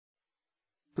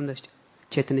From the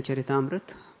Chaitanya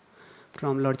Charitamrita,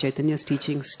 from Lord Chaitanya's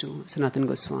teachings to Sanatana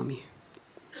Goswami.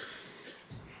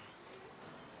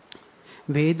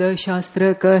 वेद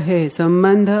शास्त्र कहे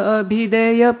संबंध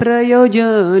अभिधेय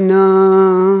प्रयोजन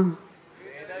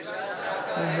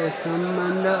कहे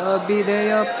संबंध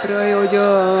अभिधेय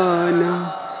प्रयोजन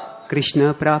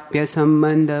कृष्ण प्राप्य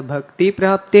संबंध भक्ति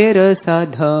प्राप्तेर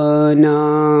साधन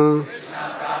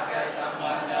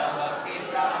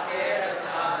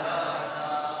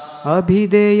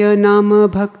अभिधेय नाम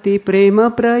भक्ति प्रेम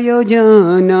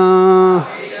प्रयोजन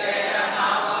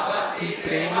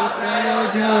प्रेम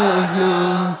प्रयोजन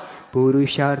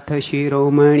पुरुषार्थ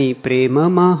शिरोमणि प्रेम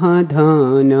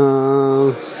महाधन.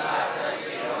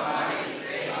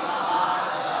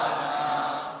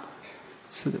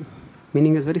 So the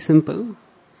meaning is very simple.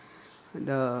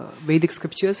 The Vedic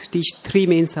scriptures teach three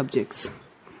main subjects: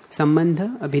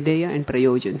 Sambandha, Abhideya and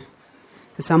Prayojan.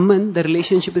 The Sambandha, the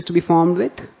relationship is to be formed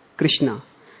with Krishna.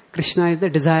 Krishna is the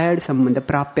desired Sambandha, the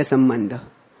Prapya Sambandha.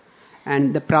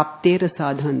 And the Praptera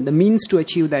Sadhan, the means to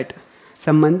achieve that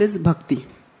Sambandha is Bhakti.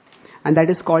 And that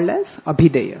is called as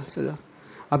Abhideya. So the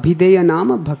Abhideya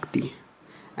Nama Bhakti.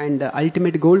 And the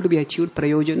ultimate goal to be achieved,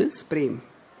 Prayojan, is Prem.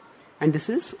 And this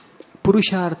is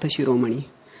Purushartha Shiromani.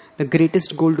 The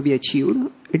greatest goal to be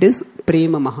achieved, it is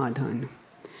Prema Mahadhan.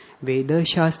 Veda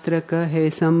Shastra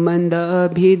kahe Sambandha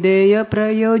Abhideya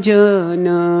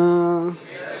Prayojana.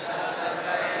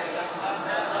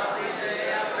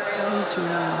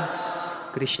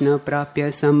 Krishna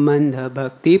Prapya Sambandha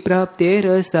Bhakti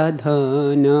Praptera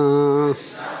Sadhana.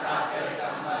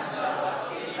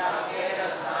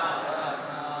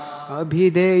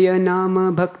 Abhideya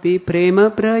Nama Bhakti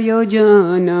Prema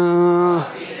Prayojana.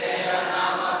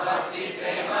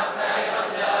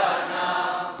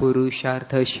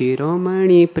 Purushartha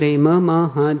Shiromani Prema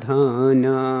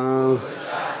Mahadhana.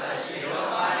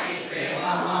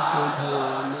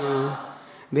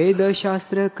 Veda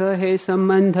Shastra kahe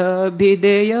Sambandha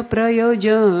Abhideya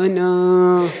Prayojana.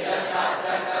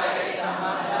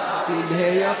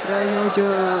 Abhideya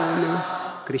Prayojana.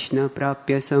 Krishna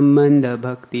Prapya Sambandha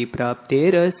Bhakti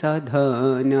Praptera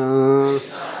Sadhana.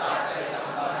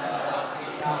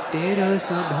 Praptera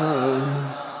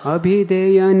Sadhana.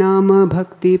 Abhideya Nama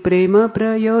Bhakti Prema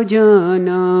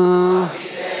Prayojana.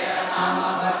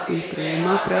 Bhakti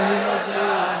Prema Prayojana.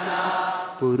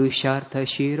 Purushartha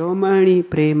Shiromani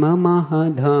Prema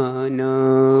Mahadhana.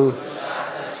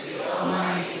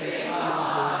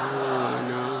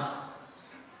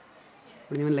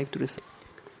 Would anyone like to receive?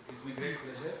 It's my great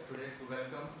pleasure today to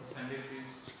welcome the Sunday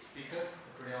Feast speaker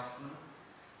for today afternoon.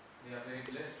 We are very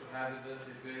blessed to have with us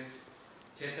His Grace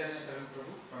Chaitanya Charan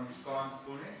Prabhu from ISKCON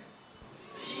Pune.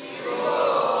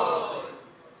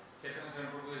 Chaitanya Charan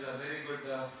Prabhu is a very good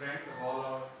friend of all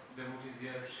our devotees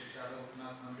here at Sri Shada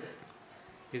Upanath Mandir.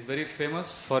 He is very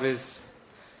famous for his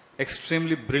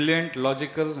extremely brilliant,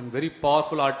 logical and very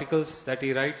powerful articles that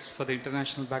he writes for the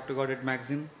International Back to Godhead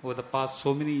magazine over the past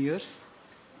so many years.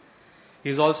 He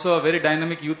is also a very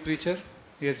dynamic youth preacher.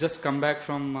 He has just come back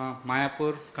from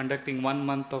Mayapur conducting 1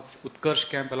 month of Utkarsh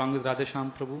camp along with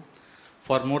Radhesham Prabhu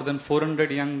for more than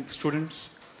 400 young students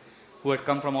who had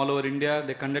come from all over India.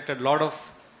 They conducted a lot of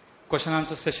question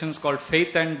answer sessions called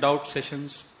faith and doubt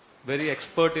sessions. Very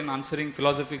expert in answering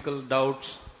philosophical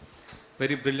doubts.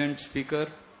 Very brilliant speaker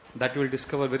that you will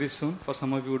discover very soon for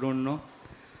some of you who don't know.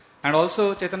 And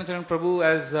also Chaitanya Charan Prabhu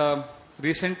has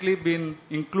recently been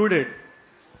included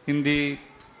in the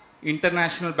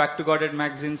International Back to Godhead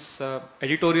magazine's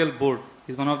editorial board.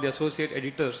 He is one of the associate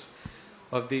editors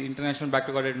of the International Back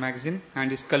to Godhead magazine,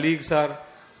 and his colleagues are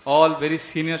all very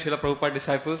senior Srila Prabhupada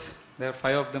disciples. There are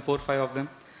 4 or 5 of them.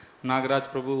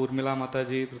 Nagaraj Prabhu, Urmila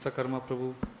Mataji, Drutakarma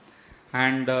Prabhu.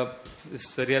 And his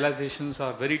realizations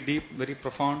are very deep, very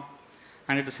profound.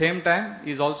 And at the same time,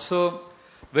 he is also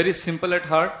very simple at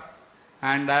heart.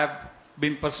 And I have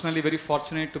been personally very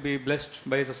fortunate to be blessed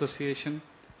by his association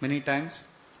many times.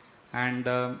 And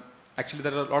actually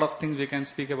there are a lot of things we can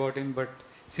speak about him, but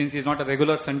since he is not a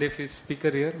regular Sunday Feast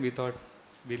speaker here, we thought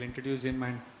we'll introduce him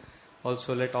and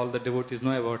also let all the devotees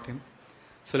know about him.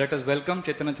 So let us welcome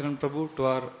Chaitanya Charan Prabhu to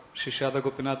our Sri Shada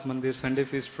Gopinath Mandir Sunday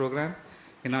Feast program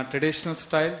in our traditional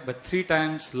style, but 3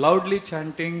 times loudly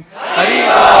chanting Hari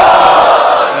Bol,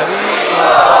 Hari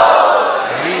Bol,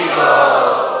 Hari Bol.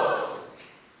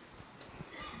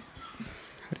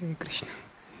 Hare Krishna.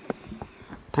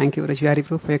 Thank you, Rajvihari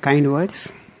Prabhu, for your kind words.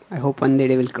 I hope one day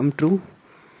they will come true.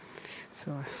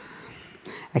 So,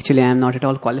 actually, I am not at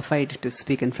all qualified to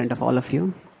speak in front of all of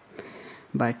you,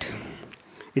 but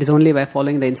it is only by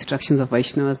following the instructions of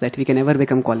Vaishnavas that we can ever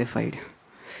become qualified.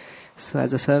 So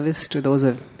as a service to those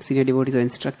senior devotees who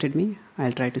instructed me,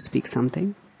 I'll try to speak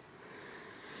something.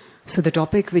 So the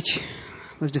topic which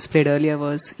was displayed earlier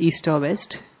was East or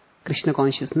West, Krishna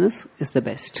consciousness is the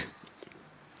best.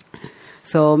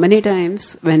 So many times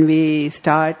when we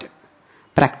start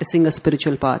practicing a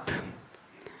spiritual path,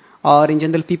 or in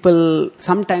general people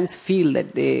sometimes feel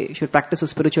that they should practice a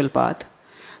spiritual path,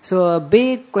 so a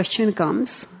big question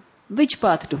comes, which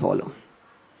path to follow?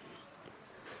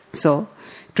 So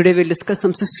today we'll discuss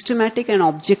some systematic and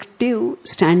objective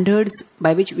standards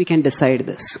by which we can decide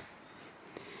this.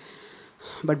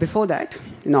 But before that,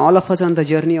 all of us are on the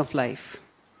journey of life,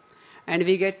 and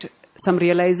we get some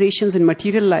realizations in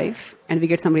material life and we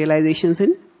get some realizations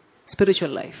in spiritual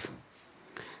life.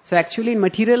 So actually in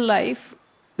material life,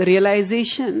 the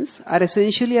realizations are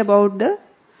essentially about the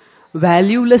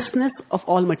valuelessness of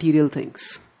all material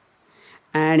things.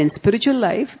 And in spiritual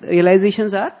life, the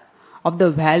realizations are of the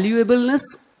valuableness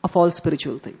of all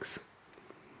spiritual things.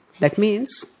 That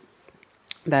means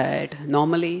that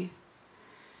normally,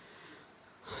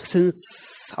 since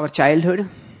our childhood,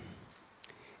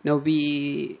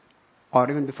 or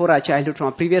even before our childhood, from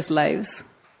our previous lives,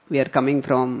 we are coming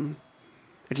from,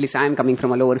 at least I am coming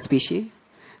from a lower species.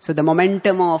 So the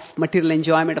momentum of material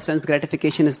enjoyment of sense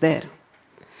gratification is there.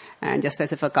 And just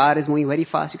as if a car is moving very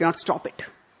fast, you cannot stop it,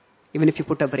 even if you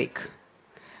put a brake.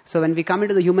 So when we come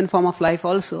into the human form of life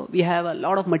also, we have a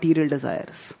lot of material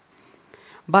desires.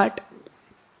 But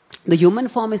the human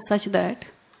form is such that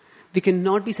we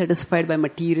cannot be satisfied by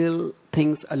material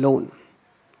things alone.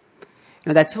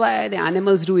 That's why the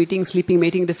animals do eating, sleeping,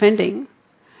 mating, defending,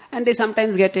 and they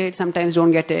sometimes get it, sometimes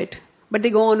don't get it, but they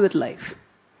go on with life.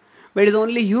 But it is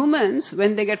only humans,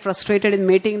 when they get frustrated in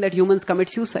mating, that humans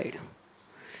commit suicide.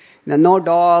 No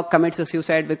dog commits a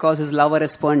suicide because his lover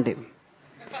has spurned him.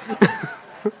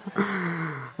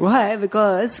 Why?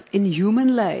 Because in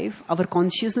human life, our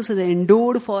consciousness is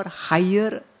endowed for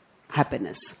higher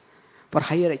happiness, for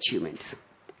higher achievements.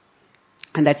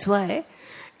 And that's why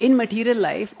in material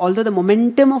life, although the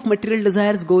momentum of material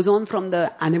desires goes on from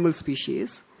the animal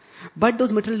species, but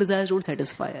those material desires don't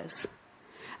satisfy us.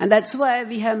 And that's why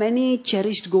we have many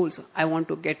cherished goals. I want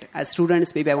to get, as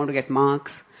students, maybe I want to get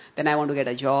marks, then I want to get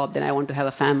a job, then I want to have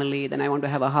a family, then I want to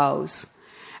have a house.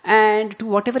 And to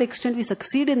whatever extent we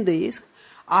succeed in this,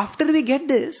 after we get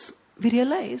this, we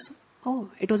realize,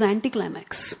 it was an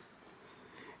anticlimax.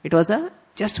 It was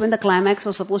just when the climax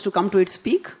was supposed to come to its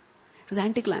peak, it was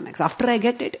anticlimax. After I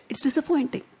get it, it's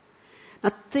disappointing.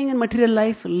 Nothing in material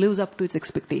life lives up to its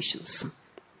expectations.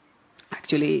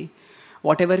 Actually,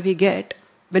 whatever we get,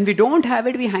 when we don't have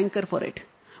it, we hanker for it.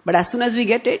 But as soon as we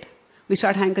get it, we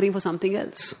start hankering for something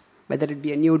else. Whether it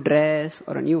be a new dress,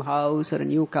 or a new house, or a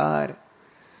new car.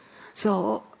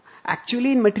 So,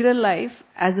 actually in material life,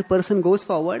 as a person goes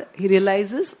forward, he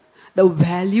realizes the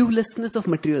valuelessness of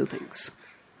material things.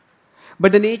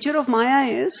 But the nature of Maya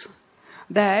is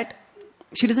that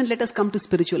she doesn't let us come to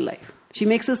spiritual life. She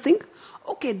makes us think,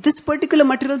 okay, this particular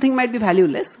material thing might be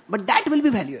valueless, but that will be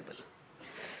valuable.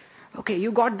 Okay,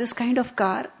 you got this kind of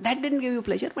car, that didn't give you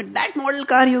pleasure, but that model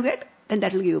car you get, then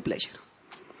that will give you pleasure.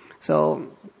 So,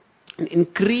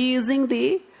 increasing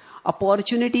the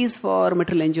opportunities for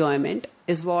material enjoyment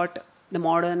is what the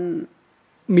modern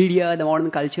media, the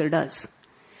modern culture does.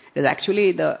 It is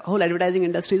actually, the whole advertising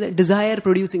industry is a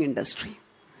desire-producing industry.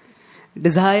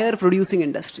 Desire-producing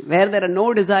industry. Where there are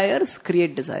no desires,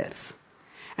 create desires.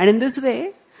 And in this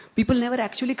way, people never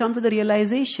actually come to the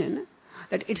realization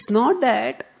that it's not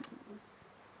that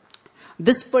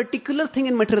this particular thing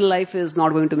in material life is not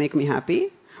going to make me happy,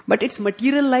 but it's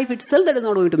material life itself that is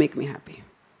not going to make me happy.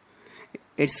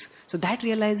 So that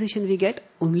realization we get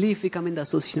only if we come in the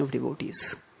association of devotees.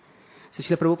 So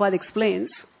Srila Prabhupada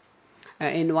explains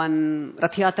in one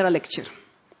Rath Yatra lecture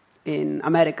in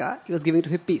America, he was giving to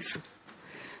hippies.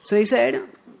 So he said,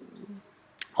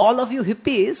 all of you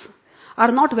hippies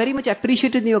are not very much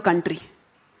appreciated in your country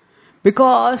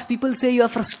because people say you are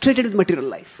frustrated with material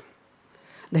life.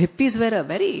 The hippies were a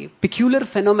very peculiar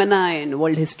phenomena in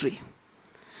world history.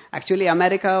 Actually,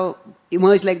 America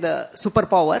emerged like the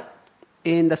superpower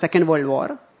in the Second World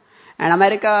War. And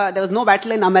America, there was no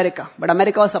battle in America, but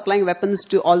America was supplying weapons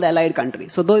to all the allied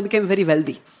countries. So they became very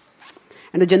wealthy.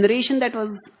 And the generation that was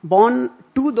born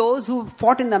to those who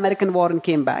fought in the American war and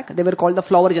came back, they were called the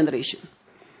flower generation.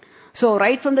 So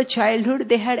right from the childhood,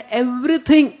 they had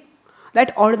everything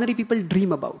that ordinary people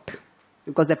dream about.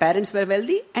 Because their parents were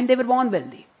wealthy and they were born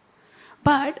wealthy.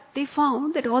 But they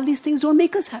found that all these things don't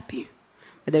make us happy.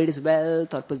 Whether it is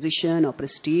wealth or position or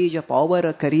prestige or power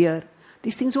or career,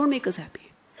 these things don't make us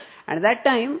happy. And at that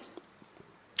time,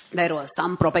 there was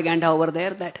some propaganda over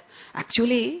there that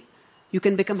actually you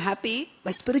can become happy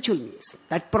by spiritual means.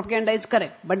 That propaganda is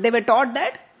correct. But they were taught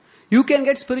that you can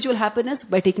get spiritual happiness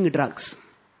by taking drugs.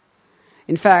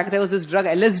 In fact, there was this drug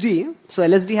LSD. So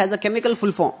LSD has a chemical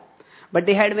full form. But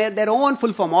they had made their own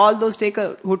full form. All those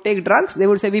who take drugs, they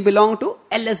would say, we belong to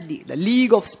LSD, the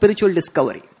League of Spiritual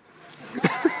Discovery.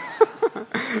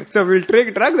 So we'll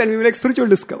take drugs and we will make spiritual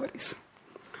discoveries.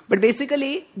 But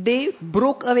basically, they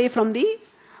broke away from the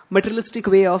materialistic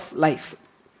way of life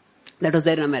that was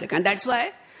there in America. And that's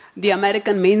why the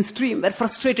American mainstream were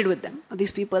frustrated with them.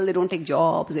 These people, they don't take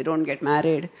jobs, they don't get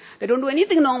married, they don't do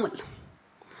anything normal.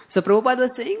 So Prabhupada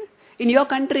was saying, in your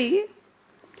country,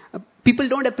 people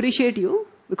don't appreciate you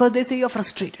because they say you're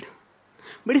frustrated.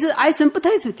 But he says, I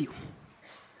sympathize with you.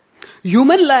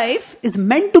 Human life is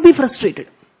meant to be frustrated.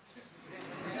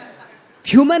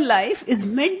 Human life is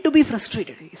meant to be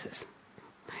frustrated, he says.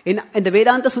 In the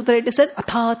Vedanta Sutra it is said,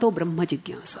 Athato Brahma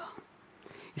Jigyasa.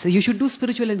 He says, you should do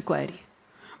spiritual inquiry.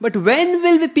 But when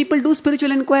will the people do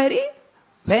spiritual inquiry?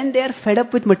 When they are fed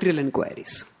up with material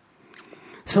inquiries.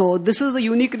 So this is the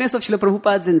uniqueness of Srila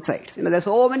Prabhupada's insights. There are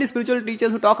so many spiritual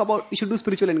teachers who talk about you should do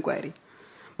spiritual inquiry.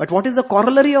 But what is the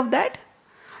corollary of that?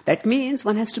 That means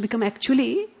one has to become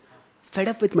actually fed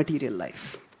up with material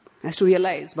life. Has to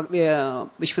realize,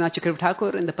 Vishwanath Chakravarti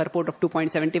Thakur in the purport of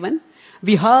 2.71,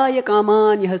 Vihaya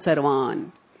kaman yah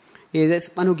sarvan. He is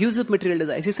one who gives up material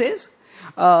desires. He says,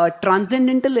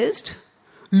 transcendentalist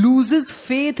loses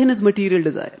faith in his material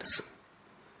desires.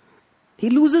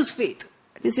 He loses faith.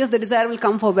 He says the desire will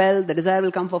come for wealth, the desire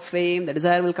will come for fame, the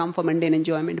desire will come for mundane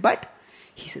enjoyment. But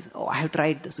he says, I have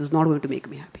tried this. This is not going to make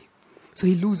me happy. So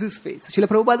he loses faith. So Srila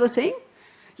Prabhupada was saying,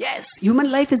 yes,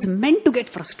 human life is meant to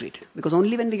get frustrated. Because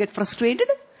only when we get frustrated,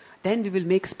 then we will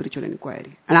make spiritual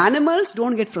inquiry. And animals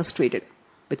don't get frustrated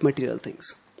with material things.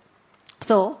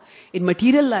 So, in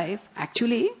material life,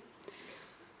 actually,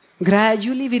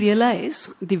 gradually we realize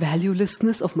the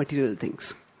valuelessness of material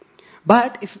things.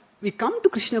 But if we come to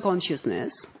Krishna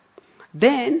consciousness,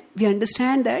 then we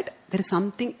understand that there is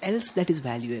something else that is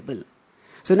valuable.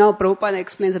 So now Prabhupada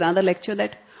explains in another lecture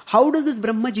that how does this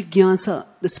Brahma Jigyasa,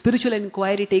 the spiritual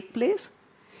inquiry, take place?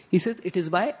 He says it is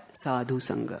by sadhu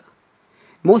sangha.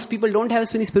 Most people don't have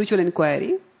any spiritual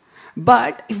inquiry,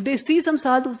 but if they see some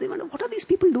sadhus, they wonder, what are these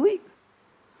people doing?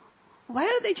 Why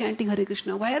are they chanting Hare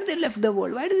Krishna? Why are they left the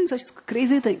world? Why are they doing such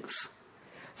crazy things?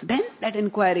 So then that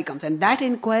inquiry comes, and that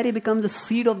inquiry becomes the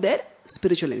seed of their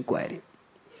spiritual inquiry.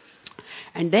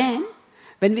 And then,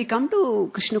 when we come to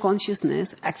Krishna consciousness,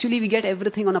 actually we get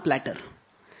everything on a platter.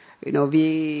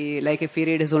 Like if we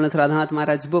read His Holiness Radhanath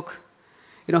Maharaj's book,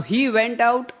 he went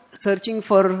out searching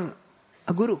for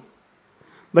a guru.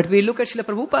 But we look at Srila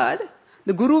Prabhupada,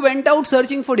 the guru went out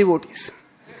searching for devotees.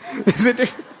 Isn't it?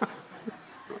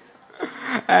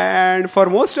 And for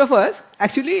most of us,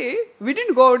 actually, we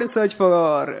didn't go out and search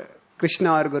for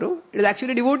Krishna or Guru. It is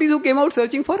actually devotees who came out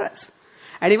searching for us.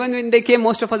 And even when they came,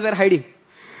 most of us were hiding.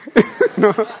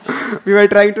 We were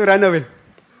trying to run away.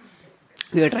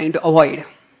 We were trying to avoid.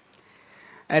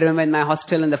 I remember in my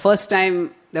hostel, and the first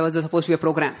time there was supposed to be a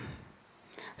program.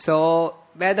 So,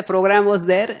 where the program was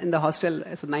there in the hostel,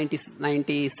 so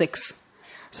 96.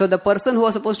 So, the person who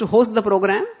was supposed to host the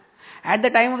program, at the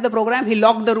time of the program, he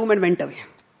locked the room and went away.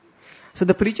 So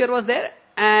the preacher was there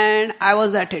and I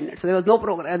was the attendant. So there was no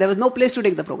program, there was no place to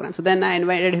take the program. So then I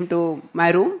invited him to my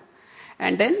room,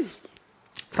 and then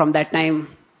from that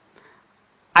time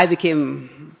I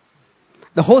became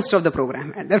the host of the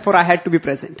program, and therefore I had to be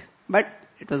present. But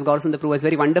it was Gaurasan Prabhu was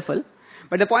very wonderful.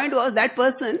 But the point was that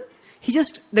person,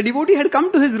 the devotee had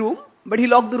come to his room, but he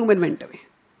locked the room and went away.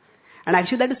 And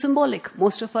actually that is symbolic.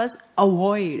 Most of us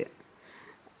avoid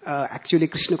actually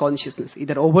Krishna consciousness,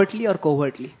 either overtly or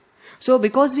covertly. So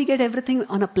because we get everything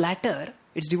on a platter,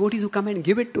 it's devotees who come and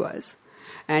give it to us,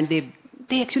 and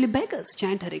they actually beg us,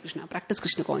 chant Hare Krishna, practice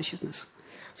Krishna consciousness.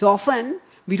 So often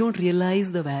we don't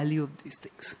realize the value of these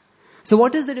things. So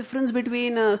what is the difference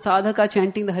between a sadhaka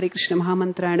chanting the Hare Krishna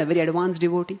Mahamantra and a very advanced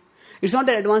devotee? It's not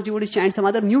that advanced devotees chant some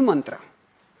other new mantra,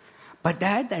 but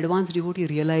that the advanced devotee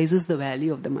realizes the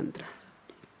value of the mantra.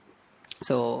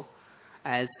 So,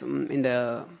 as in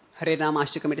the Hare Rama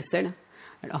Ashtakam it is said,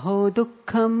 Aho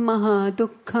dukkham maha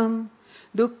dukkham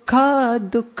dukkha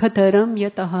dukkhataram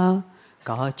yataha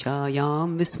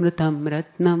kachayam vismrutam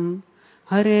ratnam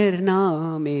harer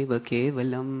nameva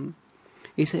kevalam.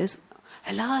 He says,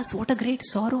 alas, what a great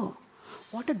sorrow,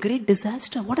 what a great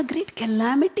disaster, what a great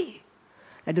calamity,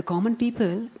 that the common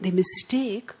people, they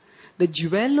mistake the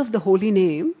jewel of the holy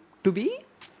name to be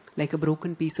like a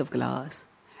broken piece of glass,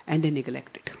 and they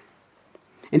neglect it.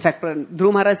 In fact,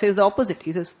 Dhruva Maharaj says the opposite.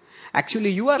 He says, actually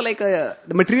you are like the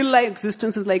material life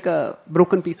existence is like a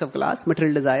broken piece of glass,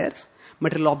 material desires,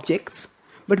 material objects,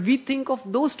 but we think of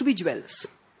those to be jewels.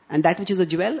 And that which is a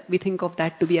jewel, we think of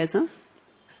that to be as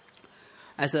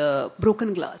a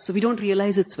broken glass. So we don't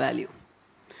realize its value.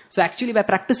 So actually by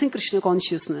practicing Krishna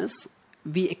consciousness,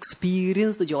 we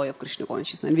experience the joy of Krishna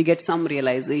consciousness and we get some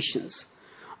realizations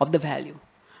of the value.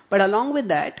 But along with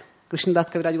that, Krishnadas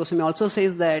Kaviraj Goswami also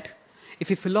says that if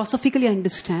you philosophically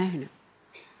understand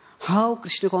how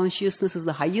Krishna consciousness is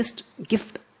the highest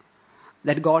gift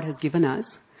that God has given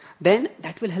us, then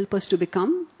that will help us to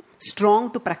become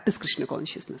strong to practice Krishna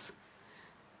consciousness.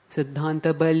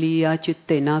 Siddhanta baliya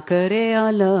chitte na kare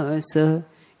alas, iha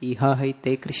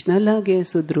haite Krishna lage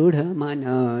sudrudha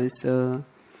manas. So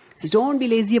don't be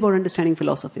lazy about understanding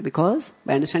philosophy, because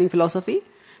by understanding philosophy,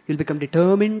 you'll become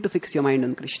determined to fix your mind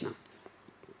on Krishna.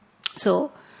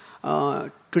 So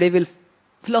today we'll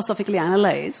philosophically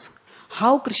analyze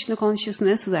how Krishna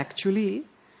consciousness is actually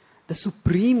the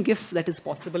supreme gift that is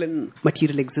possible in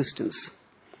material existence.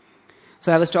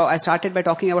 So I started by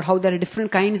talking about how there are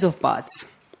different kinds of paths.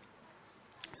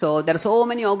 So there are so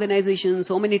many organizations,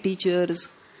 so many teachers,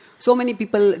 so many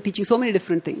people teaching so many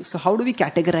different things. So how do we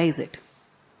categorize it?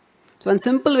 So one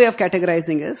simple way of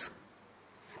categorizing is,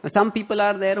 some people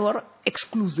are there who are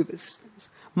exclusivists.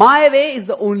 My way is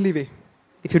the only way.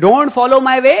 If you don't follow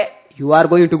my way, you are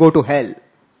going to go to hell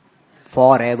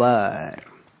forever.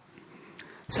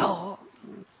 So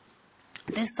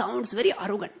this sounds very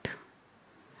arrogant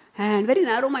and very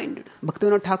narrow-minded.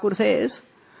 Bhaktivinoda Thakur says,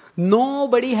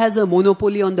 nobody has a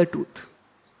monopoly on the truth.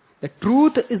 The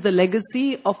truth is the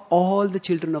legacy of all the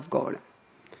children of God.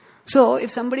 So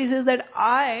if somebody says that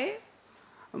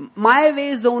my way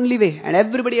is the only way and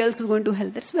everybody else is going to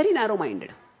hell, that's very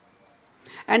narrow-minded.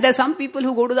 And there are some people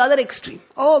who go to the other extreme.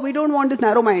 Oh, we don't want this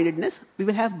narrow-mindedness. We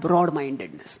will have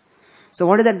broad-mindedness. So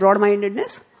what is that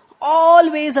broad-mindedness?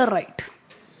 All ways are right.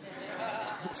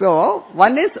 So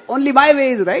one is only my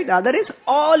way is right. The other is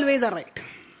all ways are right.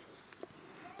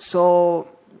 So,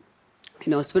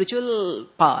 spiritual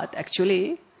path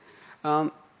actually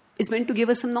is meant to give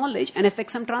us some knowledge and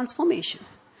effect some transformation.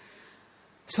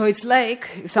 So it's like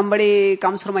if somebody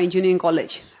comes from an engineering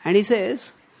college and he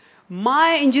says,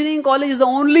 my engineering college is the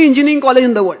only engineering college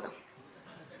in the world.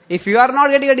 If you are not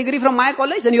getting a degree from my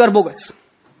college, then you are bogus.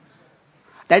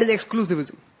 That is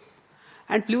exclusivism.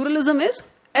 And pluralism is,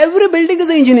 every building is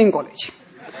an engineering college.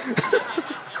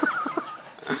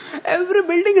 Every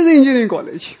building is an engineering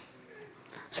college.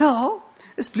 So,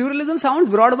 this pluralism sounds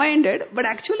broad-minded, but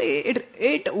actually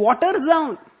it waters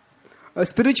down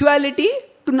spirituality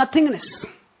to nothingness.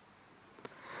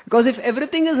 Because if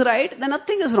everything is right, then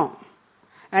nothing is wrong.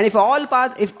 And if all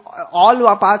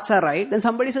paths are right, then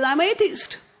somebody says, I'm an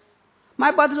atheist.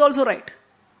 My path is also right.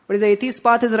 But if the atheist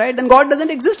path is right, then God doesn't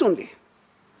exist only.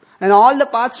 And all the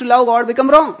paths to love God become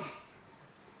wrong.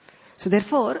 So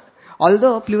therefore,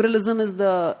 although pluralism is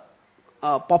the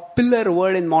popular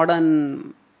word in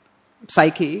modern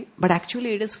psyche, but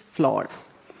actually it is flawed.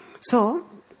 So,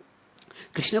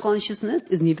 Krishna consciousness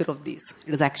is neither of these.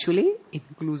 It is actually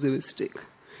inclusivistic.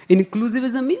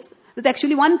 Inclusivism means there's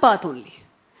actually one path only.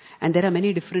 And there are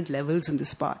many different levels in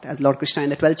this path, as Lord Krishna in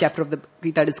the 12th chapter of the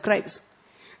Gita describes.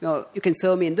 You can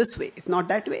serve me in this way. If not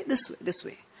that way, this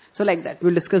way. So like that.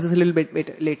 We'll discuss this a little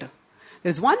bit later.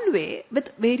 There's one way with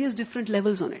various different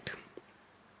levels on it.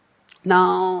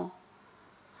 Now,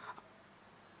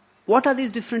 what are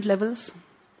these different levels?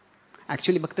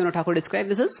 Actually, Bhaktivinoda Thakur described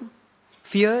this as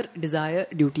fear, desire,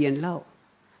 duty and love.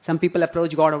 Some people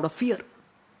approach God out of fear.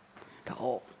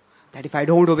 Oh, that if I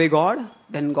don't obey God,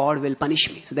 then God will punish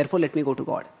me. So therefore, let me go to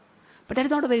God. But that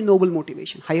is not a very noble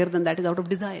motivation. Higher than that is out of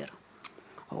desire.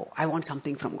 Oh, I want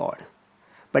something from God.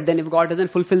 But then if God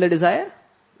doesn't fulfill the desire,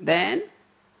 then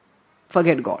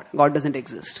forget God. God doesn't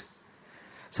exist.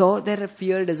 So there are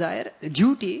fear, desire,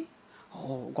 duty.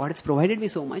 Oh, God has provided me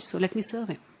so much, so let me serve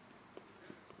Him.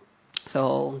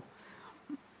 So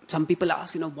some people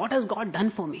ask, what has God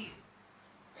done for me?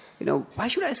 Why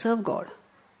should I serve God?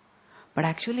 But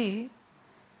actually,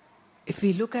 if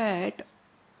we look at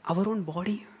our own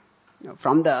body,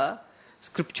 from the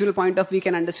scriptural point of view, we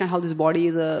can understand how this body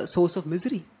is a source of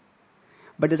misery.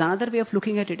 But there's another way of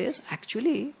looking at it is,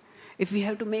 actually, if we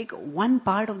have to make one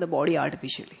part of the body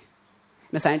artificially.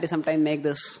 Scientists sometimes make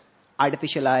this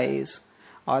artificial eyes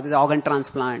or the organ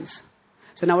transplants.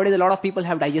 So nowadays a lot of people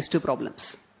have digestive problems.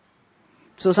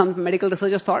 So some medical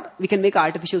researchers thought we can make an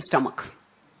artificial stomach.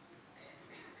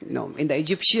 In the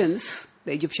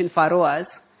Egyptian pharaohs,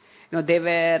 they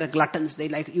were gluttons. They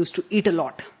used to eat a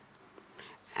lot.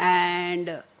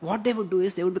 And what they would do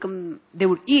is they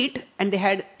would eat, and they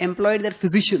had employed their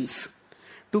physicians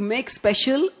to make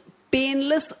special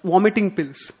painless vomiting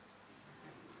pills.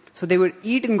 So they would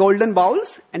eat in golden bowls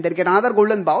and then get another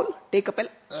golden bowl, take a pill,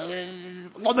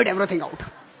 vomit everything out.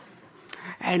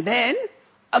 And then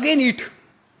again eat.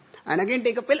 And again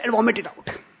take a pill and vomit it out.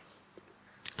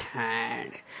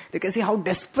 And you can see how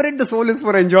desperate the soul is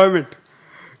for enjoyment.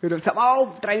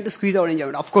 Somehow trying to squeeze out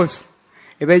enjoyment. Of course,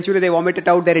 eventually they vomited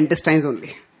out their intestines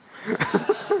only.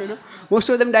 Most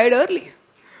of them died early.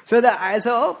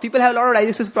 So people have a lot of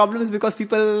digestive problems because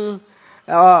people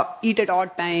eat at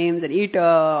odd times and eat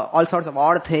all sorts of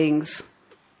odd things.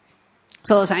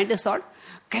 So scientists thought,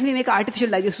 can we make an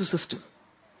artificial digestive system?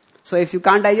 So if you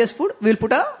can't digest food, we'll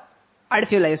put a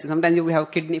artificial digestive. Sometimes we have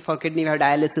kidney we have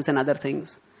dialysis and other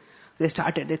things. They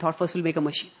thought first we'll make a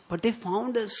machine. But they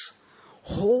found this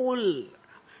whole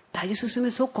digestive system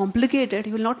is so complicated,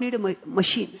 you will not need a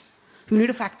machine. You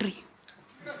need a factory.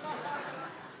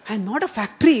 And not a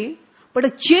factory, but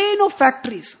a chain of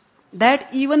factories that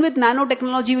even with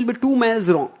nanotechnology will be 2 miles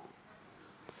wrong.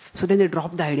 So then they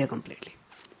dropped the idea completely.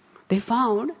 They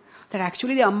found that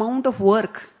actually the amount of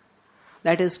work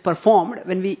that is performed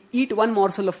when we eat one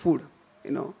morsel of food,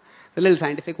 the little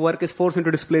scientific work is force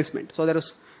into displacement. So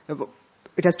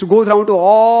it has to go down to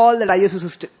all the digestive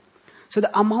system. So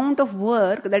the amount of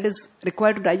work that is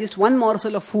required to digest one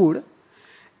morsel of food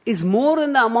is more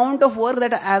than the amount of work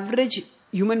that an average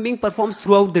human being performs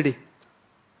throughout the day.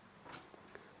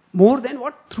 More than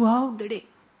what? Throughout the day.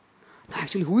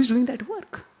 Actually, who is doing that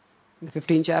work? In the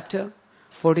 15th chapter,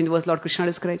 14th verse, Lord Krishna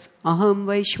describes, Aham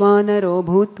Vaishvanaro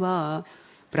Bhutva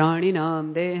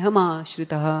Praninam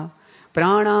Dehamashritah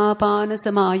Pranapana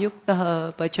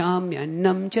Samayuktah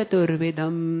Pachamyannam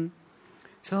Chaturvidam.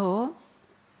 So,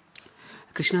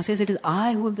 Krishna says, it is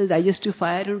I who have the digestive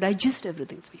fire and digest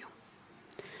everything for you.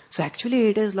 So actually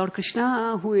it is Lord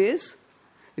Krishna who is,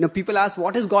 people ask,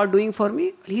 what is God doing for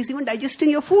me? He is even digesting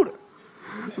your food.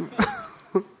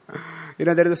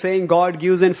 There is a saying, God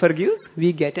gives and forgives,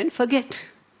 we get and forget.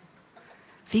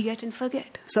 We get and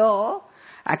forget. So,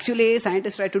 actually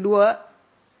scientists try to do a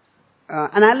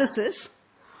analysis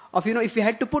of, if we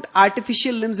had to put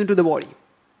artificial limbs into the body.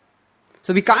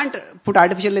 So we can't put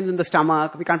artificial limbs in the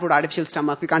stomach, we can't put artificial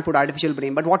stomach, we can't put artificial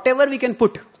brain. But whatever we can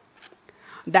put,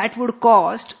 that would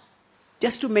cost,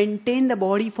 just to maintain the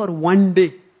body for 1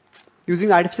 day,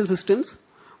 using artificial systems,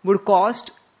 would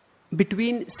cost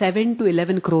between 7 to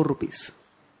 11 crore rupees.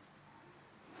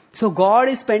 So God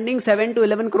is spending 7 to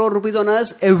 11 crore rupees on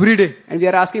us every day. And we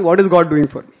are asking, what is God doing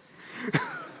for me?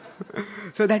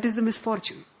 So that is the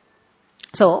misfortune.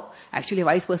 So, actually a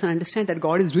wise person understands that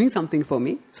God is doing something for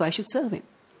me, so I should serve Him.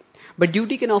 But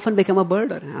duty can often become a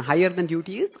burden. Higher than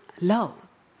duty is love.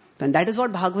 And that is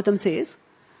what Bhagavatam says,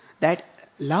 that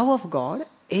love of God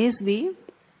is the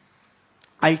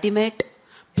ultimate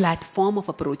platform of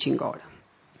approaching God.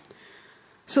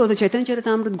 So the Chaitanya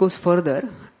Charitamrita goes further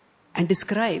and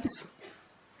describes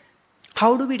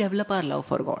how do we develop our love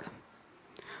for God.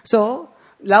 So,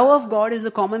 love of God is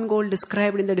the common goal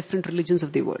described in the different religions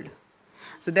of the world.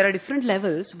 So there are different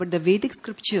levels, but the Vedic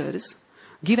scriptures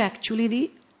give actually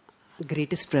the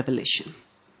greatest revelation.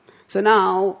 So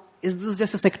now, is this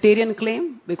just a sectarian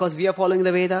claim? Because we are following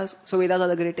the Vedas, so Vedas are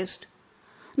the greatest?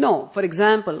 No. For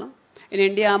example, in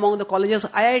India, among the colleges,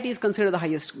 IIT is considered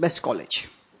the best college.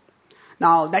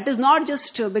 Now, that is not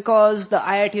just because the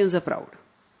IITians are proud.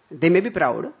 They may be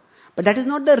proud, but that is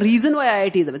not the reason why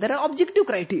IIT is there. There are objective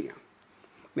criteria.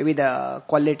 Maybe the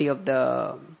quality of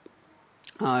the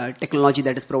technology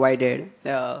that is provided,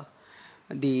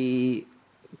 the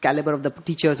caliber of the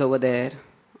teachers over there,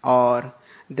 or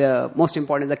the most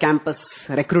important, the campus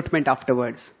recruitment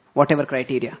afterwards, whatever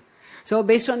criteria. So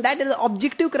based on that, there is an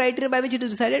objective criteria by which it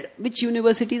is decided which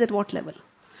university is at what level.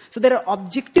 So there are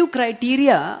objective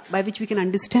criteria by which we can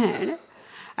understand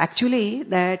actually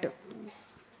that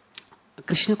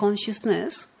Krishna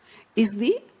consciousness is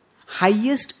the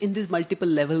highest in this multiple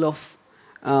level of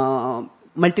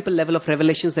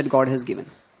revelations that God has given.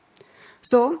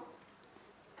 So,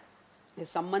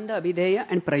 Sambandha, Abhideya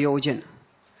and Prayojan.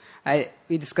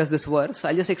 We discussed this verse, so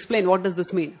I'll just explain what does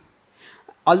this mean.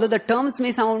 Although the terms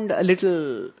may sound a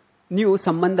little new,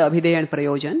 Sambandha, Abhideya and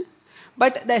Prayojan,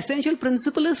 but the essential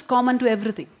principle is common to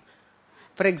everything.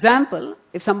 For example,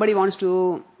 if somebody wants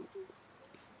to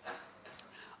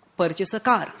purchase a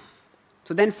car,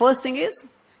 so then first thing is,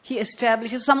 he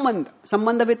establishes Sambandha.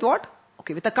 Sambandha with what?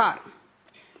 Okay, with a car.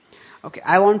 Okay,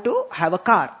 I want to have a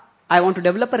car. I want to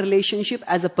develop a relationship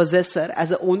as a possessor,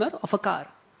 as a owner of a car.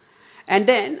 And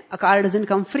then a car doesn't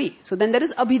come free. So then there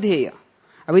is Abhideya.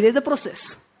 Abhideya is the process.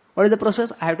 What is the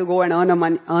process? I have to go and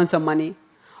earn some money.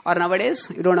 Or nowadays,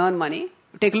 you don't earn money,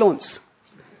 you take loans.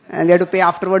 And you have to pay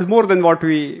afterwards more than what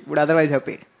we would otherwise have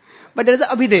paid. But there is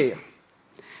Abhideya.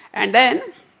 And then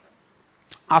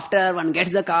After one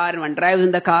gets the car and one drives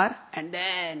in the car, and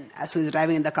then as he's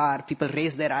driving in the car, people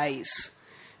raise their eyes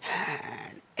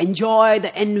and enjoy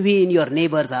the envy in your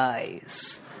neighbor's eyes.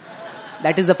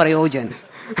 That is the prayojan.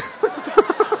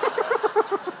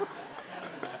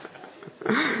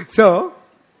 So,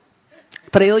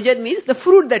 prayojan means the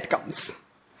fruit that comes.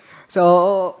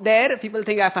 So, there people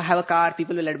think if I have a car,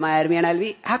 people will admire me and I'll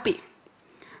be happy.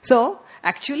 So,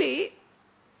 actually,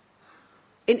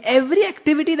 in every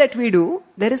activity that we do,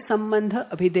 there is sambandha,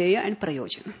 abhideya and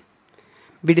prayojan.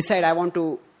 We decide I want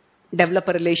to develop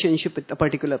a relationship with a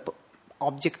particular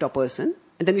object or person,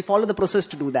 and then we follow the process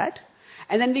to do that,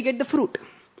 and then we get the fruit.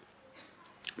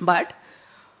 But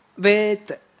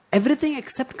with everything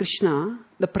except Krishna,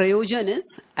 the prayojan is,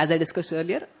 as I discussed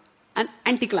earlier, an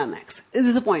anticlimax. It's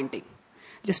disappointing.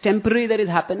 Just temporary there is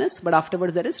happiness, but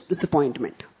afterwards there is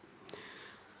disappointment.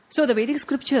 So the Vedic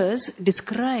scriptures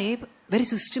describe very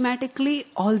systematically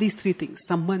all these three things.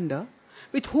 Sambandha.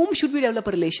 With whom should we develop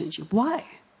a relationship? Why?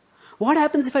 What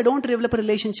happens if I don't develop a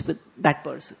relationship with that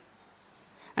person?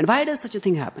 And why does such a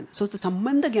thing happen? So the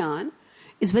Sambandha Gyan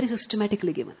is very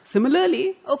systematically given.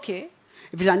 Similarly, okay,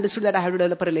 if it's understood that I have to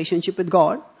develop a relationship with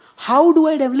God, how do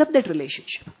I develop that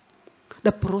relationship?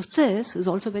 The process is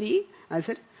also very, I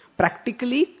said,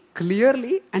 practically,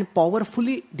 clearly and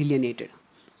powerfully delineated.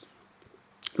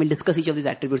 We'll discuss each of these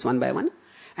attributes one by one.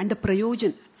 And the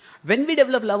prayojan. When we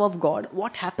develop love of God,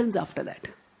 what happens after that?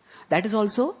 That is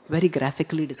also very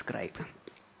graphically described.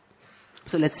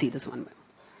 So let's see this one by one.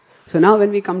 So now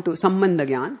when we come to Sambandha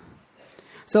Gyan,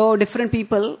 so different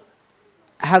people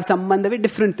have Sambandha with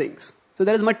different things. So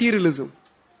there is materialism.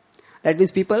 That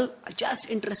means people are just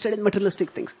interested in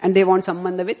materialistic things. And they want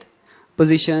Sambandha with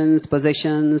positions,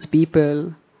 possessions,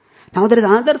 people. Now there is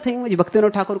another thing which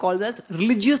Bhaktivinoda Thakur calls as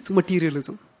religious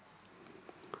materialism.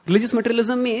 Religious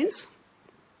materialism means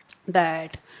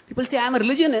that people say, I am a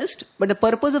religionist, but the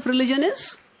purpose of religion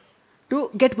is to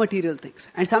get material things.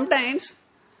 And sometimes,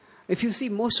 if you see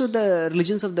most of the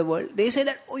religions of the world, they say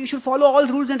that, oh, you should follow all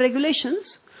rules and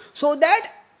regulations so that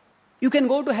you can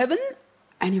go to heaven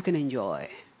and you can enjoy.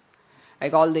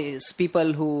 Like all these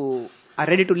people who are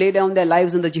ready to lay down their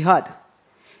lives in the jihad.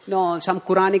 You know, some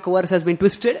Quranic verse has been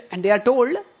twisted and they are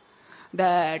told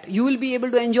that you will be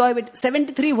able to enjoy with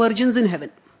 73 virgins in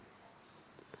heaven.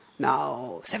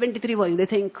 Now, 73 virgins, they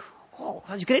think, oh,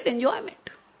 such great enjoyment.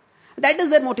 That is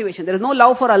their motivation. There is no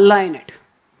love for Allah in it.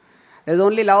 There is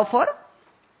only love for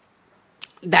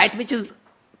that which is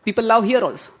people love here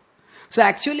also. So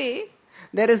actually,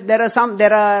 there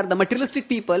are the materialistic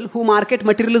people who market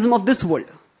materialism of this world.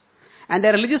 And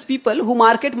there are religious people who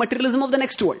market materialism of the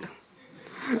next world.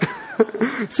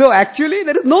 So actually,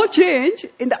 there is no change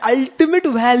in the ultimate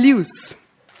values.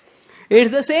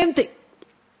 It's the same thing.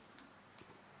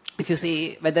 If you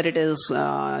see whether it is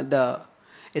the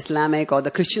Islamic or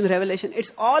the Christian revelation,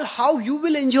 it's all how you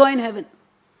will enjoy in heaven.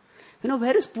 You know,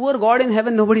 where is poor God in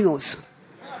heaven? Nobody knows.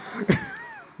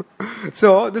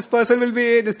 So this person will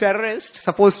be this terrorist,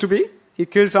 supposed to be. He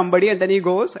kills somebody and then he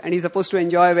goes and he's supposed to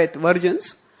enjoy with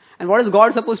virgins. And what is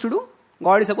God supposed to do?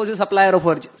 God is supposed to be a supplier of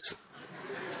virgins.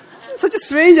 Such a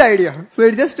strange idea. So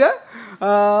it's just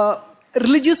a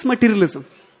religious materialism.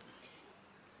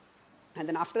 And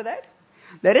then after that,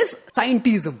 there is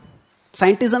scientism.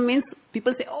 Scientism means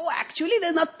people say, oh, actually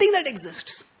there's nothing that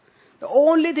exists. The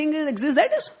only thing that exists,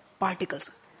 that is particles.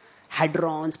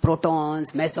 Hadrons,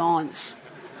 protons, mesons.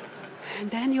 And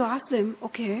then you ask them,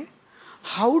 okay,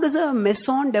 how does a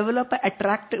meson develop an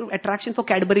attraction for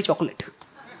Cadbury chocolate?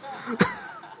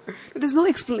 There's no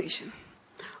explanation.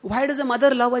 Why does a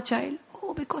mother love a child?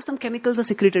 Oh, because some chemicals are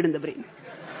secreted in the brain.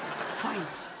 Fine.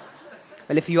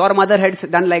 Well, if your mother had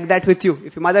done like that with you,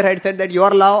 if your mother had said that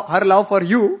her love for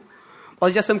you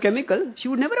was just some chemical, she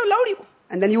would never have loved you.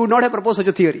 And then you would not have proposed such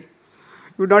a theory.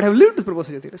 You would not have lived to propose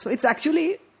such a theory. So it's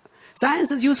actually, science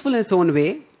is useful in its own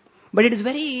way, but it is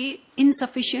very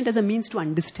insufficient as a means to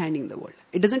understanding the world.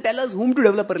 It doesn't tell us whom to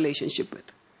develop a relationship with.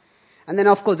 And then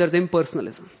of course there's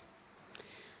impersonalism.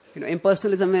 You know,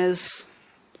 impersonalism is,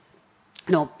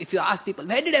 you know, if you ask people,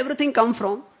 where did everything come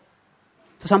from?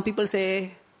 So some people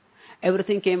say,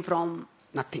 everything came from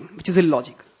nothing, which is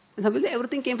illogical. And some people say,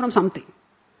 everything came from something.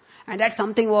 And that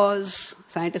something was,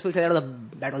 scientists will say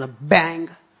that was a bang.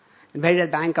 And where did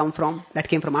that bang come from? That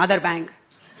came from another bang.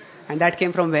 And that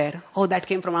came from where? Oh, that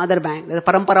came from another bang. There's a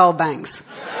parampara of bangs.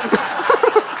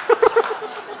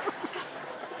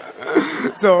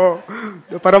 So,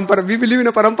 the parampara, we believe in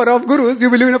a parampara of gurus, you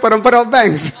believe in a parampara of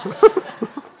bangs.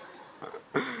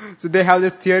 So they have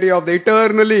this theory of the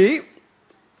eternally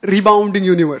rebounding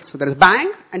universe. So there is a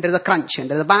bang and there is a crunch, and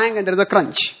there is a bang and there is a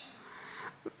crunch.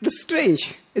 It's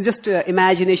strange. It's just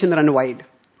imagination run wide.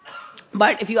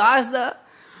 But if you ask the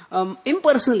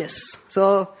impersonalists,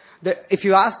 if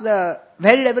you ask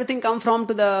where did everything come from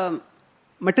to the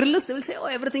materialists, they will say, oh,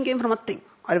 everything came from nothing,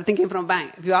 or everything came from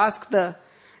bang. If you ask the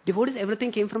devotees,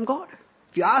 everything came from God.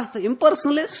 If you ask the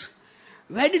impersonalists,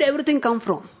 where did everything come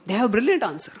from? They have a brilliant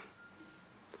answer.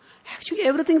 Actually,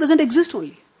 everything doesn't exist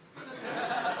only.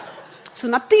 So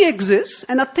nothing exists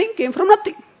and nothing came from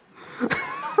nothing.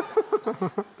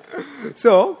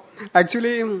 So,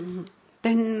 actually,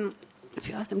 then if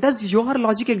you ask them, does your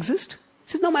logic exist?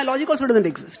 He says, no, my logic also doesn't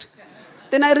exist.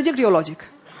 Then I reject your logic.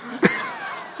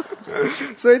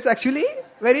 So it's actually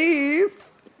very,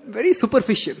 very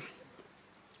superficial.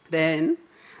 Then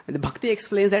the Bhakti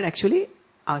explains that actually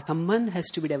our sambandh has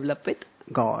to be developed with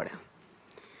God.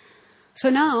 So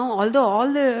now, although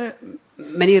all the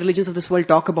many religions of this world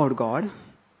talk about God,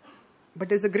 but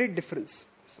there's a great difference.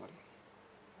 Sorry.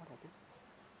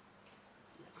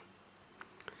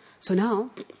 So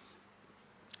now,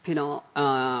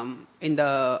 in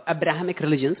the Abrahamic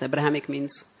religions, Abrahamic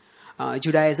means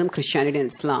Judaism, Christianity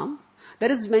and Islam,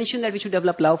 there is mention that we should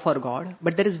develop love for God,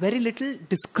 but there is very little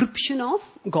description of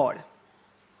God.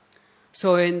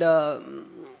 So in the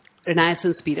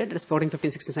Renaissance period, that's 14th,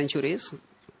 15th, 16th centuries,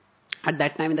 at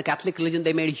that time in the Catholic religion,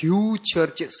 they made huge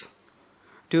churches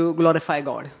to glorify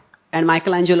God. And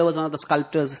Michelangelo was one of the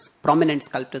sculptors, prominent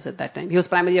sculptors at that time. He was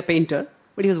primarily a painter,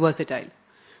 but he was versatile.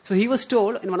 So he was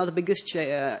told in one of the biggest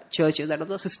churches, that was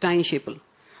the Sistine Chapel,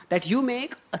 that you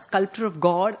make a sculpture of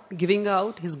God giving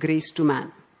out His grace to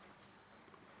man.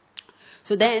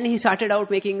 So then he started out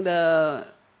putting the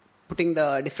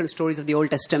different stories of the Old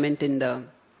Testament in the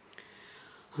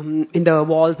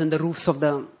walls and the roofs of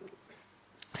the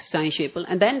Sistine Chapel.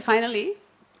 And then finally,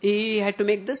 he had to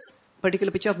make this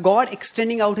particular picture of God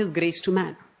extending out His grace to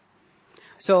man.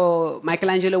 So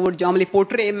Michelangelo would normally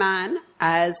portray man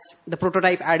as the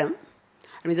prototype Adam.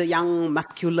 I mean, the young,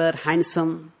 muscular,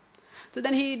 handsome. So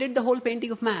then he did the whole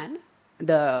painting of man,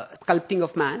 the sculpting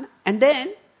of man. And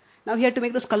then, now he had to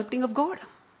make the sculpting of God.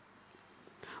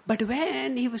 But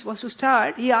when he was supposed to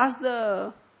start, he asked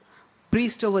the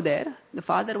priest over there, the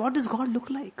father, what does God look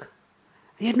like?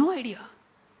 He had no idea.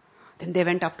 Then they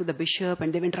went up to the bishop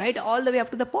and they went right all the way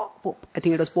up to the Pope. I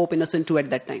think it was Pope Innocent II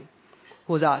at that time,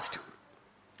 who was asked.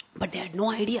 But they had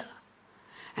no idea.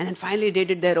 And then finally they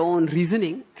did their own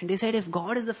reasoning and they said, if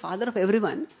God is the father of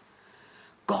everyone,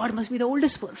 God must be the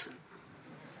oldest person.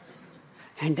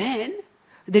 And then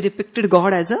they depicted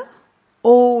God as an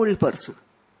old person.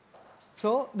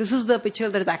 So this is the picture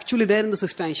that is actually there in the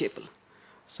Sistine Chapel.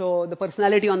 So the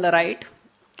personality on the right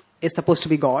is supposed to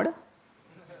be God.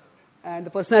 And the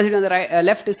personality on the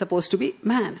left is supposed to be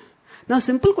man. Now,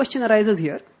 simple question arises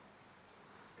here.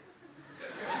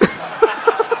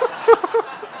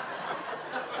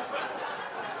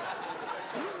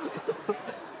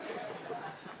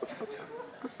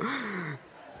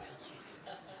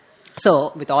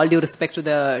 So, with all due respect to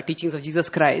the teachings of Jesus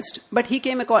Christ, but He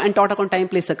came and taught upon time,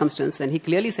 place, circumstance, and He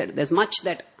clearly said, there's much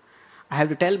that I have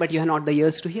to tell, but you have not the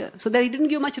ears to hear. So that He didn't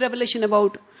give much revelation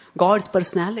about God's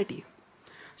personality.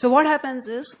 So what happens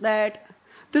is that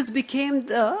this became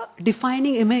the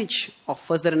defining image of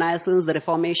first the Renaissance, the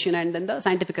Reformation, and then the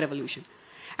scientific revolution.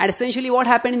 And essentially what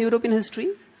happened in European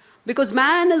history, because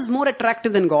man is more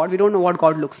attractive than God, we don't know what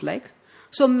God looks like.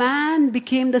 So man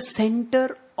became the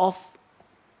center of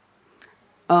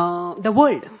the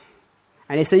world.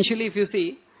 And essentially if you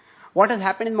see what has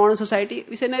happened in modern society,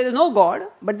 we say there is no God,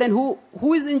 but then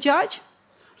who is in charge?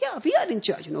 Yeah, we are in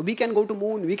charge. We can go to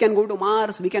moon, we can go to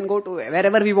Mars, we can go to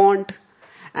wherever we want,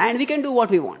 and we can do what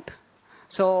we want.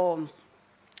 So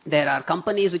there are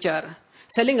companies which are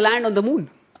selling land on the moon,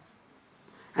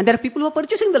 and there are people who are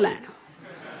purchasing the land.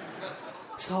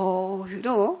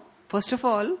 So, first of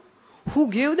all, who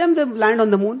gave them the land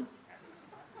on the moon?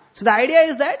 So the idea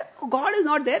is that God is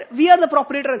not there, we are the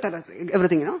proprietor of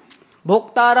everything,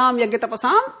 Bhoktaram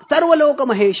Yagyatapasam Sarvaloka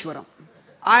Maheshwaram.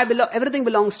 Everything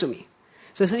belongs to me.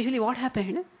 So essentially what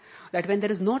happened, that when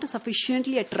there is not a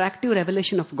sufficiently attractive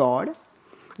revelation of God,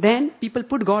 then people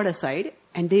put God aside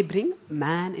and they bring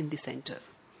man in the center.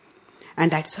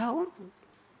 And that's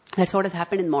what has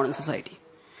happened in modern society.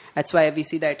 That's why we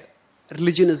see that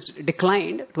religion is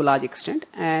declined to a large extent.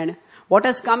 And what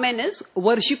has come in is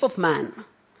worship of man.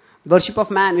 Worship of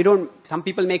man, some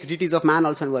people make deities of man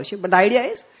also and worship. But the idea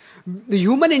is, the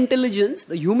human intelligence,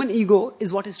 the human ego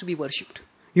is what is to be worshipped.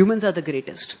 Humans are the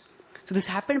greatest. So this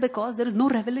happened because there is no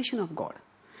revelation of God.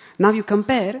 Now you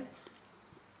compare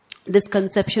this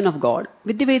conception of God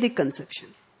with the Vedic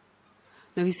conception.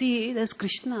 Now we see there's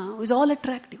Krishna who is all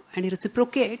attractive and he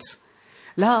reciprocates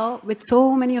love with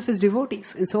so many of his devotees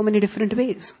in so many different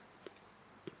ways.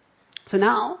 So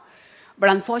now But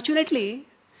unfortunately,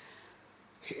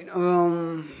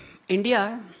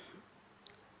 India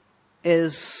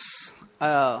is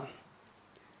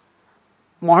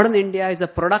modern India is a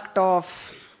product of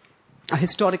a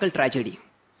historical tragedy.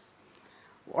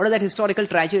 What is that historical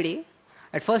tragedy?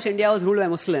 At first, India was ruled by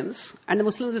Muslims, and the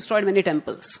Muslims destroyed many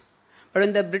temples. But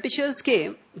when the Britishers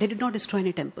came, they did not destroy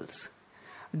any temples.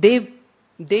 They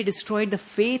destroyed the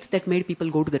faith that made people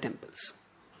go to the temples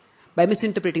by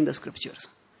misinterpreting the scriptures.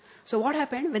 So what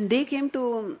happened when they came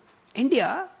to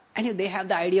India, and they have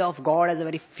the idea of God as a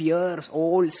very fierce,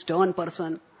 old, stern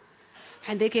person.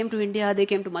 And they came to India, they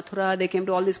came to Mathura, they came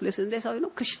to all these places, and they saw,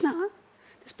 Krishna,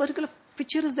 this particular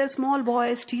picture is there, small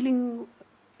boy stealing,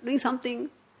 doing something,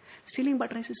 stealing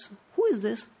butter. I says, who is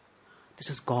this? This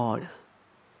is God.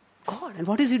 God. And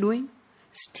what is he doing?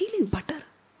 Stealing butter.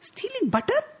 Stealing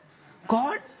butter?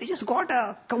 God, he just got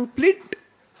a complete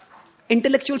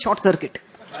intellectual short circuit.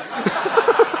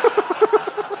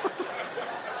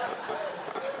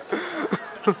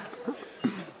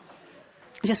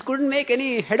 Just couldn't make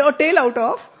any head or tail out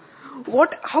of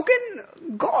how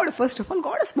can God, first of all,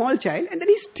 God a small child, and then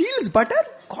he steals butter?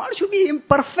 God should be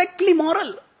imperfectly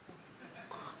moral.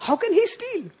 How can he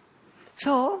steal?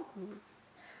 So,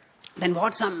 then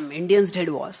what some Indians did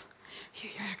was,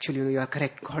 actually, you are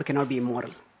correct, God cannot be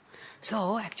immoral.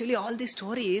 So, actually, all these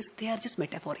stories, they are just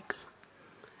metaphorical.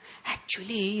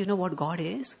 Actually, you know what God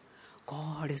is?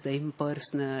 God is the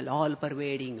impersonal,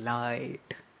 all-pervading light.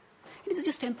 It is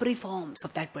just temporary forms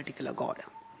of that particular God.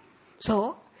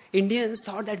 So, Indians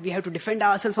thought that we have to defend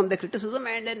ourselves from the criticism,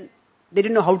 and then they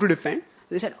didn't know how to defend.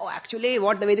 They said, actually,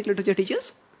 what the Vedic literature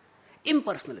teaches?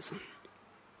 Impersonalism.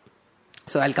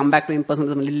 So, I'll come back to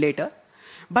impersonalism a little later.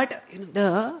 But,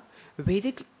 the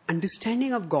Vedic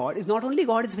understanding of God is not only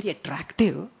God is very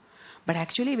attractive, but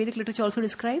actually Vedic literature also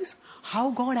describes how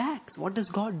God acts. What does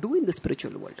God do in the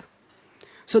spiritual world?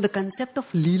 So, the concept of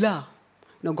Leela,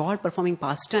 God performing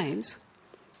pastimes,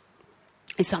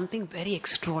 is something very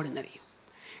extraordinary.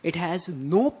 It has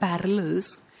no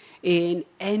parallels in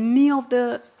any of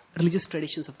the religious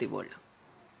traditions of the world.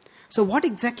 So what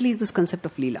exactly is this concept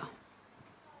of Leela?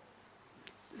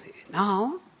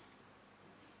 Now,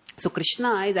 so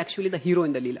Krishna is actually the hero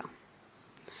in the Leela.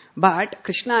 But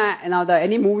Krishna,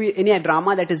 any movie, any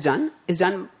drama that is done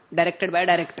directed by a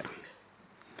director.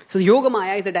 So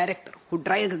Yogamaya is the director who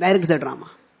directs the drama.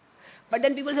 But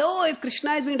then people say, if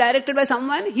Krishna is being directed by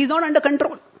someone, he's not under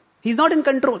control. He's not in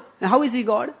control. How is he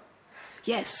God?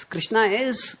 Yes, Krishna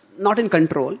is not in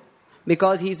control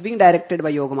because he's being directed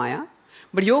by Yogamaya.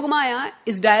 But Yogamaya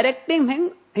is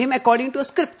directing him according to a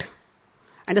script.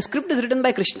 And the script is written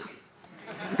by Krishna.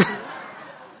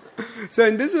 So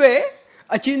in this way,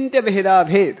 Achintya Bheda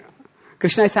Bhed.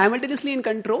 Krishna is simultaneously in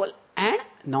control and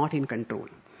not in control.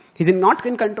 He's not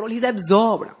in control, he's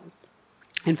absorbed.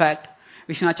 In fact,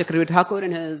 Vishwanath Chakravarti Thakur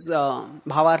in his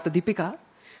Bhavartha Deepika,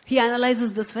 he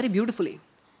analyzes this very beautifully.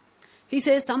 He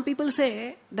says, some people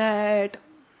say that,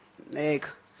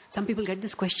 some people get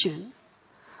this question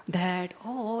that,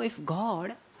 if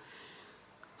God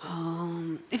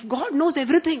knows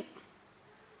everything,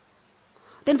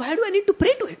 then why do I need to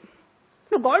pray to him?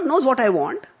 God knows what I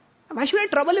want. Why should I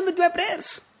trouble him with my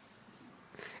prayers?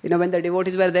 When the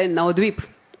devotees were there in Navadvip,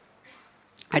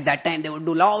 at that time they would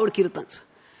do loud kirtans.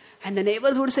 And the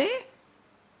neighbors would say,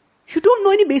 you don't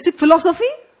know any basic philosophy?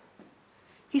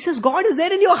 He says, God is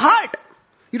there in your heart.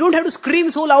 You don't have to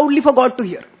scream so loudly for God to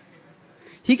hear.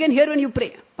 He can hear when you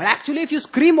pray. But actually, if you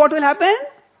scream, what will happen?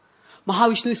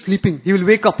 Mahavishnu is sleeping. He will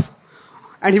wake up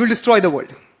and he will destroy the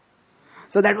world.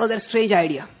 So that was their strange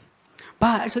idea.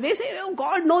 But so they say,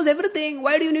 God knows everything.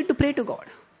 Why do you need to pray to God?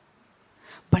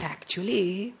 But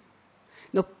actually,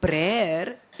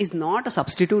 prayer is not a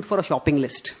substitute for a shopping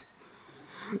list.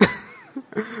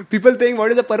 People think,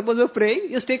 what is the purpose of praying?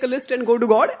 Just take a list and go to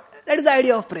God. That is the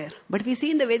idea of prayer. But we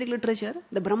see in the Vedic literature,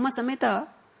 the Brahma Samhita,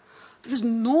 there is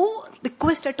no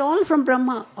request at all from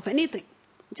Brahma of anything.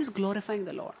 Just glorifying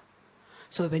the Lord.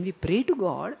 So when we pray to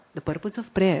God, the purpose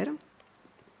of prayer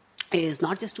is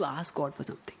not just to ask God for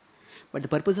something. But the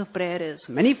purpose of prayer is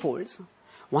many folds.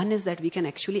 One is that we can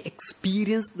actually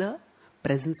experience the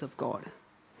presence of God.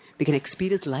 We can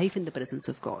experience life in the presence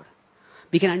of God.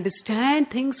 We can understand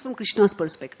things from Krishna's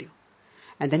perspective.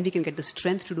 And then we can get the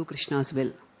strength to do Krishna's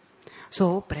will.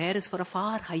 So prayer is for a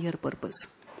far higher purpose.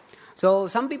 So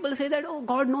some people say that,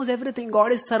 God knows everything.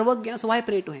 God is Sarvagya, so why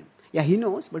pray to him? Yeah, he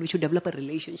knows, but we should develop a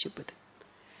relationship with him.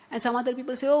 And some other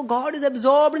people say, God is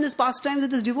absorbed in his pastimes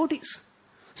with his devotees.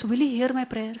 So will he hear my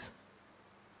prayers?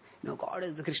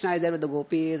 Krishna is there with the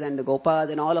gopis and the gopas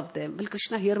and all of them. Will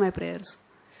Krishna hear my prayers?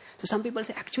 So some people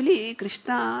say, actually,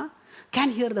 Krishna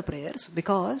can hear the prayers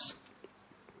because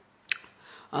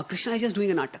Krishna is just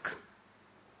doing a natak.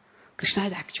 Krishna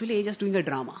is actually just doing a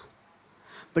drama.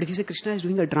 But if you say Krishna is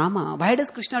doing a drama, why does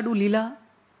Krishna do Leela?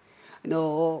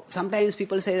 Sometimes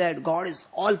people say that God is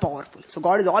all powerful. So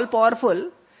God is all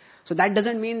powerful. So that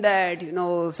doesn't mean that,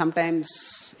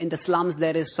 sometimes in the slums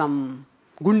there is some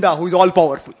gunda who is all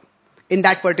powerful in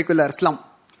that particular slum.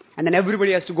 And then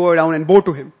everybody has to go down and bow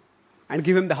to him and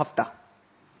give him the hafta.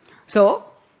 So,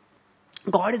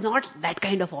 God is not that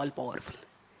kind of all powerful.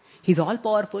 He's all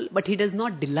powerful, but he does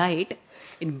not delight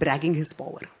in bragging his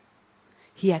power.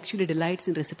 He actually delights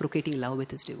in reciprocating love with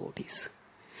his devotees.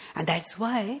 And that's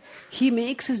why he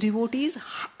makes his devotees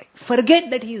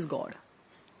forget that he is God.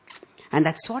 And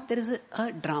that's what there is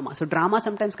a drama. So drama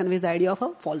sometimes conveys the idea of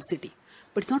a falsity.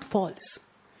 But it's not false.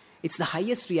 It's the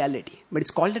highest reality. But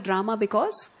it's called a drama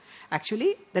because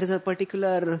actually there is a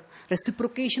particular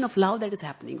reciprocation of love that is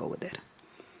happening over there.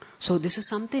 So this is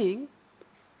something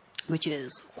which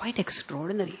is quite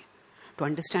extraordinary to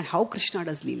understand how Krishna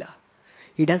does Leela.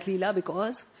 He does Leela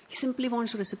because he simply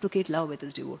wants to reciprocate love with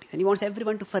his devotees. And he wants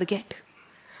everyone to forget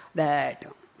that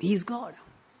he is God.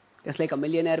 Just like a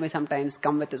millionaire may sometimes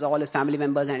come with all his family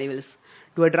members and he will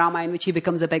do a drama in which he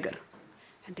becomes a beggar.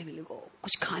 And they will go,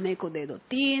 कुछ खाने को दे दो.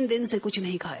 3 दिन से कुछ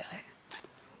नहीं खाया है.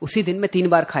 उसी दिन में 3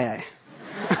 बार खाया है.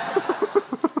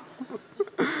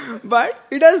 But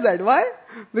he does that. Why?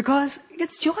 Because he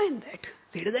gets joy in that.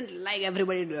 So he doesn't like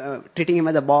everybody treating him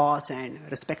as a boss and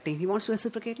respecting. He wants to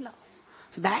reciprocate love.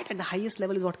 So that at the highest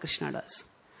level is what Krishna does.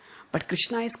 But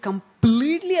Krishna is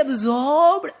completely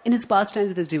absorbed in his pastimes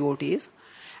with his devotees.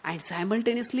 And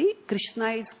simultaneously,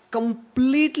 Krishna is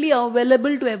completely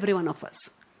available to every one of us.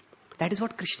 That is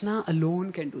what Krishna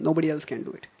alone can do. Nobody else can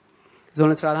do it.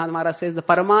 Zonas Radhan Maharaj says, the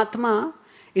Paramatma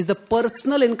is the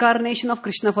personal incarnation of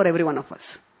Krishna for every one of us.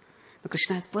 So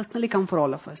Krishna has personally come for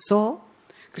all of us. So,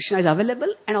 Krishna is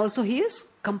available and also he is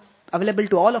available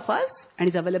to all of us and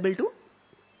is available to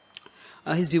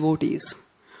his devotees.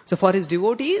 So for his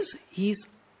devotees, he is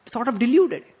sort of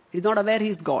deluded. He is not aware he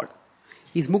is God.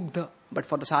 He is Mugdha. But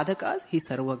for the sadhakas, he is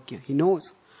Sarvagya. He knows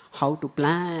how to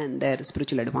plan their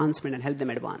spiritual advancement and help them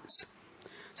advance.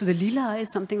 So the Leela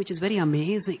is something which is very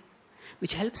amazing,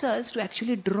 which helps us to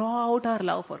actually draw out our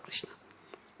love for Krishna.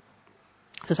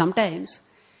 So sometimes,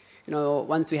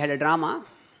 once we had a drama,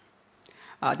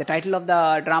 the title of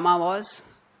the drama was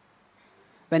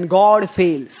When God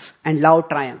Fails and Love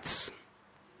Triumphs.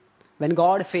 When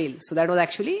God fails. So that was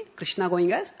actually Krishna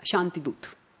going as Shanti Dut.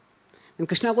 When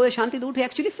Krishna goes as Shanti Dut, he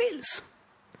actually fails.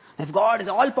 If God is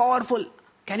all powerful,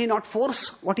 can he not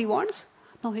force what he wants?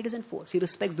 No, he doesn't force. He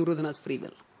respects Duryodhana's free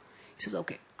will. He says,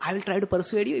 okay, I will try to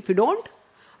persuade you. If you don't,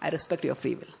 I respect your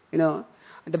free will.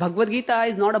 The Bhagavad Gita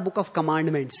is not a book of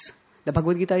commandments. The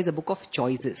Bhagavad Gita is a book of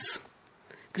choices.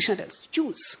 Krishna tells,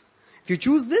 choose. If you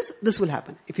choose this, this will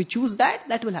happen. If you choose that,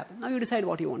 that will happen. Now you decide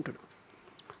what you want to do.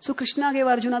 So Krishna gave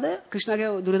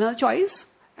Duryodhana the choice,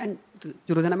 and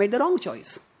Duryodhana made the wrong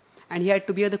choice. And he had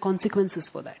to bear the consequences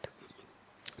for that.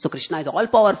 So Krishna is all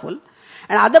powerful.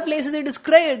 And other places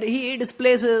he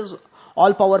displays his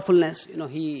all powerfulness.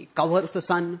 He covers the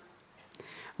sun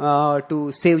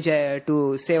to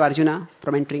save Arjuna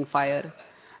from entering fire.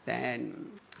 Then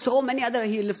so many other,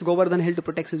 he lifts Govardhan hill to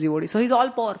protect his devotees. So he's all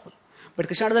powerful. But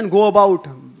Krishna doesn't go about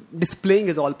displaying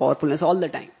his all powerfulness all the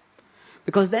time.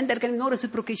 Because then there can be no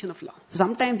reciprocation of love. So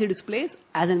sometimes he displays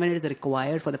as and when it is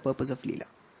required for the purpose of Leela.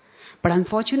 But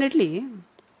unfortunately,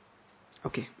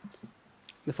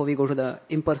 before we go to the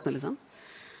impersonalism,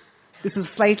 this is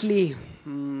slightly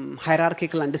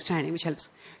hierarchical understanding which helps.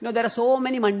 There are so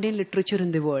many mundane literature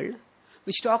in the world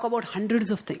which talk about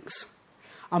hundreds of things.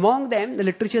 Among them, the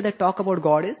literature that talk about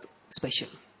God is special.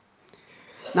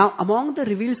 Now, among the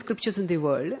revealed scriptures in the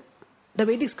world, the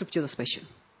Vedic scriptures are special.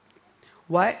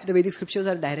 Why? The Vedic scriptures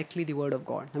are directly the word of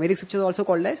God. The Vedic scriptures are also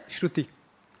called as Shruti.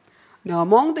 Now,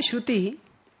 among the Shruti,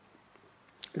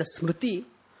 the Smriti,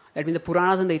 that means the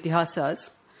Puranas and the Itihasas,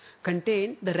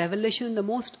 contain the revelation in the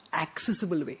most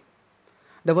accessible way.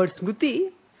 The word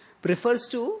Smriti refers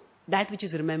to that which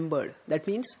is remembered. That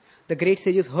means the great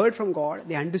sages heard from God,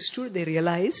 they understood, they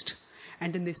realized,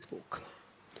 and then they spoke.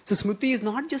 So Smriti is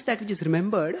not just that which is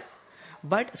remembered,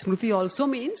 but Smriti also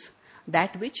means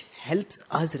that which helps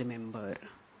us remember.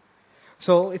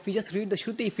 So if we just read the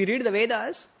Shruti, if we read the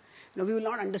Vedas, we will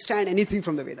not understand anything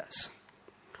from the Vedas.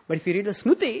 But if we read the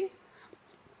Smriti,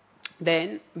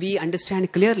 then we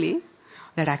understand clearly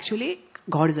that actually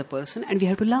God is a person and we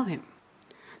have to love him.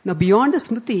 Now beyond the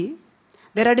Smriti,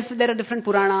 there are different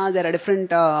Puranas, there are different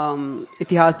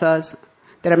Itihasas,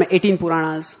 there are 18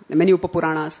 Puranas, there are many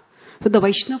Upapuranas. So the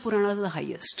Vaishnava Puranas are the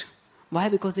highest. Why?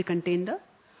 Because they contain the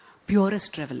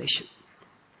purest revelation.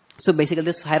 So basically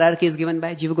this hierarchy is given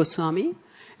by Jiva Goswami in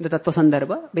the Tattva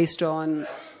Sandarbha based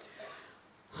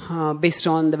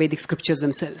on the Vedic scriptures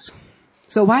themselves.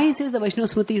 So why he says the Vaishnava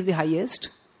Smriti is the highest?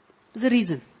 There's a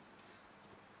reason.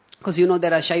 Because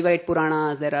there are Shaivite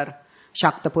Puranas, there are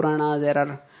Shakta Puranas, there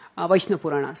are Vaishnava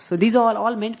Puranas. So these are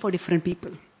all meant for different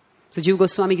people. So Jiva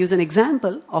Goswami gives an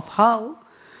example of how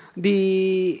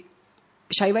the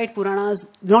Shaivite Puranas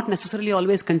do not necessarily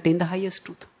always contain the highest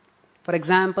truth. For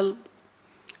example,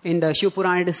 in the Shiva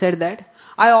Purana it is said that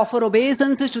I offer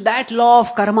obeisances to that law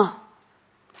of karma,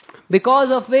 because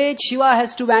of which Shiva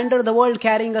has to wander the world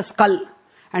carrying a skull,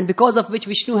 and because of which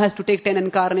Vishnu has to take 10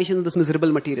 incarnations of this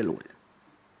miserable material world.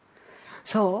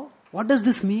 So, what does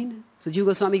this mean? So Jiva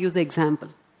Goswami gives the example.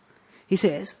 He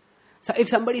says, so if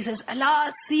somebody says,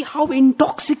 alas, see how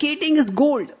intoxicating is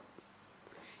gold.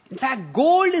 In fact,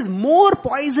 gold is more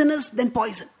poisonous than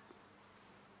poison.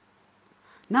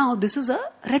 Now, this is a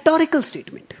rhetorical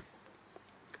statement.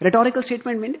 Rhetorical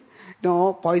statement means,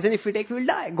 no, poison if we take, we will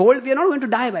die. Gold, we are not going to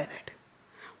die by that.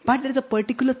 But there is a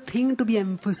particular thing to be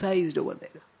emphasized over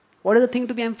there. What is the thing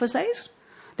to be emphasized?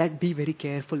 That be very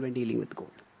careful when dealing with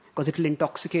gold. Because it will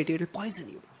intoxicate you, it will poison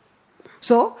you.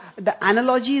 So, the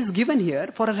analogy is given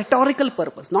here for a rhetorical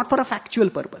purpose, not for a factual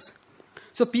purpose.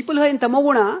 So, people who are in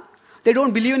Tamoguna, they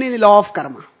don't believe in any law of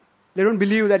karma. They don't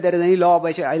believe that there is any law by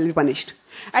which I will be punished.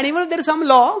 And even if there is some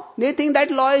law, they think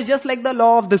that law is just like the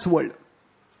law of this world.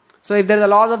 So if there are the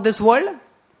laws of this world,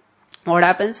 what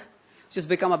happens? You just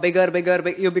become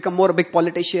you become more a big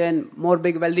politician, more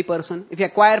big wealthy person. If you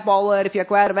acquire power, if you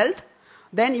acquire wealth,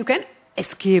 then you can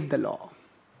escape the law.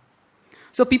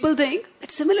 So people think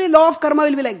that similarly law of karma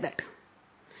will be like that.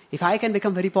 If I can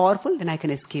become very powerful, then I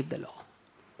can escape the law.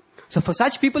 So for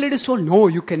such people it is told, no,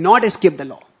 you cannot escape the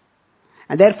law.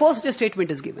 And therefore such a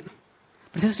statement is given.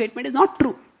 But this statement is not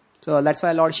true. So that's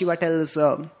why Lord Shiva tells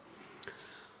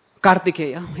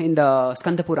Kartikeya in the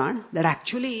Skanda Purana that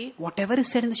actually whatever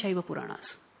is said in the Shaiva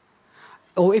Puranas,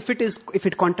 if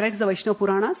it contradicts the Vaishnava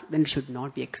Puranas, then it should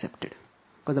not be accepted.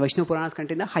 Because the Vaishnava Puranas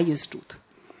contain the highest truth.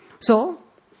 So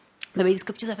the Vedic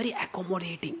scriptures are very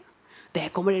accommodating. They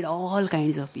accommodate all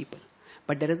kinds of people.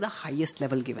 But there is the highest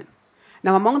level given.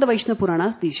 Now among the Vaishnava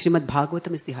Puranas, the Srimad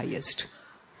Bhagavatam is the highest.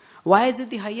 Why is it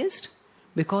the highest?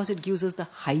 Because it gives us the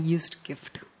highest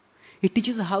gift. It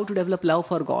teaches us how to develop love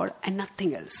for God and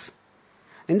nothing else.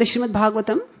 In the Srimad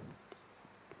Bhagavatam,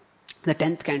 the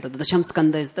 10th canto, the Dasham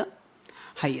Skanda is the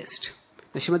highest.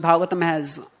 The Srimad Bhagavatam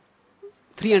has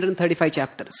 335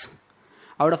 chapters,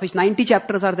 out of which 90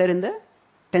 chapters are there in the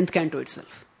 10th canto itself.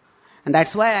 And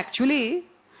that's why actually,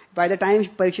 by the time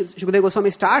Shukadeva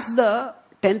Goswami starts the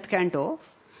 10th canto,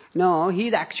 he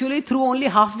is actually through only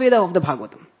halfway of the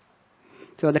Bhagavatam.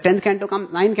 So the 10th canto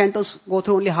 9 cantos go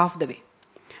through only half the way.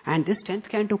 And this 10th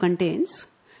canto contains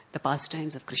the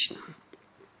pastimes of Krishna.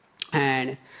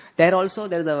 And there also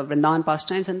there is the Vrindavan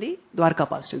pastimes and the Dwarka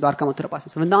pastimes, Dwarka Mathura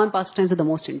pastimes. Vrindavan pastimes are the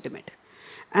most intimate.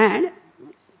 And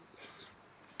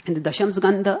in the Dasham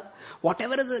Skanda,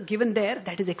 whatever is given there,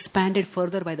 that is expanded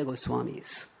further by the Goswamis.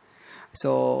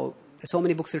 So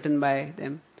many books written by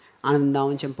them,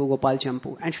 Anandavan Champu, Gopal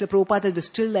Champu. And Srila Prabhupada has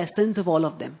distilled the essence of all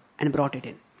of them and brought it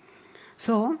in.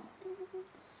 So,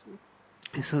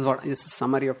 this is a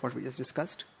summary of what we just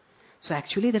discussed. So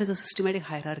actually there is a systematic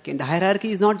hierarchy. And the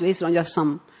hierarchy is not based on just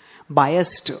some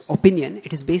biased opinion.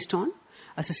 It is based on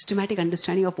a systematic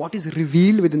understanding of what is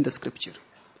revealed within the scripture.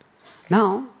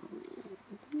 Now,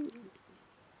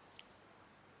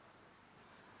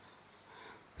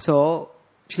 so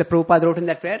Srila Prabhupada wrote in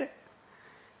that prayer,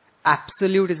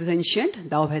 absolute is ancient,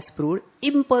 thou hast proved.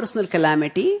 Impersonal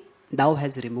calamity, thou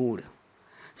hast removed.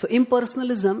 So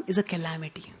impersonalism is a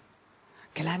calamity.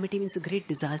 Calamity means a great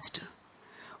disaster.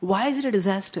 Why is it a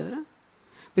disaster?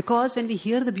 Because when we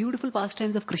hear the beautiful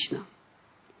pastimes of Krishna,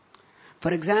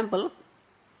 for example,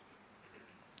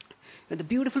 the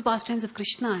beautiful pastimes of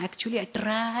Krishna actually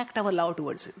attract our love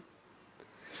towards him.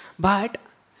 But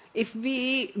if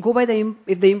we go by the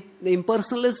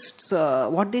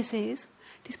impersonalists, what they say is,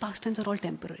 these pastimes are all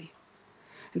temporary.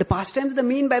 And the pastimes are the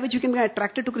mean by which you can get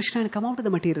attracted to Krishna and come out of the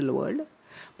material world.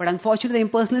 But unfortunately, the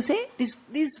impersonalists say,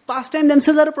 these pastimes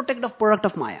themselves are a product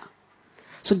of Maya.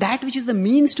 So that which is the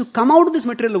means to come out of this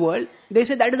material world, they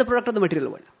say that is the product of the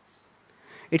material world.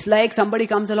 It's like somebody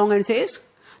comes along and says,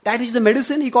 that which is the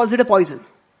medicine, he calls it a poison.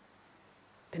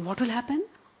 Then what will happen?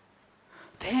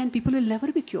 Then people will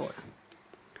never be cured.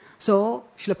 So,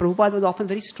 Srila Prabhupada was often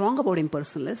very strong about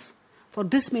impersonalists for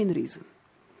this main reason.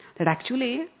 That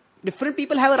actually, different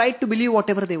people have a right to believe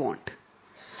whatever they want.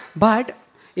 But,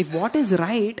 if what is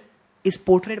right is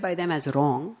portrayed by them as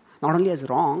wrong, not only as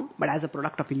wrong, but as a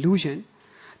product of illusion,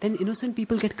 then innocent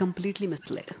people get completely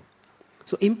misled.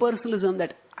 So impersonalism,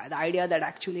 that the idea that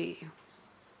actually,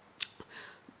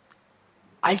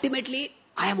 ultimately,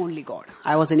 I am only God.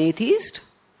 I was an atheist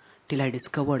till I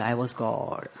discovered I was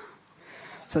God.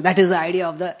 So that is the idea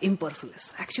of the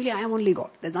impersonalist. Actually, I am only God.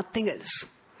 There's nothing else.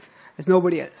 There's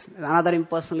nobody else. There's another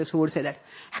impersonalist who would say that,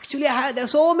 actually, there are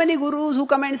so many gurus who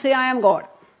come and say, I am God.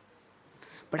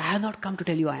 But I have not come to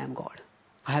tell you I am God.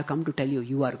 I have come to tell you,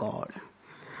 you are God.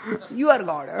 You are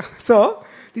God. So,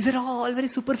 these are all very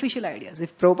superficial ideas.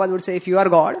 If Prabhupada would say, if you are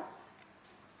God,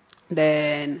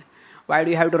 then why do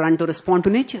you have to run to respond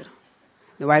to nature?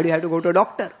 Why do you have to go to a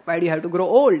doctor? Why do you have to grow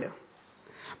old?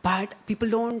 But people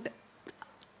don't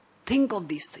think of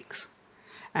these things.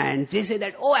 And they say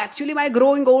that, oh, actually my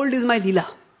growing old is my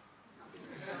lila.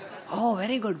 Oh,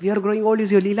 very good. Your growing old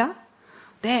is your lila?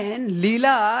 Then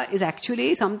lila is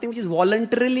actually something which is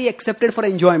voluntarily accepted for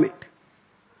enjoyment.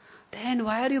 Then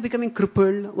why are you becoming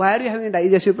crippled? Why are you having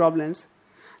digestive problems?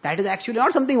 That is actually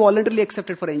not something voluntarily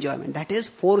accepted for enjoyment. That is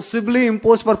forcibly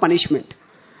imposed for punishment.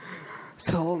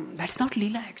 So that's not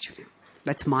lila actually.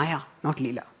 That's maya, not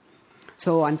lila.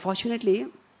 So unfortunately,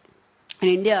 in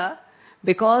India,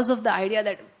 because of the idea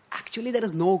that actually there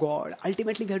is no God,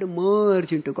 ultimately we have to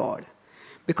merge into God.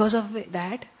 Because of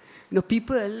that,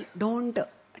 people don't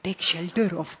take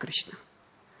shelter of Krishna.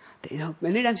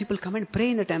 Many times people come and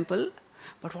pray in the temple,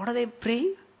 but what are they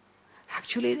praying?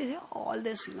 Actually, they say, all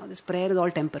this, this prayer is all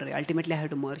temporary. Ultimately, I have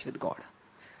to merge with God.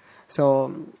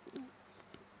 So,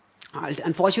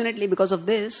 unfortunately, because of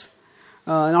this,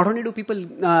 not only do people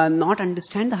not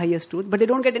understand the highest truth, but they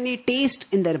don't get any taste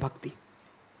in their bhakti.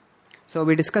 So,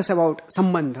 we discussed about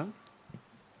sambandha.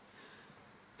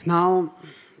 Now,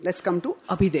 let's come to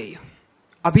abhideya.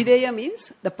 Abhideya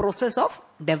means the process of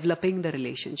developing the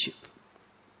relationship.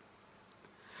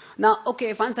 Now,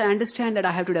 okay, once I understand that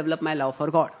I have to develop my love for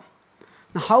God.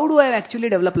 Now, how do I actually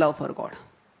develop love for God?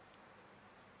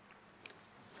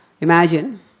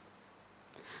 Imagine,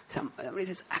 somebody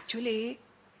says, actually,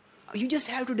 you just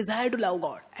have to desire to love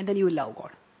God, and then you will love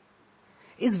God.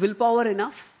 Is willpower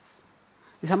enough?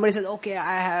 Somebody says, okay,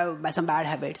 I have some bad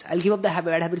habits. I'll give up the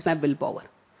bad habits, my willpower.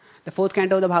 The 4th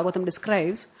canto of the Bhagavatam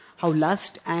describes how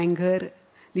lust, anger,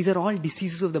 these are all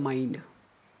diseases of the mind.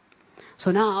 So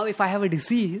now, if I have a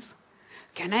disease,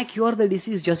 can I cure the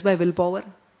disease just by willpower?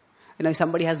 If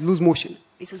somebody has loose motion,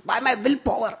 he says, by my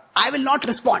willpower, I will not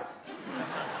respond.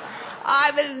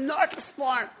 I will not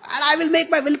respond. And I will make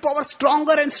my willpower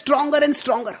stronger and stronger and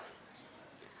stronger.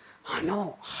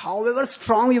 No, however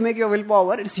strong you make your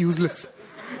willpower, it's useless.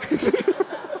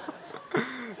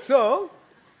 So,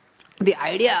 the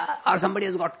idea, or somebody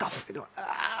has got cough,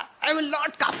 I will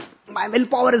not cough. My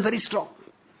willpower is very strong.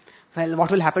 Well,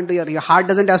 what will happen to your heart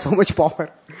doesn't have so much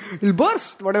power. It will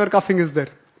burst, whatever coughing is there.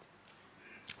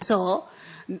 So,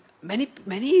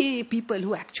 many people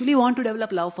who actually want to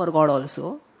develop love for God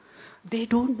also, they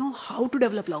don't know how to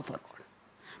develop love for God.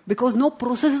 Because no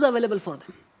process is available for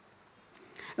them.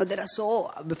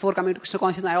 Before coming to Krishna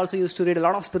consciousness, I also used to read a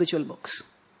lot of spiritual books.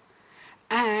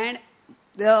 And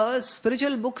the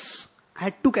spiritual books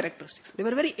had 2 characteristics. They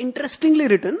were very interestingly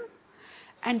written,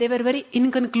 and they were very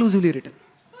inconclusively written.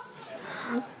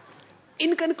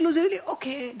 Inconclusively,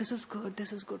 okay, this is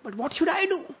good, but what should I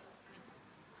do?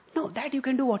 No, that you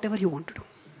can do whatever you want to do.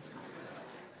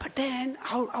 But then,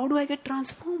 how do I get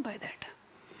transformed by that?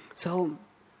 So,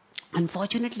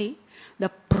 unfortunately, the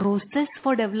process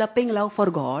for developing love for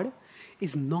God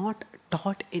is not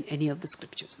taught in any of the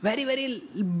scriptures. Very, very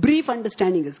brief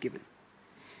understanding is given.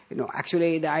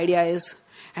 Actually the idea is,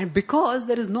 and because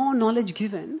there is no knowledge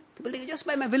given, people think just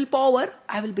by my willpower,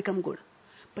 I will become good.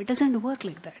 But it doesn't work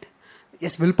like that.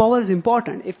 Yes, willpower is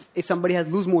important. If somebody has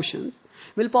loose motions,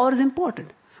 willpower is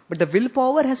important. But the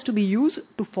willpower has to be used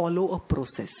to follow a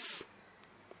process.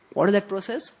 What is that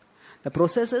process? The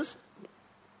process is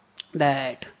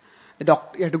that you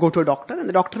have to go to a doctor, and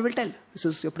the doctor will tell, this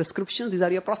is your prescriptions, these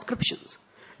are your prescriptions,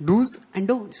 do's and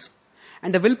don'ts.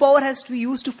 And the willpower has to be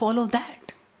used to follow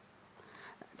that.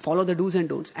 Follow the do's and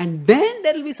don'ts. And then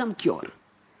there will be some cure.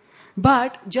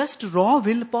 But just raw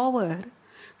willpower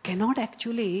cannot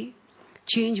actually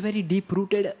change very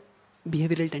deep-rooted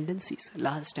behavioral tendencies.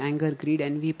 Lust, anger, greed,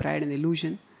 envy, pride and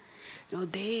illusion.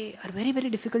 They are very,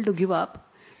 very difficult to give up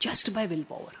just by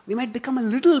willpower. We might become a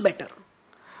little better.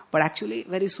 But actually,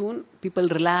 very soon, people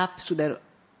relapse to their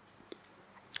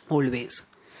old ways.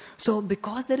 So,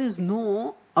 because there is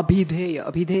no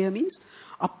abhideya means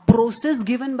a process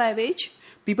given by which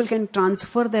people can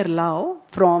transfer their love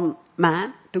from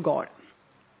man to God.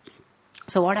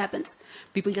 So, what happens?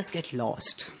 People just get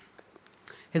lost.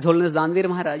 His Holiness Danvir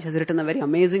Maharaj has written a very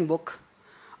amazing book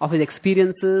of his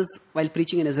experiences while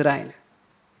preaching in Israel.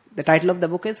 The title of the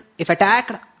book is, If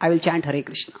Attacked, I Will Chant Hare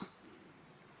Krishna.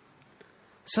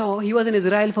 So he was in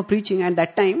Israel for preaching, and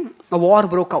that time a war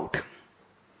broke out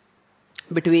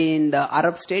between the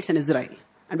Arab states and Israel.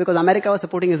 And because America was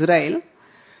supporting Israel,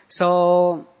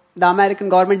 so the American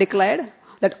government declared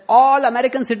that all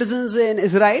American citizens in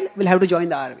Israel will have to join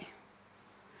the army.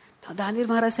 Now Dhanvir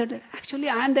Maharaj said, actually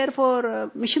I am there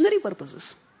for missionary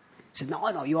purposes. He said,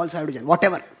 no, you also have to join,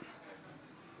 whatever.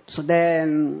 So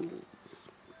then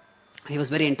he was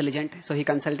very intelligent, so he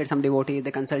consulted some devotee,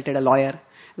 they consulted a lawyer.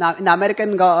 Now in the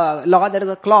American law there is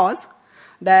a clause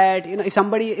that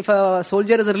if a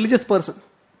soldier is a religious person,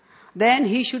 then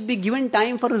he should be given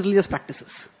time for his religious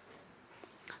practices.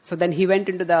 So then he went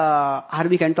into the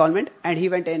army cantonment, and he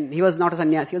went in. He was not a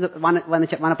sannyas, he was a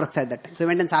vanaprastha at that time. So he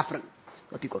went in saffron.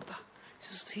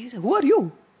 He said, who are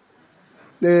you?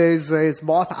 His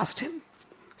boss asked him.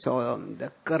 So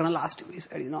the colonel asked him. He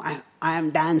said, I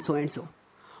am Dan so and so.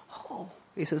 Oh,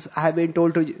 he says, I have been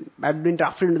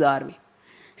drafted into the army.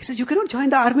 He says, you cannot join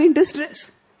the army in this dress.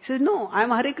 He says, no, I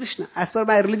am Hare Krishna. As per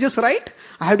my religious right,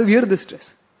 I have to wear this dress.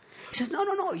 He says,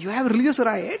 no, you have religious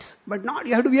rights, but not,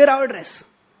 you have to wear our dress.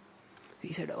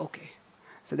 He said, okay.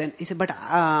 So then he said, but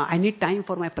I need time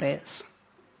for my prayers.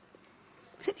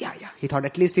 He said, yeah. He thought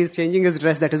at least he is changing his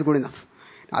dress, that is good enough.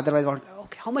 Otherwise,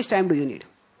 okay, how much time do you need?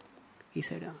 He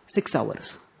said, 6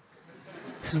 hours.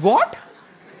 He says, what?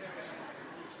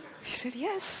 He said,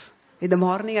 yes. In the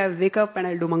morning I will wake up and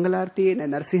I will do Mangalarti,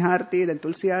 then Narsiharti, then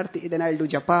Tulsiarti, then I will do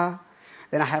Japa.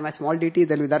 Then I have my small deity,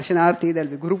 there will be Darshanarti, there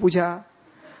will be Guru Puja.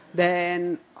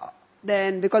 Then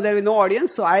because there will be no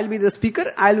audience, so I will be the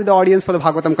speaker, I will be the audience for the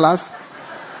Bhagavatam class.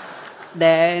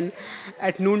 Then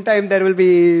at noon time there will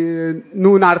be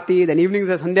noon Arti, then evenings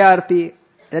there is Sandhya Arti,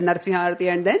 then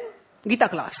Narsiharti, and then Gita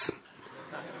class.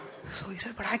 So he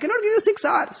said, but I cannot give you 6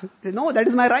 hours. He said, no, that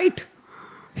is my right.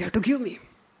 You have to give me.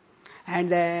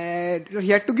 And then he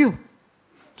had to give.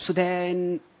 So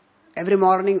then every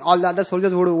morning all the other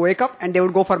soldiers would wake up and they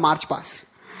would go for march past.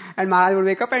 And Maharaj would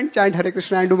wake up and chant Hare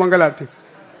Krishna and do Mangalarti.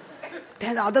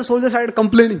 Then the other soldiers started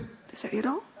complaining. They said,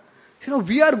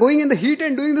 we are going in the heat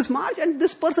and doing this march, and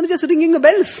this person is just ringing the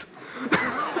bells.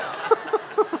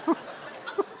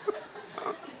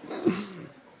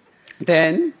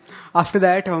 Then after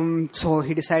that, so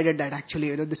he decided that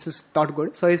actually, this is not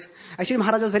good. So actually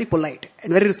Maharaj was very polite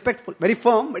and very respectful, very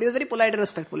firm, but he was very polite and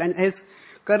respectful. And his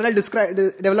colonel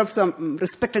developed some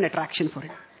respect and attraction for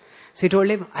him. So he told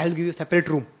him, I will give you a separate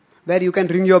room where you can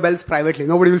ring your bells privately.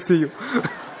 Nobody will see you.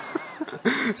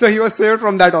 So he was saved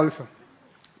from that also.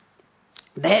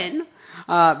 Then,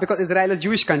 because Israel is a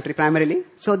Jewish country primarily,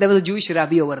 so there was a Jewish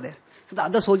rabbi over there. So the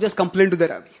other soldiers complained to the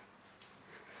rabbi.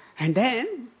 And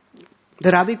then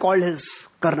the rabbi called his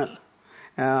colonel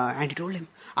and he told him,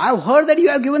 I have heard that you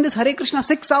have given this Hare Krishna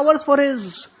 6 hours for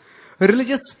his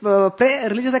religious prayer,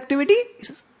 religious activity. He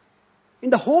says, in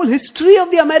the whole history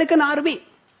of the American army,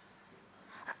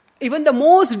 even the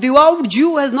most devout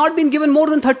Jew has not been given more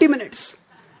than 30 minutes.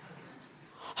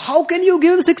 How can you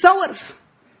give 6 hours?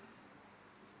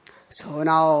 So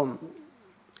now,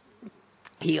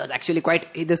 he was actually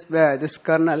this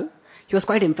colonel, he was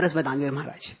quite impressed by Dhanvir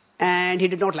Maharaj. And he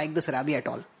did not like this rabbi at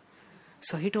all.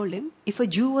 So he told him, if a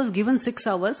Jew was given 6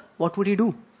 hours, what would he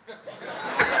do?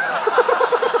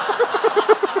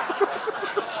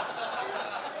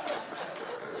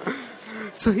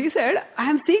 So he said, I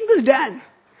am seeing this Dan.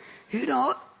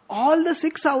 All the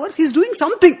 6 hours he's doing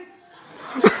something.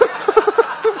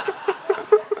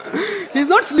 He's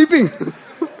not sleeping.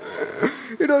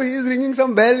 He's ringing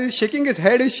some bell, he's shaking his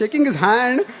head, he's shaking his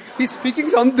hand, he's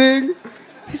speaking something.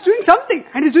 He's doing something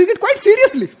and he's doing it quite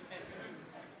seriously.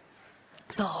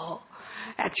 So,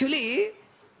 actually,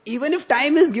 even if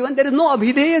time is given, there is no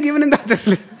abhideya given in the other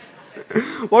place.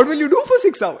 What will you do for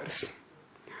 6 hours?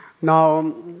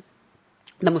 Now,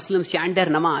 the Muslims chant their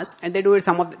namaz and they do it,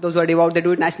 some of those who are devout, they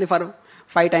do it naturally for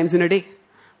 5 times in a day.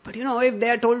 But if they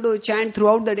are told to chant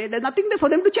throughout the day, there's nothing there for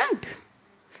them to chant.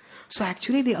 So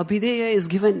actually the abhideya is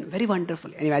given very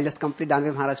wonderfully. Anyway, I'll just complete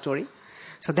Dhanvir Maharaj's story.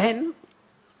 So then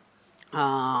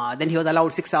he was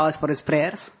allowed 6 hours for his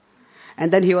prayers.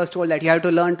 And then he was told that you have to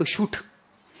learn to shoot.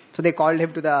 So they called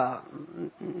him to the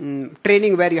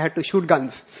training where you had to shoot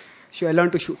guns. So I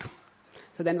learned to shoot.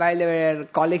 So then while they were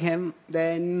calling him,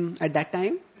 then at that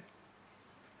time,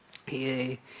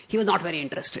 he was not very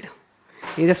interested.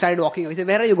 He just started walking away. He said,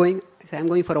 where are you going? I said, I'm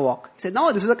going for a walk. He said,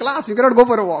 no, this is a class. You cannot go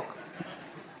for a walk.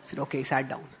 I said, okay, he sat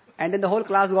down. And then the whole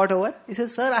class got over. He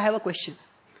said, sir, I have a question.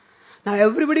 Now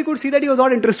everybody could see that he was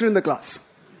not interested in the class.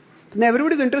 Now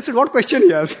everybody is interested what question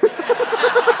he has.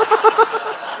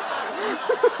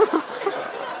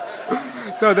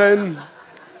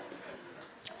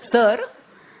 sir,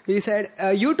 he said,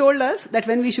 you told us that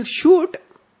when we should shoot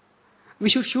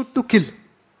to kill.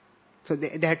 So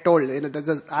they had told,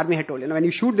 the army had told, when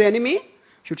you shoot the enemy, you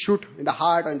should shoot in the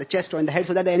heart or in the chest or in the head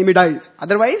so that the enemy dies.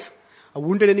 Otherwise, a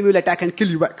wounded enemy will attack and kill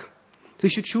you back. So you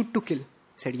should shoot to kill. He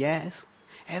said, yes.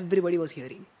 Everybody was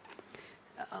hearing.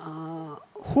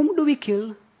 Whom do we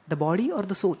kill? The body or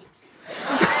the soul?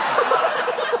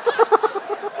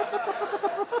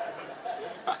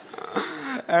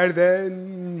 And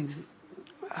then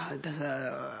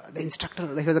the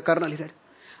instructor, he was a colonel, he said,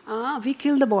 we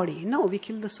kill the body. No, we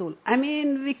kill the soul. I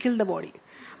mean, we kill the body.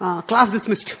 Class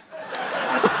dismissed.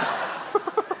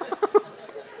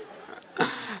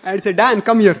 And he said, Dan,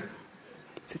 come here.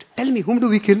 He said, tell me, whom do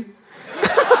we kill?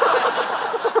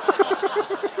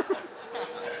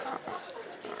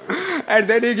 And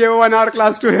then he gave a 1 hour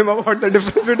class to him about the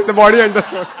difference between the body and the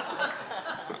soul.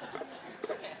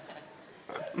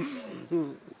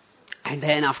 And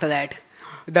then after that,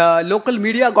 the local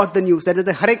media got the news that there is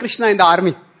a Hare Krishna in the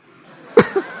army.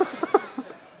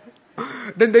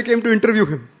 Then they came to interview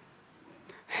him.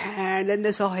 And then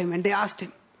they saw him and they asked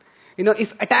him,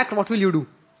 if attacked, what will you do?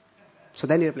 So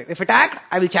then he replied, if attacked,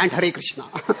 I will chant Hare Krishna.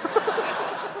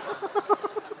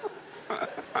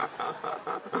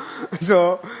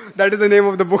 So that is the name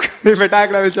of the book. If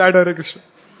attacked, I will chant Hare Krishna.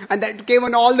 And that came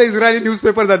on all the Israeli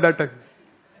newspapers at that time.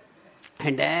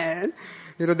 And then,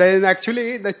 then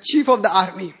actually the chief of the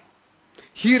army,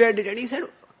 he read it and he said,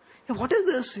 hey, what is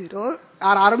this? Our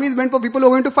army is meant for people who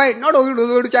are going to fight, not those who are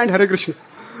going to chant Hare Krishna.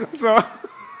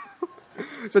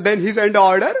 So then he sent the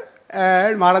order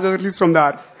and Maharaj was released from the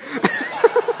army.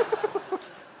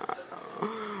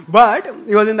 But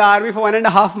he was in the army for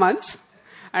 1.5 months.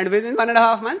 And within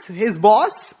 1.5 months, his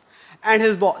boss and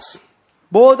his boss,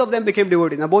 both of them became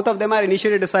devotees. Now both of them are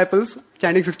initiated disciples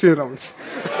chanting 16 rounds.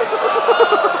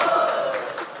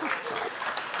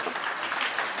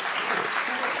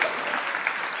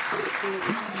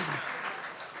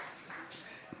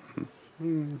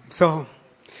 So,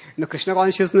 Krishna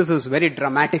consciousness is very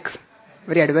dramatic,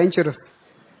 very adventurous.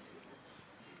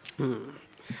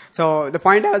 So, the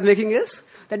point I was making is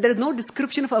that there is no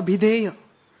description of abhideya.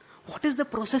 What is the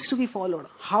process to be followed?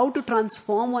 How to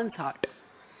transform one's heart?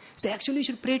 So, actually you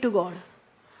should pray to God.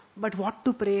 But what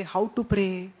to pray, how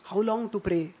long to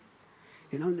pray?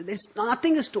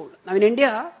 Nothing is told. Now in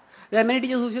India, there are many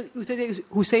teachers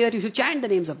who say that you should chant the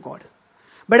names of God.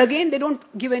 But again, they don't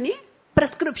give any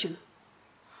prescription.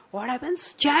 What happens?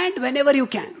 Chant whenever you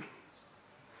can.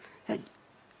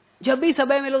 जब भी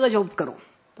समय मिलो तो job करो.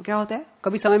 तो क्या होता है?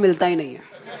 कभी समय मिलता ही नहीं है.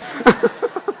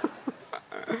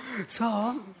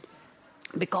 So,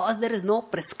 because there is no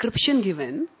prescription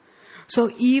given, so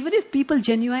even if people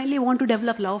genuinely want to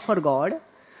develop love for God,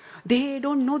 they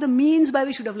don't know the means by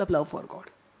which to develop love for God.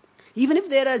 Even if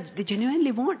they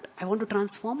genuinely want, I want to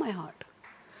transform my heart.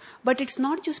 But it's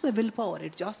not just by willpower,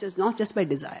 it's not just by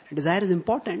desire. Desire is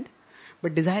important,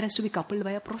 but desire has to be coupled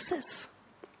by a process.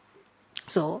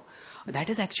 So, that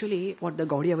is actually what the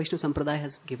Gaudiya Vaishnava Sampradaya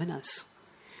has given us.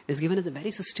 It has given us a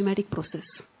very systematic process.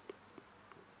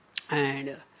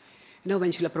 And,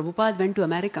 when Srila Prabhupada went to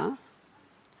America,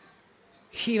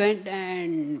 he went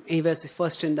and he was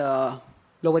first in the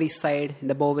Lower East Side, in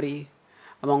the Bowery,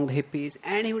 among the hippies,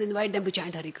 and he would invite them to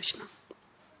chant Hare Krishna.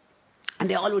 And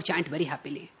they all would chant very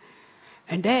happily.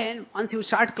 And then, once he would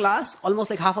start class, almost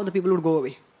like half of the people would go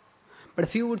away. But a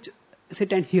few would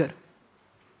sit and hear.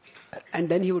 And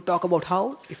then he would talk about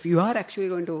how, if you are actually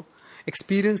going to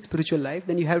experience spiritual life,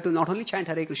 then you have to not only chant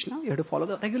Hare Krishna, you have to follow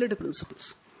the regulative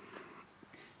principles.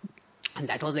 And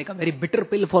that was like a very bitter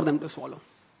pill for them to swallow.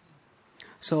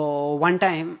 So one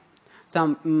time,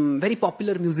 some very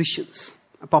popular musicians,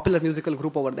 a popular musical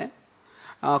group over there,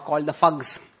 called the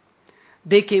Fugs,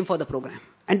 they came for the program.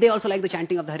 And they also liked the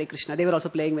chanting of the Hare Krishna. They were also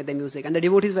playing with their music. And the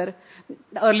devotees were,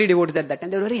 the early devotees at that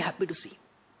time, they were very happy to see.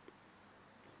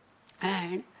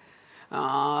 And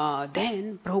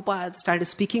then Prabhupada started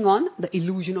speaking on the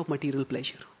illusion of material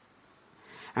pleasure.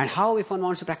 And how if one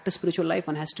wants to practice spiritual life,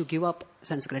 one has to give up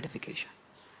sense gratification.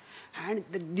 And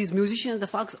these musicians, the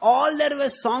Fugs, all their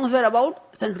songs were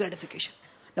about sense gratification.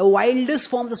 The wildest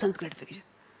forms of sense gratification.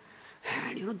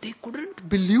 And they couldn't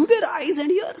believe their eyes and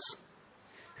ears.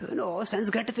 Sense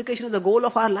gratification is the goal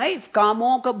of our life.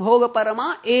 Kamo ka bhoga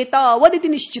parama eta avaditi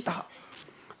nishchitaha.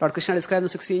 Lord Krishna described in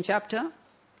the 16th chapter,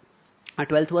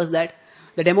 12th verse, that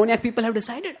the demoniac people have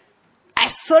decided,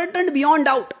 ascertained beyond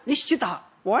doubt, nishchitaha.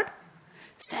 What?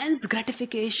 Sense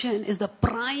gratification is the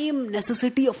prime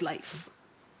necessity of life.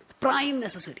 Prime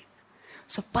necessity.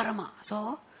 So parama.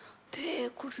 So they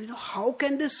could, how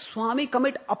can this Swami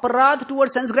commit aparadh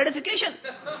towards sense gratification?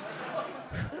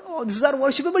 This is our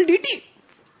worshipable deity.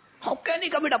 How can he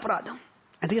commit aparadha?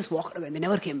 And they just walked away and they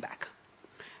never came back.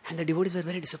 And the devotees were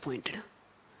very disappointed.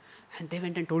 And they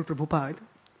went and told Prabhupada,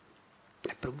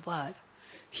 that Prabhupada,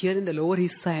 here in the Lower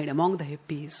East Side, among the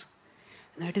hippies,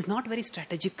 it is not very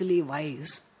strategically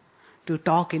wise to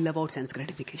talk ill about sense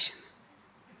gratification.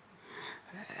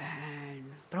 And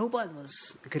Prabhupada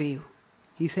was grave.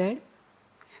 He said,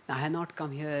 I have not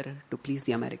come here to please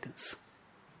the Americans.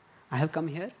 I have come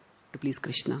here to please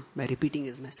Krishna by repeating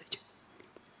his message.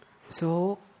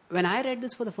 So, when I read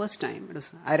this for the first time,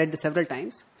 I read this several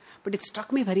times, but it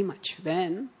struck me very much.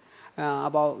 Then,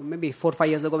 about maybe 4 or 5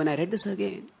 years ago when I read this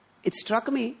again, it struck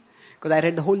me because I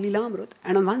read the whole Leela Amrit,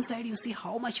 and on one side you see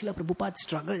how much Srila Prabhupada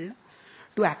struggled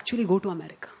to actually go to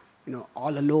America.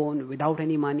 All alone, without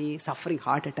any money, suffering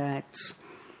heart attacks.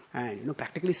 And,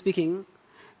 practically speaking,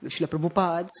 Srila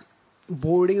Prabhupada's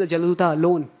boarding the Jaladuta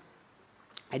alone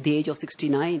at the age of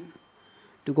 69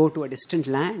 to go to a distant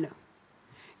land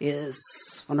is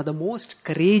one of the most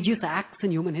courageous acts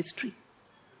in human history.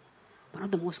 One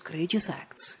of the most courageous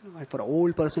acts for an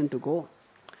old person to go.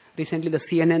 Recently the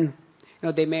CNN,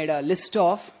 they made a list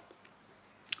of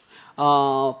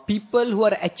people who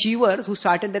are achievers who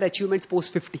started their achievements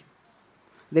post 50.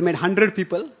 They made 100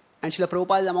 people and Srila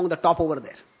Prabhupada is among the top over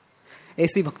there.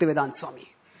 A.C. Bhaktivedanta Swami.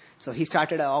 So he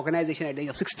started an organization at the age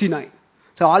of 69.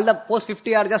 So all the post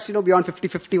 50 are just, beyond 50,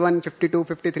 51, 52,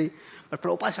 53. But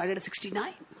Prabhupada started at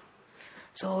 69.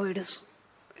 So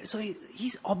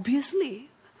he's obviously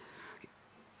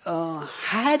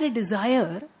had a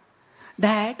desire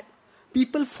that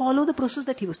people follow the process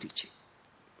that he was teaching.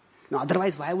 Now,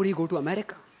 otherwise, why would he go to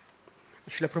America?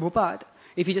 Srila Prabhupada,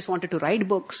 if he just wanted to write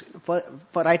books, for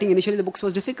writing initially the books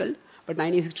was difficult, but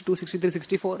 1962, 63,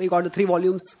 64, he got the 3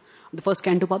 volumes of the first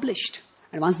canto published.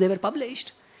 And once they were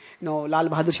published, Lal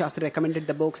Bahadur Shastri recommended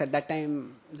the books. At that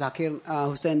time, Zakir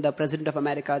Hussain, the President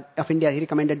of India, he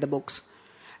recommended the books.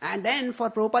 And then for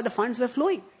Prabhupada, the funds were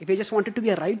flowing. If he just wanted to be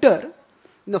a writer,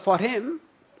 for him,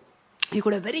 he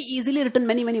could have very easily written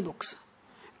many, many books.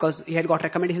 Because he had got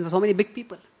recommendations from so many big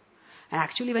people. And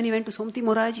actually, when he went to Somti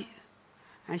Moraji,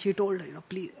 and she told her,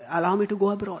 please allow me to go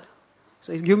abroad.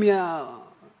 So he give me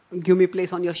a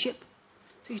place on your ship.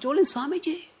 So he told him,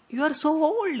 Swamiji, you are so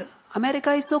old.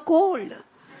 America is so cold.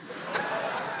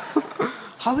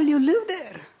 How will you live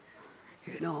there?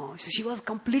 She was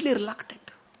completely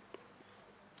reluctant.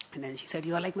 And then she said,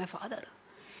 you are like my father.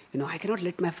 I cannot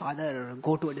let my father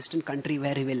go to a distant country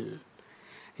where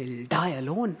he'll die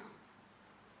alone.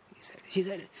 She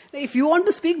said, if you want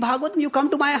to speak Bhagavatam, you come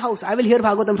to my house. I will hear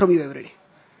Bhagavatam from you every day.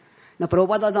 Now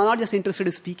Prabhupada was not just interested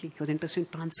in speaking. He was interested in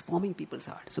transforming people's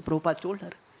hearts. So Prabhupada told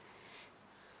her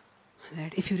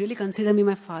that if you really consider me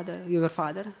your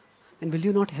father, then will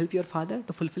you not help your father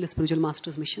to fulfill his spiritual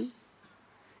master's mission?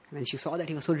 And when she saw that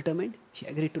he was so determined, she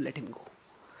agreed to let him go.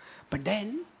 But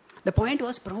then, the point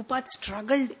was, Prabhupada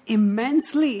struggled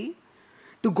immensely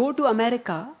to go to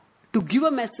America to give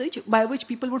a message by which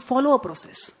people would follow a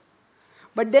process.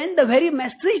 But then the very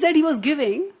message that he was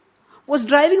giving was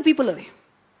driving people away.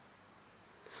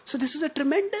 So this is a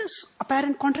tremendous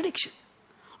apparent contradiction.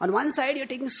 On one side, you're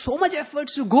taking so much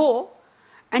efforts to go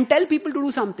and tell people to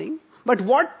do something, but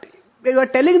what you are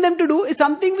telling them to do is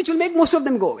something which will make most of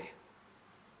them go away.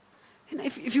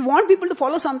 If you want people to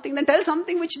follow something, then tell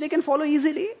something which they can follow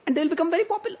easily and they'll become very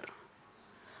popular.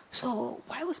 So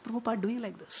why was Prabhupada doing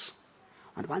like this?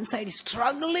 On one side, he's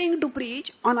struggling to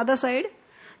preach. On the other side,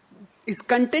 his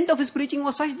content of his preaching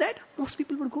was such that most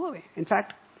people would go away. In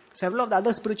fact, several of the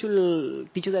other spiritual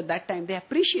teachers at that time, they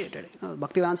appreciated it.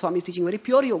 Bhaktivedanta Swami is teaching very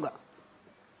pure yoga.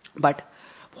 But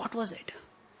what was it?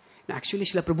 Actually,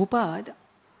 Srila Prabhupada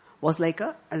was like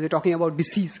as we're talking about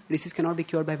disease cannot be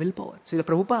cured by willpower. So the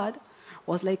Prabhupada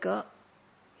was like a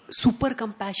super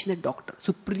compassionate doctor,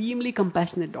 supremely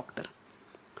compassionate doctor.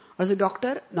 As a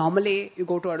doctor, normally you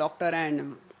go to a doctor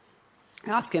and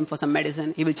ask him for some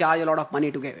medicine, he will charge a lot of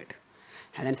money to give it.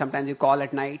 And then sometimes you call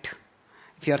at night.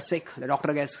 If you are sick, the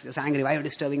doctor gets just angry, why are you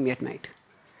disturbing me at night?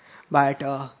 But,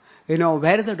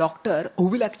 where is a doctor who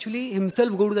will actually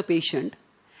himself go to the patient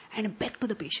and beg to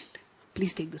the patient,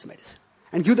 please take this medicine.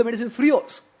 And give the medicine free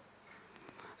also.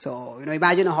 So,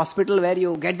 imagine a hospital where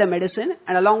you get the medicine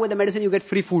and along with the medicine you get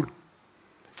free food.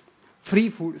 Free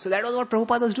food. So that was what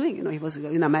Prabhupada was doing. He was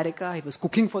in America, he was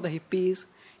cooking for the hippies,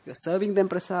 he was serving them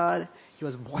prasad, he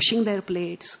was washing their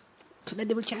plates so that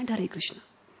they will chant Hare Krishna.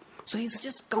 So he's such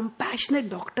a compassionate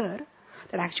doctor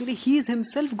that actually he is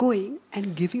himself going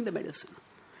and giving the medicine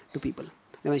to people.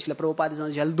 When Srila Prabhupada is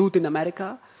on Jaldut in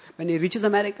America, when he reaches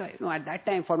America, at that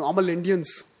time for normal Indians,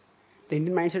 the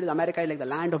Indian mindset is America is like the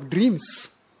land of dreams.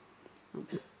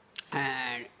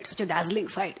 And it's such a dazzling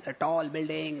sight. The tall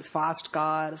buildings, fast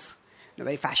cars,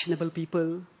 very fashionable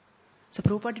people. So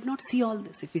Prabhupada did not see all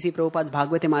this. If we see Prabhupada's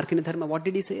Bhagavate Markina Dharma, what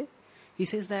did he say? He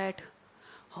says that,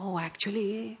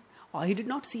 he did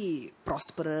not see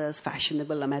prosperous,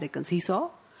 fashionable Americans. He saw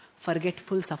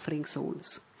forgetful, suffering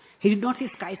souls. He did not see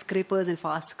skyscrapers and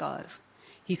fast cars.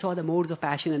 He saw the modes of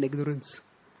passion and ignorance,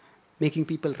 making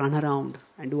people run around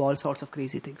and do all sorts of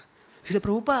crazy things. So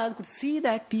Prabhupada could see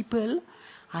that people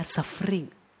are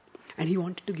suffering, and he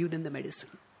wanted to give them the medicine.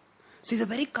 So he's a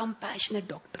very compassionate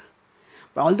doctor.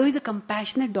 But although he's a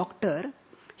compassionate doctor,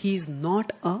 he is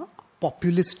not a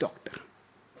populist doctor.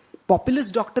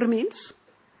 Populist doctor means,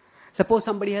 suppose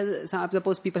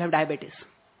people have diabetes,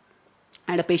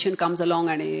 and a patient comes along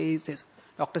and he says,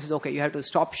 doctor says, okay, you have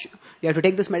to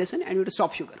take this medicine and you have to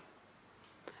stop sugar.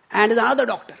 And there's another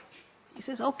doctor. He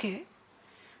says, okay,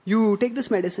 you take this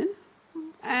medicine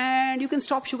and you can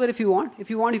stop sugar if you want. If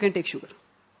you want, you can take sugar.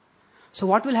 So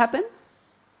what will happen?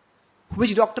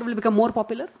 Which doctor will become more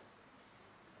popular?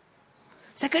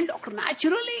 Second doctor,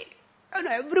 naturally.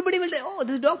 Everybody will say,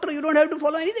 this doctor, you don't have to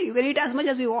follow anything. You can eat as much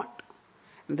as you want.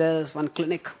 There's one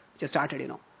clinic just started,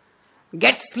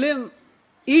 Get slim,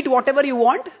 eat whatever you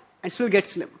want and still get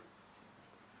slim.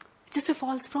 It's just a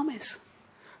false promise.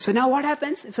 So now what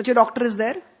happens if such a doctor is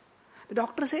there? The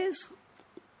doctor says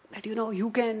that,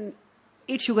 you can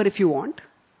eat sugar if you want.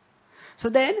 So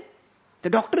then the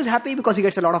doctor is happy because he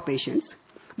gets a lot of patients.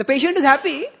 The patient is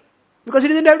happy because he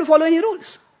doesn't have to follow any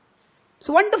rules.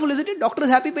 So wonderful, isn't it? Doctor is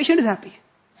happy, patient is happy.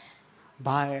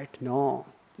 But no,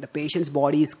 the patient's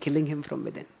body is killing him from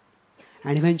within.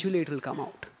 And eventually it will come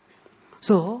out.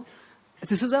 So,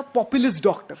 this is a populist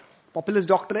doctor. Populist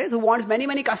doctor is who wants many,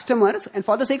 many customers, and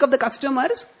for the sake of the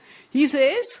customers, he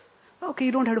says, okay,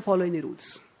 you don't have to follow any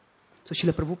rules. So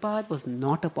Srila Prabhupada was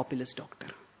not a populist doctor.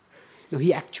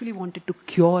 He actually wanted to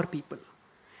cure people.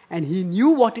 And he knew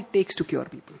what it takes to cure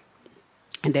people.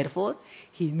 And therefore,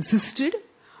 he insisted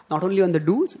not only on the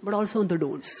do's, but also on the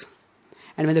don'ts.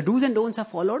 And when the do's and don'ts are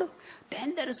followed,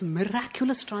 then there is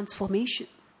miraculous transformation.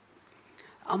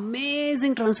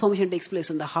 Amazing transformation takes place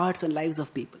in the hearts and lives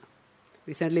of people.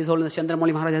 Recently, His Holiness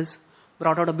Chandramouli Maharaj has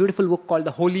brought out a beautiful book called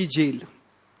The Holy Jail.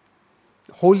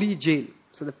 Holy Jail.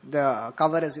 So the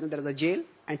cover is, there is a jail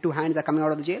and two hands are coming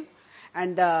out of the jail.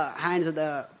 And the hands of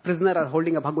the prisoner are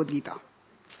holding a Bhagavad Gita.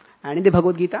 And in the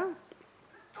Bhagavad Gita,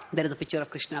 there is a picture of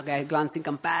Krishna glancing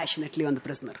compassionately on the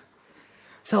prisoner.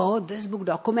 So this book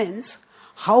documents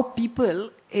how people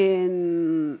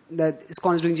in the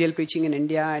ISKCON is doing jail preaching in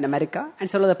India and America and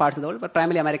several other parts of the world, but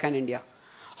primarily America and India.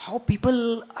 How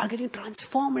people are getting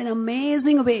transformed in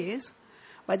amazing ways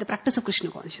by the practice of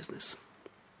Krishna consciousness.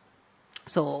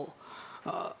 So,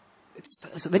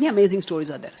 it's many amazing stories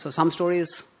are there. So some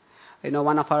stories,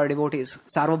 one of our devotees,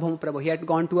 Sarvabhauma Prabhu, he had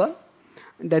gone to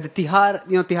the Tihar,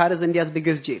 Tihar is India's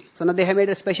biggest jail. So now they have made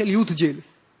a special youth jail,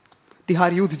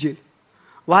 Tihar youth jail.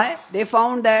 Why? They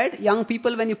found that young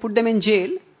people, when you put them in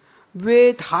jail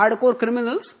with hardcore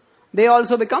criminals, they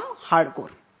also become hardcore.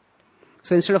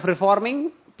 So instead of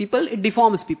reforming people, it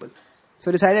deforms people.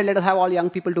 So decided, let us have all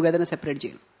young people together in a separate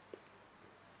jail.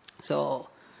 So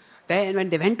then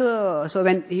when they went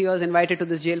when he was invited to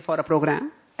this jail for a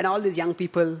program, and all these young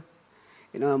people,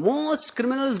 most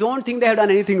criminals don't think they have done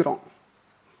anything wrong.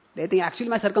 They think, actually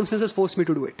my circumstances forced me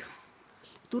to do it.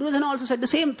 Duryodhana also said the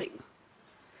same thing.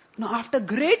 After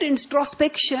great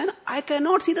introspection, I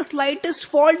cannot see the slightest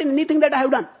fault in anything that I have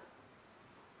done.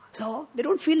 So they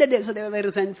don't feel that so they were very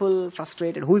resentful,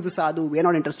 frustrated. Who is the sadhu? We are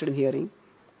not interested in hearing.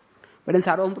 But then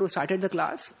Sarvabhauma Prabhu started the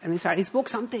class, and he spoke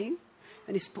something,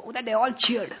 and he spoke that they all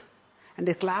cheered. And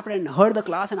they clapped and heard the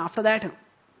class, and after that,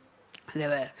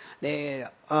 there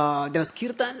was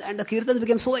kirtan, and the kirtans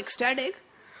became so ecstatic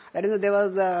that there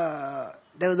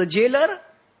was the jailer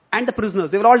and the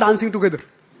prisoners. They were all dancing together.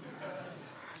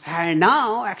 And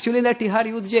now, actually in the Tihar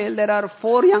youth jail, there are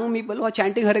 4 young people who are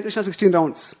chanting Hare Krishna 16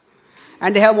 rounds.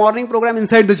 And they have morning program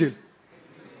inside the jail.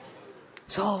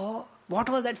 So, what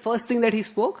was that first thing that he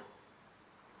spoke?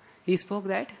 He spoke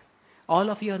that all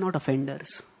of you are not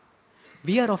offenders.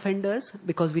 We are offenders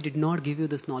because we did not give you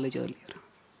this knowledge earlier.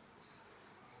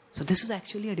 So this is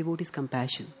actually a devotee's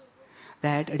compassion.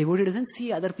 That a devotee doesn't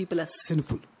see other people as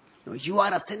sinful. No, you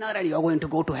are a sinner and you are going to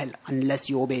go to hell unless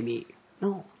you obey me.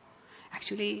 No.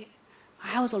 Actually,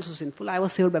 I was also sinful. I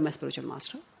was saved by my spiritual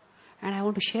master. And I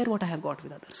want to share what I have got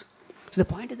with others. So the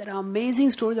point is there are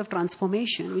amazing stories of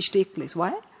transformation which take place.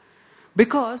 Why?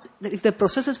 Because if the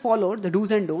process is followed, the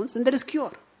do's and don'ts, then there is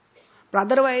cure. But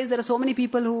otherwise, there are so many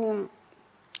people who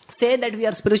say that we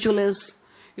are spiritualists.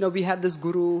 We have this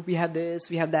guru, we have this,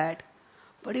 we have that.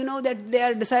 But that they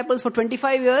are disciples for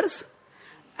 25 years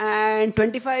and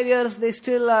 25 years they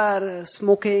still are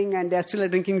smoking and they are still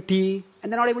drinking tea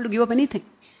and they're not able to give up anything.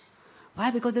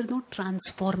 Why? Because there is no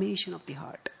transformation of the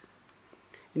heart.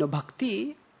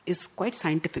 Bhakti is quite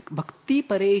scientific. Bhakti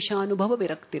paresha anubhava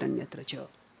viraktiranyatra cha.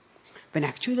 When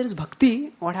actually there is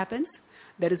bhakti, what happens?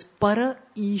 There is para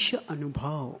isha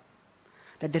anubhav.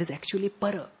 That there is actually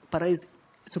para. Para is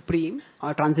supreme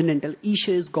or transcendental.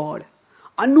 Isha is God.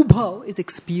 Anubhav is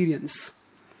experience.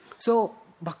 So,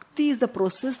 bhakti is the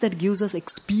process that gives us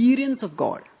experience of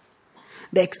God.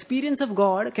 The experience of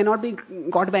God cannot be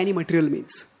got by any material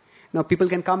means. Now, people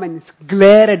can come and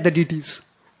glare at the deities.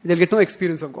 They'll get no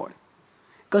experience of God.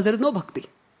 Because there is no bhakti.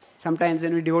 Sometimes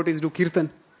when we devotees do kirtan,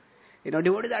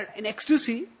 devotees are in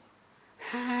ecstasy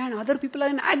and other people are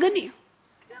in agony.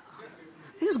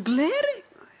 They're just glaring.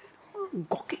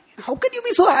 How can you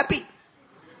be so happy?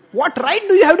 What right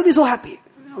do you have to be so happy?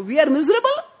 We are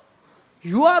miserable.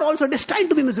 You are also destined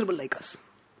to be miserable like us.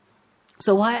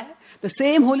 So why? The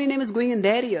same holy name is going in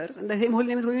their ears and the same holy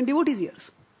name is going in devotees'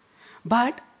 ears.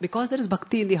 But because there is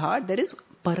bhakti in the heart, there is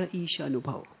para isha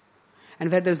anubhav.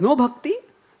 And where there is no bhakti,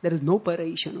 there is no para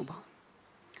isha anubhav.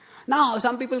 Now,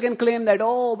 some people can claim that,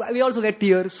 we also get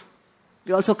tears.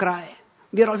 We also cry.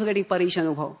 We are also getting para isha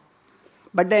anubhav.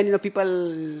 But then, people,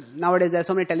 nowadays there are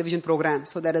so many television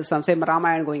programs. So there is some, say,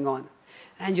 Ramayana going on.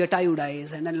 And Jatayu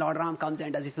dies. And then Lord Ram comes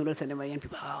and does his funeral ceremony. And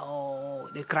people,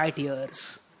 they cry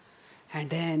tears. And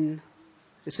then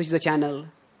they switch the channel.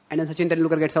 And then Sachin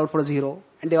Tendulkar gets out for 0.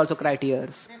 And they also cry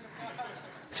tears.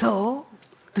 So,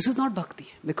 this is not bhakti.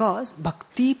 Because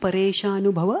bhakti paresha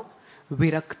anubhava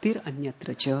viraktir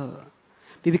anyatra cha.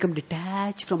 We become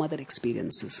detached from other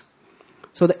experiences.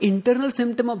 So the internal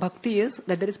symptom of bhakti is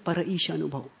that there is para isha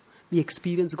anubhav. We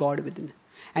experience God within.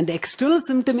 And the external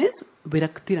symptom is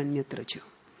viraktir anyatra cha.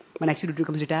 When actually it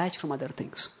becomes detached from other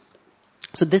things.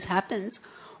 So this happens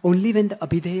only when the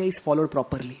abhideya is followed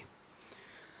properly.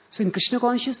 So in Krishna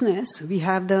consciousness, we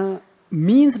have the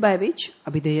means by which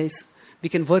abhideya is, we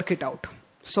can work it out.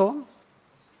 So,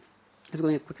 let's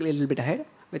go quickly a little bit ahead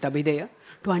with abhideya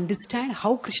to understand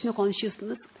how Krishna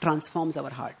consciousness transforms our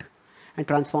heart and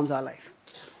transforms our life.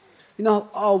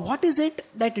 What is it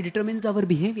that determines our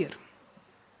behavior?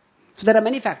 So there are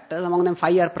many factors, among them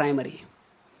 5 are primary.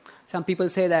 Some people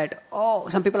say that,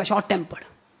 some people are short-tempered.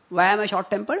 Why am I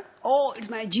short-tempered? It's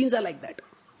my genes are like that.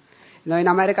 In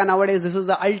America nowadays, this is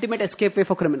the ultimate escape way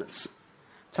for criminals.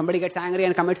 Somebody gets angry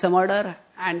and commits a murder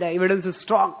and the evidence is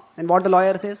strong. And what the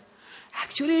lawyer says,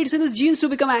 actually it's in his genes to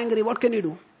become angry. What can you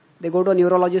do? They go to a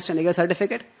neurologist and they get a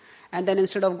certificate. And then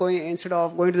instead of going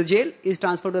to the jail, he's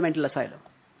transferred to a mental asylum.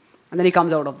 And then he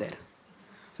comes out of there.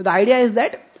 So the idea is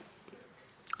that,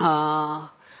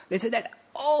 they say that,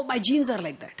 my genes are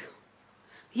like that.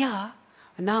 Yeah,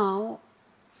 now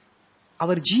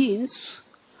our genes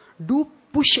do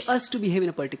push us to behave in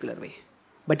a particular way.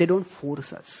 But they don't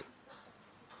force us.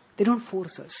 They don't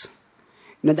force us.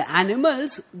 The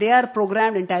animals, they are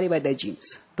programmed entirely by their genes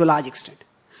to a large extent.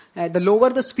 The lower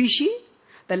the species,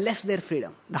 the less their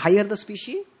freedom. The higher the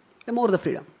species, the more the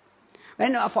freedom.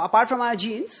 When apart from our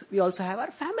genes, we also have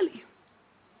our family.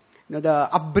 The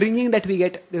upbringing that we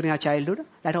get during our childhood,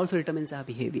 that also determines our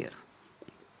behavior.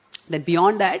 Then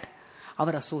beyond that, our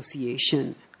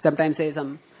association. Sometimes say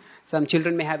some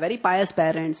children may have very pious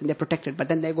parents and they're protected, but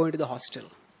then they go into the hostel.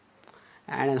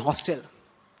 And in hostel,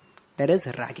 there is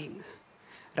ragging.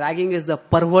 Ragging is the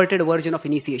perverted version of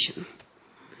initiation.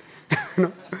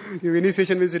 Your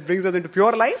initiation means it brings us into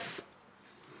pure life.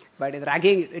 But in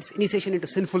ragging, it's initiation into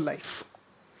sinful life.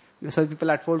 So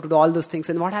people are told to do all those things.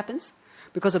 And what happens?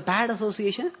 Because of bad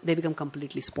association, they become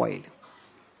completely spoiled.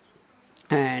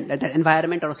 And that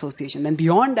environment or association. Then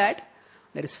beyond that,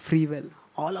 there is free will.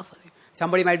 All of us.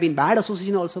 Somebody might be in bad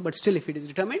association also, but still if it is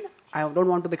determined, I don't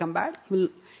want to become bad,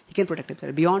 he can protect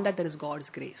himself. Beyond that, there is God's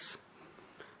grace.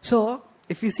 So,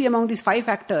 if you see among these 5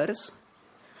 factors,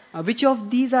 which of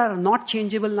these are not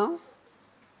changeable now?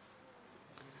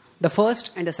 The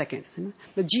first and the second.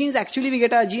 The genes, actually we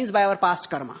get our genes by our past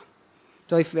karma.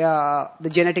 So if the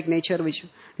genetic nature which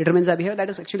determines our behavior, that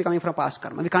is actually coming from past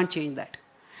karma. We can't change that.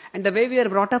 And the way we are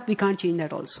brought up, we can't change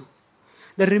that also.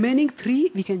 The remaining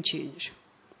 3, we can change.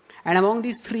 And among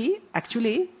these 3,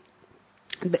 actually,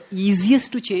 the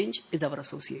easiest to change is our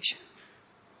association.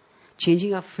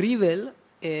 Changing our free will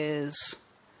is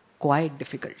quite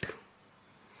difficult.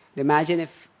 Imagine if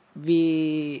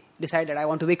we decide that I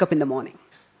want to wake up in the morning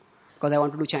because I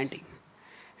want to do chanting.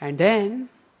 And then,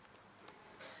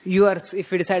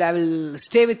 if we decide I will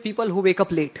stay with people who wake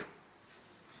up late,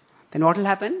 then what will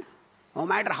happen? No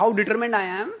matter how determined I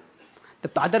am, the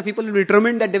other people will be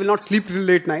determined that they will not sleep till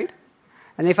late night.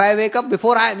 And if I wake up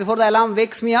before the alarm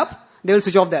wakes me up, they will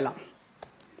switch off the alarm.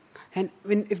 And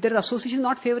if their association is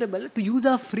not favorable, to use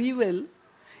our free will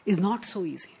is not so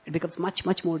easy. It becomes much,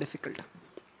 much more difficult.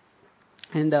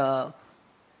 And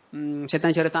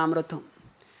Chaitanya Charitamrita,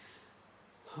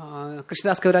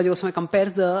 Krishnadas Kaviraj Goswami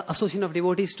compares the association of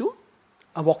devotees to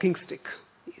a walking stick.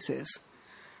 He says,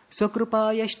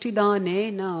 Swakrupa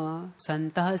yashtidanena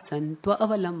santah santva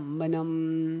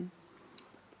avalambanam.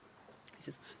 He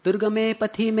says, Durgame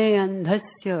pathi me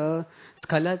andhasya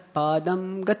skalat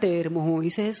padam gater muhu. He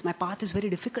says, my path is very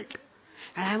difficult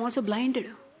and I am also blinded.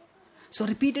 So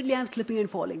repeatedly I am slipping and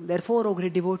falling. Therefore, O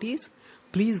great devotees,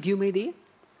 please give me the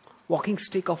walking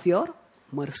stick of your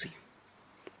mercy.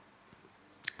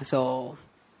 So,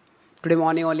 today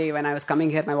morning only when I was coming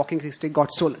here, my walking stick got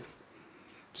stolen.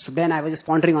 So then I was just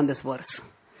pondering on this verse.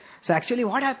 So actually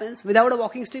what happens, without a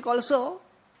walking stick also,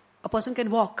 a person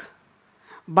can walk.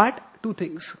 But two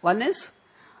things. One is,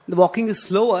 the walking is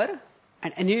slower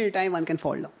and any time one can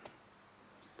fall down.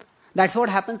 That's what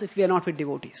happens if we are not with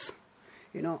devotees.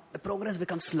 The progress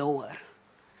becomes slower.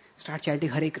 Start chanting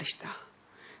Hare Krishna.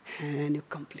 And you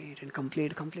complete,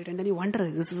 and then you wonder,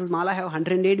 this mala have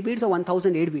 108 beads or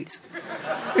 1008 beads?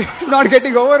 It's not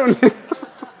getting over only.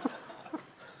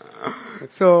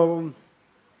 So,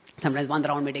 sometimes one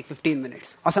round may take 15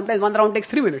 minutes, or sometimes one round takes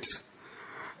 3 minutes.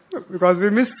 Because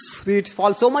we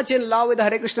fall so much in love with the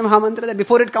Hare Krishna Maha Mantra that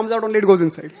before it comes out only it goes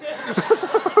inside.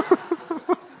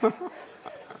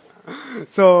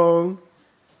 So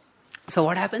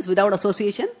what happens without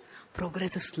association?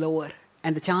 Progress is slower.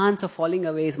 And the chance of falling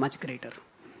away is much greater.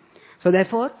 So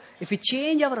therefore, if we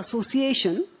change our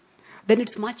association, then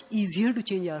it's much easier to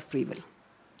change our free will.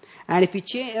 And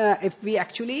if we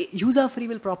actually use our free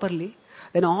will properly,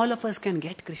 then all of us can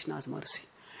get Krishna's mercy.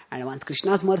 And once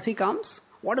Krishna's mercy comes,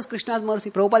 what is Krishna's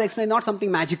mercy? Prabhupada explains not something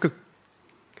magical.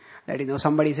 That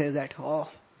somebody says that,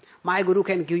 my guru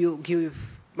can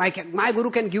my guru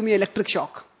can give me electric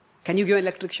shock. Can you give an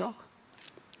electric shock?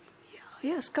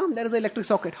 Yes, come, there is the electric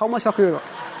socket. How much shock you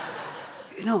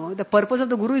got? The purpose of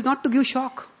the guru is not to give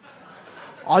shock.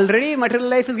 Already material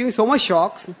life is giving so much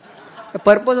shocks. The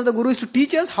purpose of the guru is to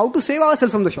teach us how to save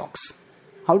ourselves from the shocks.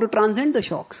 How to transcend the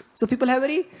shocks. So people have a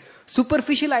very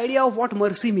superficial idea of what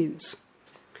mercy means.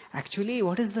 Actually,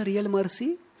 what is the real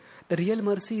mercy? The real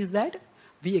mercy is that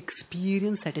we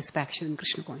experience satisfaction in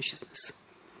Krishna consciousness.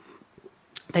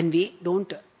 Then we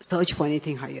don't search for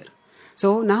anything higher.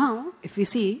 So now, if we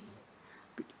see,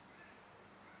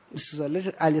 this is a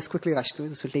little, I'll just quickly rush through,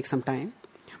 this will take some time.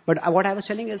 But what I was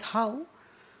telling is how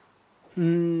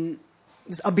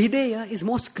this Abhideya is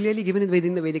most clearly given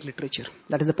within the Vedic literature.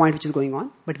 That is the point which is going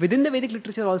on. But within the Vedic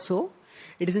literature also,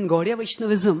 it is in Gaudiya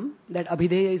Vaishnavism that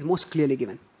Abhideya is most clearly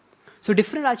given. So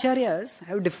different acharyas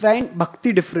have defined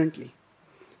bhakti differently.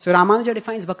 So Ramanuja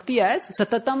defines bhakti as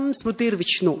Satatam Smrutir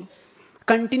Vishnu,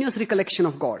 continuous recollection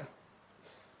of God.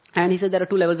 And he said there are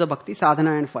two levels of bhakti,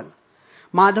 sadhana and phal.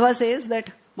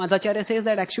 Madhvacharya says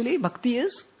that actually bhakti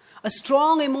is a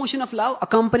strong emotion of love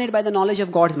accompanied by the knowledge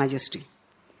of God's majesty.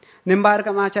 Nimbarka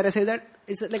Mahacharya says that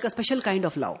it's like a special kind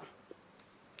of love.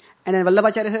 And then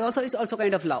Vallabhacharya says also it's also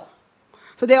kind of love.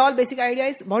 So they all basic idea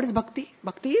is, what is bhakti?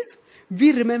 Bhakti is,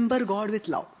 we remember God with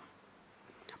love.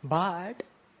 But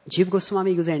Jiva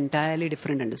Goswami gives an entirely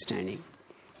different understanding.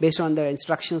 Based on the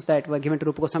instructions that were given to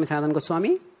Rupa Goswami, Sanatana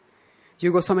Goswami,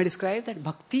 Jiva Goswami described that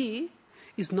bhakti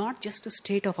is not just a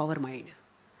state of our mind.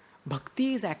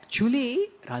 Bhakti is actually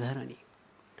Radharani.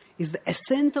 Is the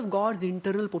essence of God's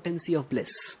internal potency of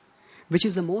bliss, which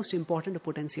is the most important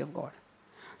potency of God.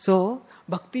 So,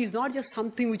 bhakti is not just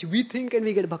something which we think and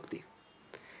we get bhakti.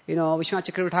 Vishwanath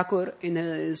Chakravarti Thakur, in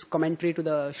his commentary to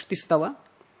the Shruti-stava,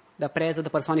 the prayers of the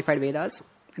personified Vedas,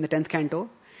 in the 10th canto,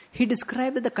 he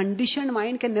described that the conditioned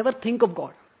mind can never think of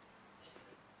God.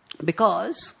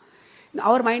 Because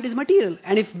our mind is material.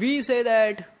 And if we say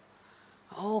that,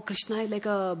 Krishna is like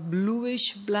a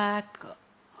bluish black,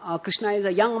 Krishna is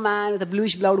a young man with a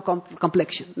bluish blood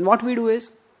complexion. And what we do is,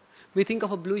 we think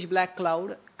of a bluish black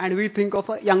cloud and we think of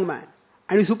a young man.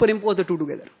 And we superimpose the two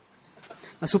together.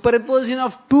 A superimposition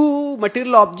of two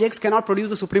material objects cannot produce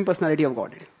the Supreme Personality of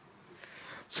Godhead.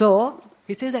 So,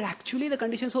 he says that actually the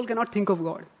conditioned soul cannot think of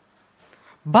God.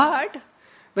 But,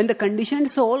 when the conditioned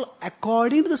soul,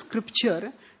 according to the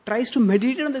scripture, tries to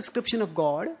meditate on the description of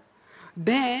God,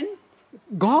 then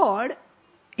God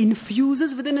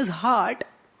infuses within his heart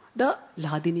the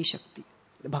Ladini Shakti,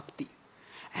 the Bhakti.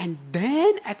 And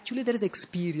then actually there is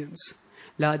experience.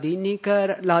 Ladini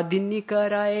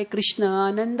karaye Krishna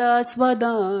Ananda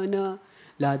Swadana.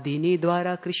 Ladini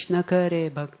dwara Krishna kare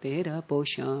bhaktera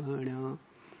poshana.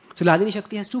 So Ladini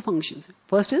Shakti has two functions.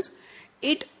 First is,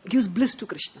 it gives bliss to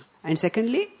Krishna. And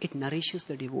secondly, it nourishes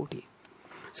the devotee.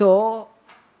 So,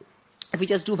 if we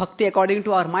just do bhakti according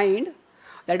to our mind,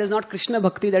 that is not Krishna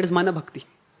bhakti, that is mana bhakti.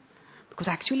 Because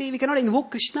actually we cannot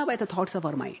invoke Krishna by the thoughts of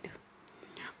our mind.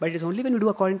 But it is only when we do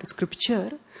according to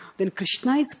scripture, then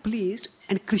Krishna is pleased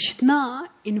and Krishna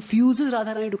infuses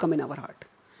Radharani to come in our heart.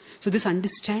 So this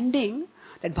understanding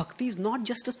that bhakti is not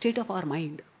just a state of our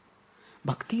mind.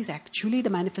 Bhakti is actually the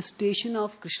manifestation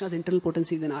of Krishna's internal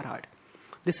potency within our heart.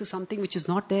 This is something which is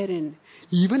not there in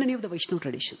even any of the Vaishnava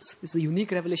traditions. This is a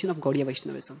unique revelation of Gaudiya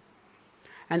Vaishnavism.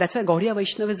 And that's why Gaudiya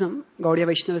Vaishnavism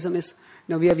is,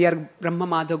 we are Brahma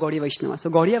Madhava Gaudiya Vaishnava. So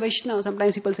Gaudiya Vaishnava,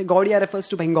 sometimes people say Gaudiya refers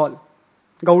to Bengal,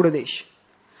 Gauda Desh.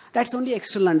 That's only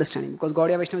external understanding, because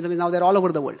Gaudiya Vaishnavism is now there all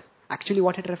over the world. Actually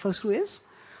what it refers to is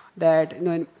that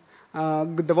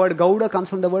the word Gauda comes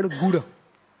from the word Guda.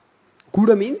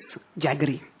 Guda means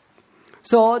jaggery.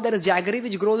 So there is jaggery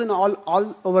which grows in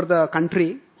all over the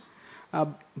country.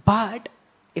 But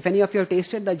if any of you have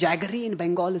tasted, the jaggery in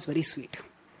Bengal is very sweet.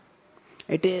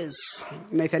 It is,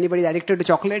 if anybody is addicted to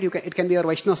chocolate, it can be your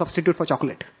Vaishnava substitute for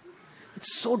chocolate.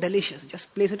 It's so delicious.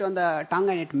 Just place it on the tongue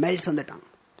and it melts on the tongue.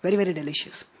 Very, very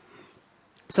delicious.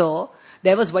 So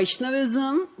there was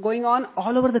Vaishnavism going on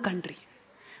all over the country.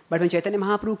 But when Chaitanya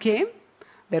Mahaprabhu came,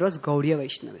 there was Gaudiya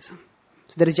Vaishnavism.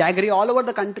 So there is jaggery all over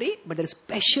the country, but there is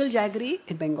special jaggery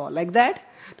in Bengal. Like that,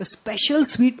 the special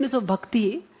sweetness of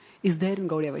bhakti is there in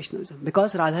Gaudiya Vaishnavism,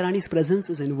 because Radharani's presence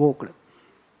is invoked.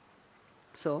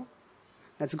 So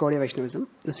that's Gaudiya Vaishnavism.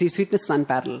 The sweetness is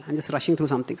unparalleled. I'm just rushing through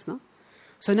some things now.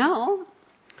 So now,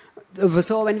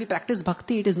 when we practice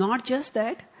bhakti, it is not just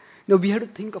that we have to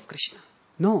think of Krishna.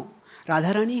 No.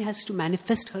 Radharani has to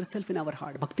manifest herself in our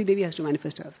heart. Bhakti Devi has to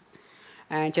manifest herself.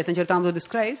 And Chaitanya Charitamrita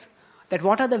describes that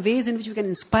what are the ways in which we can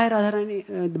inspire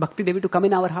Radharani, the Bhakti Devi to come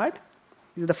in our heart?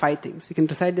 These are the 5 things. We can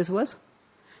recite this verse.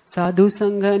 Sadhu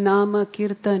Sangha Nama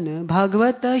Kirtan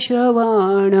Bhagavata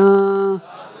Shravana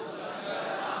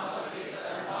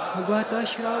Bhagavata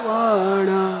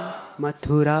Shravana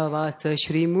Mathura Vasa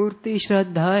Shri Murti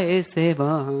Shraddhaye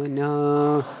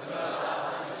Sevana.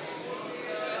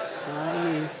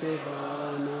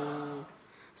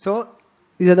 So,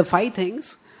 these are the 5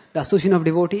 things: the association of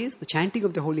devotees, the chanting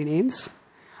of the holy names,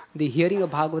 the hearing of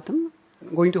Bhagavatam,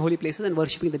 going to holy places and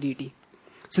worshipping the deity.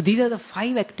 So these are the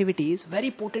 5 activities,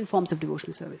 very potent forms of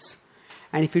devotional service.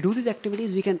 And if we do these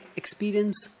activities, we can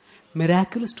experience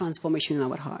miraculous transformation in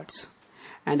our hearts.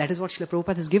 And that is what Srila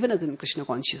Prabhupada has given us in Krishna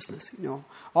consciousness.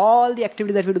 All the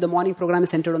activities that we do, the morning program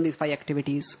is centered on these 5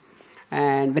 activities.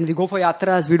 And when we go for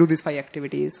yatras, we do these 5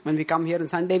 activities. When we come here on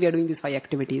Sunday, we are doing these 5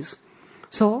 activities.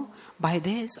 So, by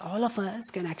this, all of us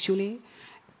can actually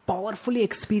powerfully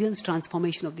experience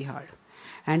transformation of the heart.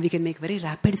 And we can make very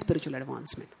rapid spiritual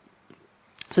advancement.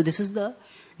 So this is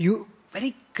you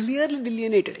very clearly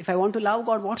delineated. If I want to love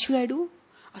God, what should I do?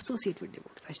 Associate with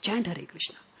devotees. I chant Hare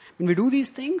Krishna. When we do these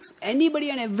things, anybody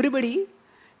and everybody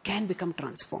can become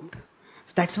transformed.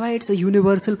 So that's why it's a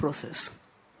universal process.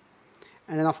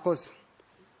 And then of course,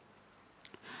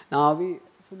 now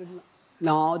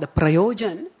the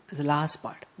prayojan is the last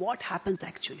part. What happens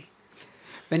actually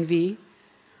when we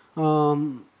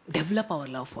develop our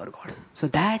love for God? So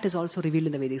that is also revealed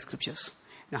in the Vedic scriptures.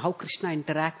 Now how Krishna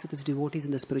interacts with his devotees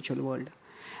in the spiritual world,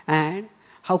 and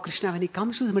how Krishna, when he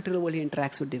comes to the material world, he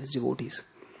interacts with his devotees.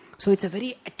 So it's a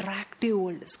very attractive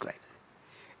world described.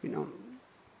 In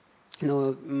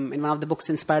one of the books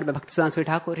inspired by Bhaktisiddhanta Swami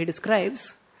Thakur, he describes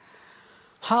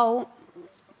how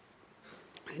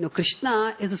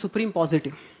Krishna is the supreme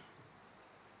positive,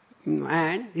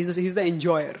 and he's the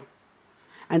enjoyer,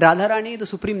 and Radharani is the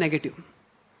supreme negative.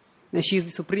 Now she is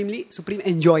the supreme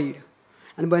enjoyed.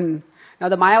 And now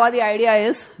the Mayavadi idea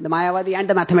is the Mayavadi and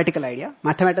the mathematical idea.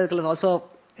 Mathematical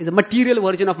is a material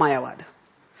version of Mayavad.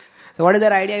 So what is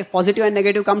their idea? If positive and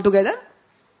negative come together,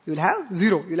 you will have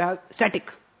 0. You will have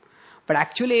static. But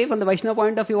actually, from the Vaishnava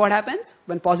point of view, what happens?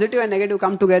 When positive and negative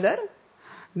come together,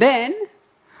 then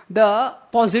the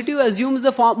positive assumes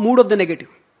the mood of the negative.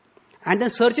 And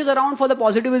then searches around for the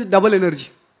positive with double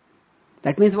energy.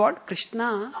 That means what?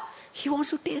 Krishna, he wants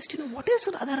to taste, what is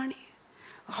Radharani?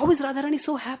 How is Radharani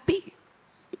so happy?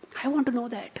 I want to know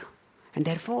that. And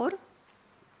therefore,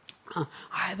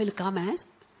 I will come as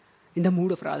in the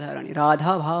mood of Radharani. Radha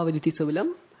Bhavaditi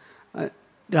Suvilam.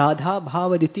 Radha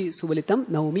Bhavaditi Suvalitam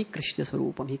Naomi Krishna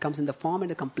Swarupam. He comes in the form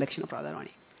and the complexion of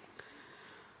Radharani.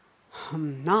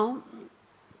 Now,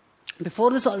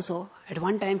 before this also, at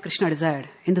one time Krishna desired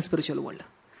in the spiritual world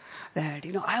that,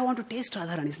 I want to taste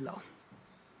Radharani's love.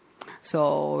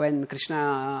 So when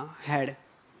Krishna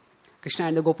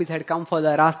and the gopis had come for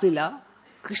the Ras Leela,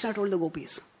 Krishna told the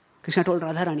gopis, Krishna told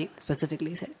Radharani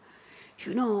specifically, he said,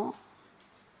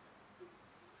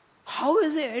 how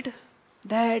is it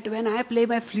that when I play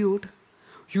my flute,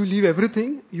 you leave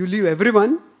everything, you leave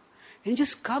everyone, and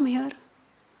just come here?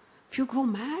 If you go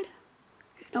mad,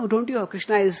 don't you?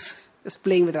 Krishna is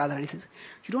playing with Radharani. He says,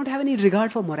 you don't have any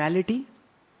regard for morality.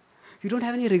 You don't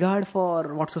have any regard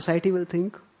for what society will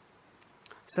think.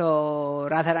 So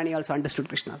Radharani also understood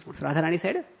Krishna's mood. So Radharani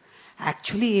said,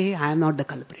 actually, I am not the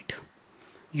culprit.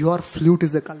 Your flute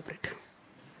is the culprit.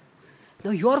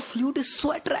 Now your flute is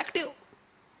so attractive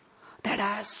that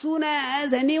as soon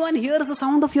as anyone hears the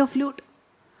sound of your flute,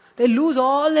 they lose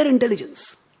all their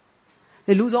intelligence.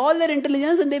 They lose all their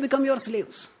intelligence and they become your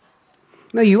slaves.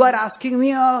 Now you are asking me,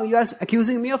 you are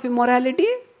accusing me of immorality.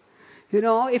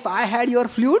 If I had your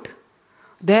flute,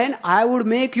 then I would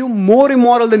make you more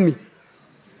immoral than me.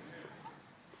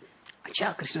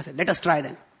 Acha, Krishna said, let us try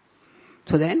then.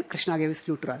 So then Krishna gave his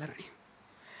flute to Radharani.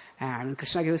 And when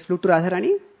Krishna gave his flute to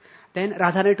Radharani, then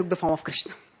Radharani took the form of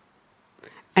Krishna.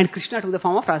 And Krishna took the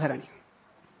form of Radharani.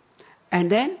 And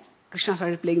then Krishna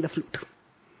started playing the flute.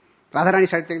 Radharani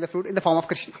started playing the flute in the form of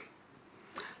Krishna.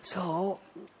 So,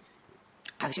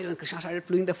 actually when Krishna started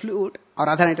playing the flute, or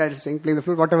Radharani started playing the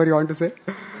flute, whatever you want to say.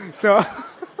 So,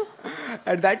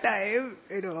 at that time,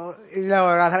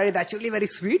 Radharani is actually very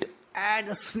sweet. And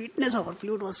the sweetness of her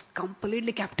flute was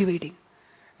completely captivating.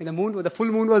 And the full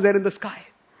moon was there in the sky.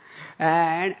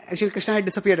 And actually Krishna had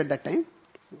disappeared at that time.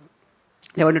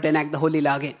 They wanted to enact the whole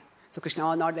Leela again. So Krishna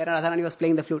was not there and Radharani was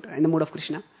playing the flute in the mood of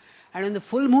Krishna. And when the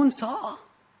full moon saw,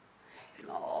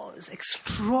 this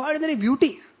extraordinary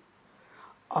beauty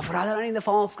of Radharani in the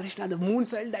form of Krishna, the moon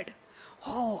felt that,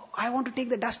 I want to take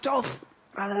the dust off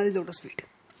Radharani's lotus feet.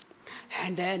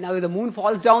 And then now if the moon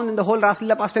falls down, then the whole Rasa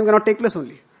Leela pastime cannot take place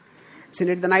only. So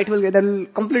the night will get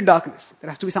complete darkness. There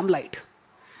has to be some light.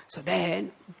 So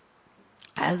then,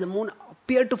 as the moon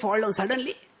appeared to fall down,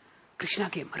 suddenly Krishna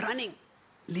came running,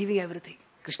 leaving everything.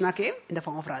 Krishna came in the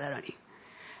form of Radharani.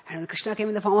 And when Krishna came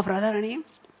in the form of Radharani,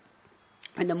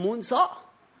 when the moon saw,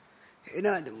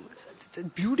 the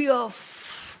beauty of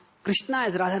Krishna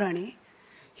as Radharani,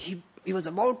 he was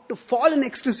about to fall in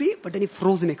ecstasy, but then he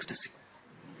froze in ecstasy.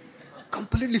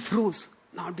 Completely froze,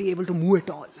 not being able to move at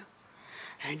all.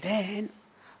 And then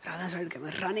Radha started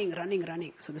coming,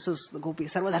 running. So this was the gopi.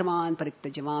 Sarvadharman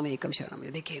parittajya mam ekam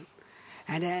sharanam. They came.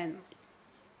 And then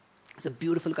it's a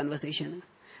beautiful conversation.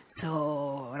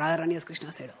 So Radharani as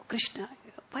Krishna said, Krishna,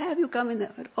 why have you come in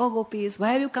the, gopis,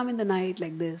 why have you come in the night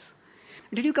like this?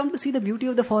 Did you come to see the beauty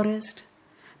of the forest?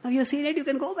 Now you have seen it, you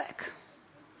can go back.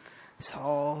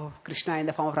 So Krishna in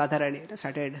the form of Radharani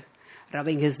started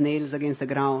rubbing his nails against the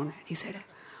ground. He said,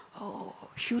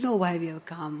 you know why we have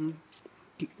come.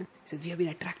 He says, we have been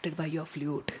attracted by your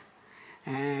flute.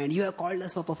 And you have called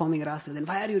us for performing rasa. Then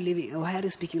why are you leaving? Why are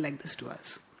you speaking like this to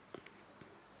us?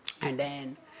 And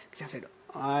then Krishna said,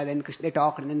 then they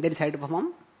talked and then they decided to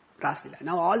perform Rasa Leela.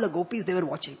 Now all the gopis, they were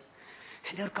watching.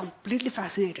 And they were completely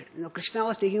fascinated. Krishna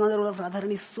was taking on the role of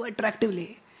Radharani so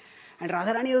attractively. And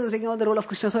Radharani was taking on the role of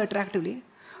Krishna so attractively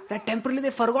that temporarily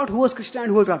they forgot who was Krishna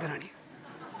and who was Radharani.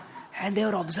 And they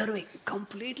were observing,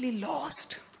 completely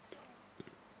lost.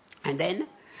 And then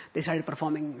they started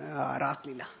performing Rasa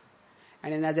Leela.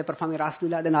 And then as they were performing Rasa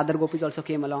Leela, then other gopis also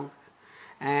came along.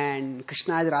 And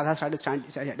Krishna as Radha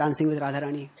started dancing with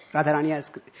Radharani. Radharani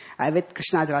as with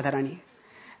Krishna as Radharani.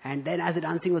 And then as the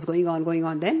dancing was going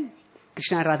on, then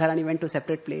Krishna and Radharani went to a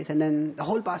separate place. And then the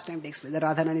whole pastime takes place. The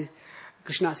Radharani,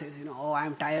 Krishna says, I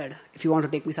am tired. If you want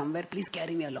to take me somewhere, please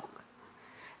carry me along.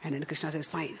 And then Krishna says,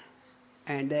 fine.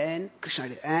 And then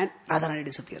Radharani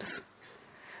disappears.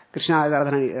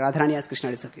 Radharani as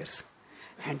Krishna disappears.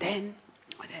 And then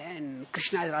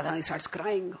Krishna as Radharani starts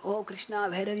crying, oh Krishna,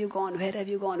 where have you gone? Where have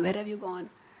you gone? Where have you gone?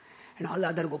 And all the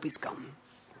other gopis come.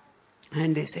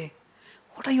 And they say,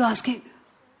 what are you asking?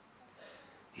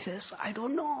 He says, I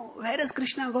don't know. Where has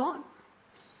Krishna gone?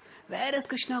 Where has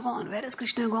Krishna gone? Where has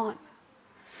Krishna gone?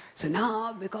 So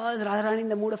now, because Radharani in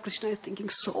the mood of Krishna is thinking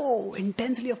so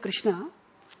intensely of Krishna,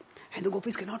 and the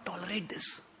gopis cannot tolerate this.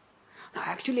 Now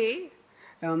actually,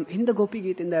 in the Gopi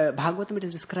Gita, in the Bhagavatam, it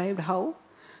is described how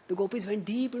the gopis went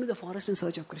deep into the forest in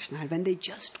search of Krishna. And when they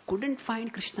just couldn't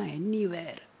find Krishna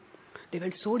anywhere, they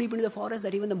went so deep into the forest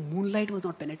that even the moonlight was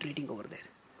not penetrating over there.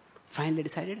 Finally they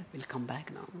decided, we'll come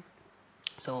back now.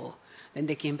 So then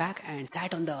they came back and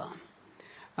sat on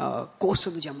the coast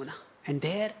of the Jamuna. And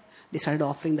there they started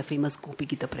offering the famous Gopi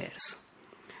Gita prayers.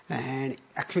 And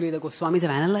actually the Goswamis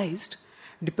have analyzed,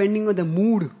 depending on the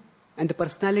mood and the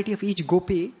personality of each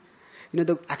gopi,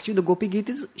 actually the Gopi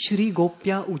Gita is Shri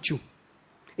Gopya Uchu.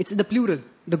 It's the plural,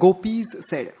 the gopis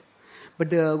said. But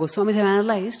the Goswamis have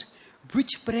analyzed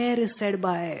which prayer is said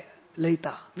by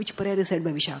Lalita? Which prayer is said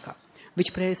by Vishaka?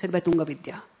 Which prayer is said by Tunga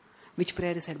Vidya? Which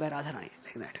prayer is said by Radharani?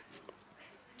 Like that.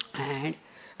 And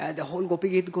the whole Gopi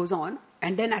Gita goes on.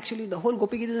 And then actually the whole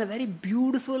Gopi Gita is a very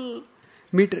beautiful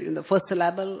meter in the first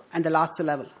syllable and the last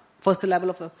syllable. First syllable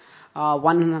of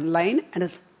one line and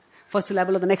the first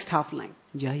syllable of the next half line.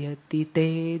 Jayati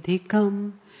te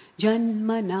dhikam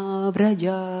janmana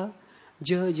vraja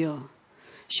jaja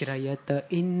shrayata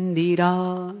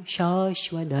indira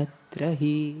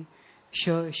shashvadatrahi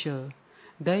shasha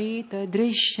daita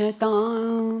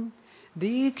drishatam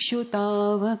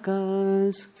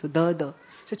dikshutavakas. So the.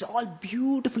 So it's all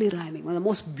beautifully rhyming. One of the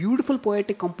most beautiful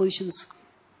poetic compositions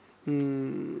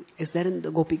is there in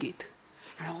the Gopi Gita.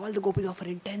 And all the gopis offer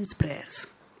intense prayers.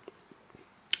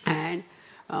 And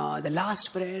the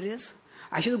last prayer is,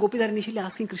 actually the gopis are initially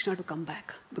asking Krishna to come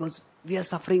back because we are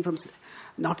suffering from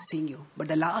not seeing you. But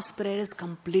the last prayer is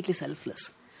completely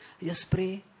selfless. Just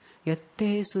pray,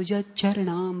 Yatte sujat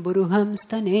charanam buruham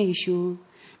staneshu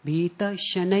bhita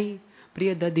shanai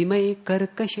priyadadimai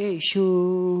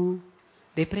karkasheshu.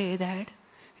 They pray that,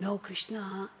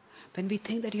 Krishna, when we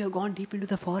think that you have gone deep into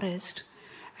the forest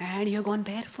and you have gone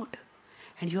barefoot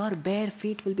and your bare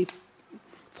feet will be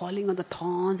falling on the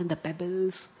thorns and the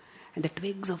pebbles and the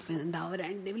twigs of Vrindavan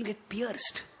and they will get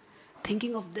pierced.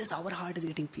 Thinking of this, our heart is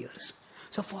getting pierced.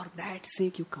 So for that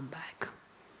sake, you come back.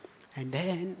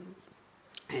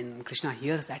 And Krishna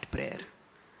hears that prayer.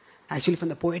 Actually, from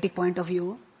the poetic point of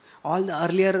view, all the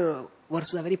earlier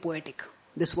verses are very poetic.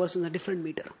 This verse is a different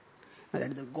meter.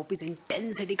 That the gopis'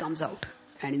 intensity comes out.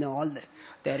 And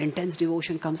their intense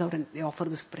devotion comes out and they offer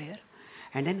this prayer.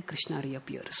 And then Krishna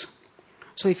reappears.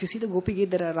 So if you see the Gopi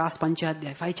Gita, there are Ras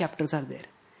Panchadhyaya, 5 chapters are there.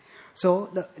 So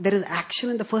there is action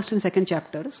in the first and second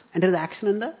chapters, and there is action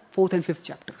in the fourth and fifth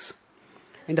chapters.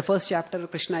 In the first chapter,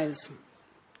 Krishna is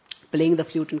playing the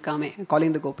flute and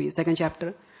calling the gopis. Second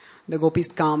chapter, the gopis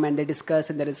come and they discuss,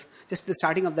 and there is just the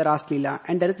starting of the Ras Leela,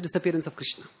 and there is the disappearance of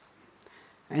Krishna.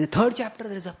 And in the third chapter,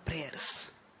 there is a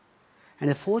prayers. And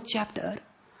the fourth chapter,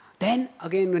 then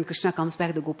again when Krishna comes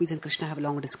back, the gopis and Krishna have a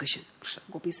long discussion.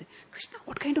 Gopis say, Krishna,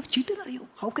 what kind of cheater are you?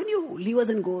 How can you leave us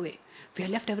and go away? We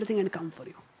have left everything and come for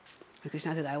you. And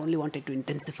Krishna says, I only wanted to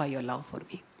intensify your love for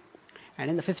me. And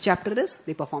in the fifth chapter is,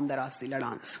 they perform the Ras Leela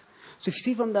dance. So if you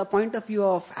see from the point of view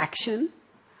of action,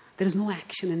 there is no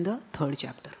action in the third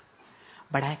chapter.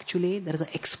 But actually, there is an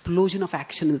explosion of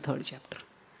action in the third chapter.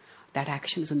 That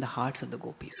action is in the hearts of the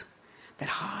gopis. Their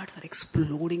hearts are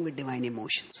exploding with divine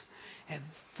emotions.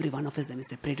 Every one of them is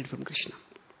separated from Krishna.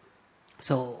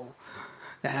 So,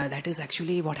 that is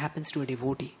actually what happens to a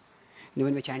devotee.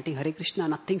 When we're chanting Hare Krishna,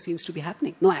 nothing seems to be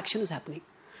happening. No action is happening.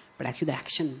 But actually the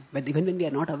action, but even when we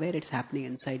are not aware, it's happening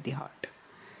inside the heart.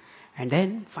 And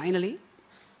then, finally,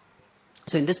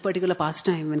 so in this particular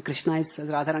pastime, when Krishna is as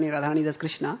Radharani, Radharani is as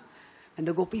Krishna, and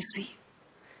the gopis see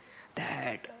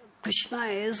that Krishna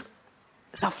is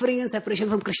suffering in separation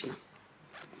from Krishna.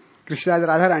 Krishna as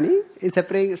Radharani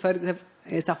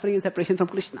is suffering in separation from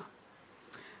Krishna.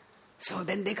 So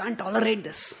then they can't tolerate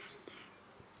this.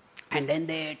 And then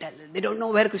they don't know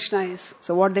where Krishna is.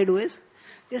 So what they do is,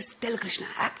 just tell Krishna,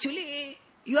 actually,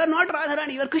 you are not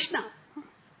Radharani, you are Krishna.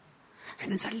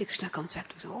 And then suddenly Krishna comes back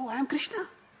to him, oh, I am Krishna.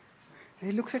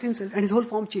 And he looks at himself and his whole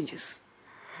form changes.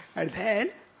 And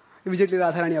then, immediately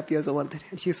Radharani appears over there.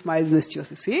 And she smiles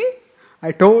mischievously. See,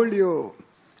 I told you,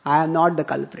 I am not the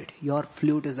culprit. Your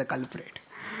flute is the culprit.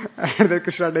 And then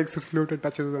Krishna takes his flute and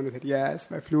touches it on his head. Yes,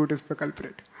 my flute is the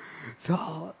culprit.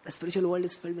 So, the spiritual world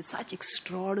is filled with such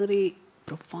extraordinary,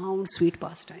 profound, sweet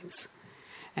pastimes.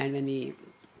 And when we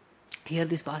hear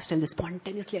these pastimes, they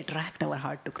spontaneously attract our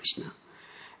heart to Krishna.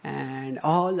 And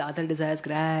all the other desires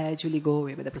gradually go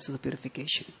away with the process of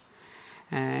purification.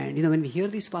 And when we hear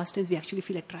these pastimes, we actually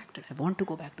feel attracted. I want to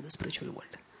go back to the spiritual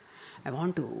world. I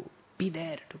want to be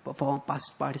there to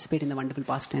participate in the wonderful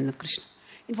pastimes of Krishna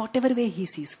in whatever way he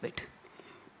sees fit.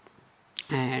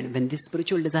 And when this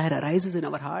spiritual desire arises in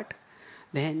our heart,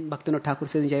 then Bhaktivinoda Thakur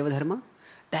says in Jaiva Dharma,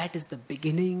 that is the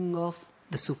beginning of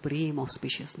the supreme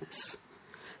auspiciousness.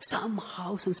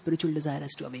 Somehow some spiritual desire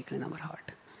has to awaken in our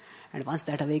heart. And once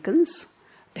that awakens,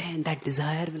 then that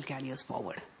desire will carry us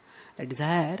forward. That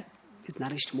desire is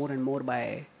nourished more and more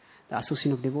by the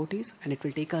association of devotees, and it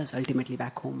will take us ultimately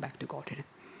back home, back to Godhead.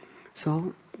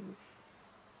 So,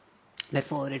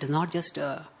 therefore, it is not just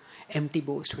an empty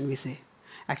boast when we say.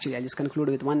 Actually, I'll just conclude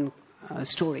with one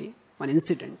story, one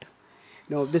incident.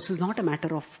 This is not a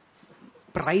matter of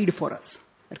pride for us,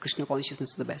 that Krishna consciousness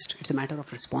is the best. It's a matter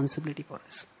of responsibility for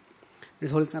us.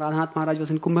 This whole Radhanath Maharaj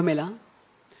was in Kumbh Mela.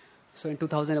 So in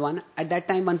 2001, at that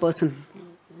time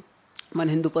one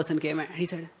Hindu person came and he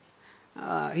said,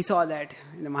 he saw that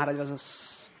the Maharaj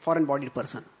was foreign-bodied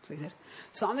person. So he said,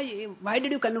 Swami, why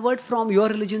did you convert from your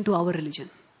religion to our religion?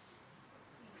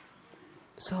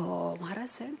 So Maharaj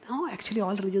said, no, actually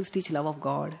all religions teach love of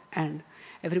God, and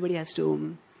everybody has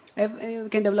to, you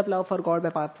can develop love for God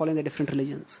by following the different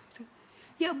religions. He said,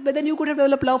 yeah, but then you could have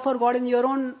developed love for God in your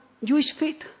own Jewish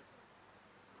faith.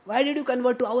 Why did you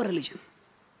convert to our religion?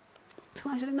 So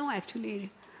I said, no,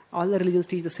 actually all the religions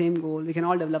teach the same goal. We can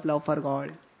all develop love for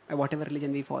God by whatever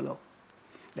religion we follow.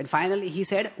 Then finally he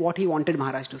said what he wanted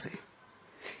Maharaj to say.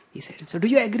 He said, so do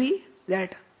you agree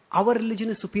that our religion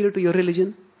is superior to your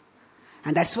religion?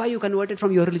 And that's why you converted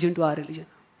from your religion to our religion.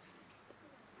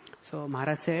 So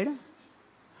Maharaj said,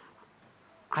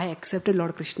 I accepted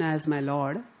Lord Krishna as my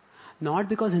Lord, not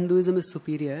because Hinduism is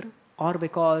superior or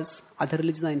because other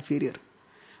religions are inferior,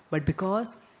 but because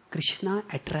Krishna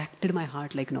attracted my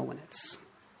heart like no one else.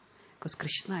 Because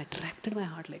Krishna attracted my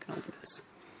heart like no one else.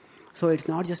 So it's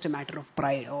not just a matter of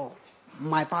pride. Oh,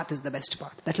 my path is the best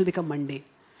path. That will become Monday.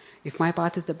 If my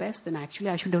path is the best, then actually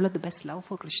I should develop the best love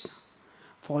for Krishna.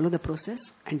 Follow the process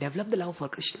and develop the love for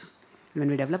Krishna. When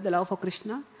we develop the love for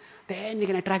Krishna, then we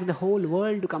can attract the whole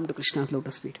world to come to Krishna's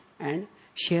lotus feet and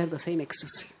share the same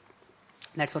ecstasy.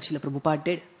 That's what Srila Prabhupada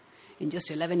did. In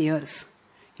just 11 years,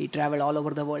 he traveled all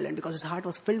over the world, and because his heart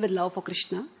was filled with love for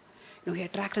Krishna, he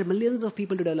attracted millions of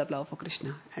people to develop love for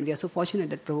Krishna. And we are so fortunate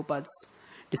that Prabhupada's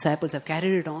disciples have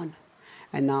carried it on,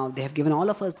 and now they have given all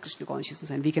of us Krishna consciousness,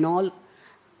 and we can all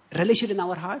relish it in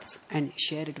our hearts and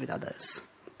share it with others.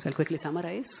 So I'll quickly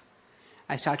summarize.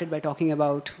 I started by talking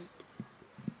about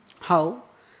how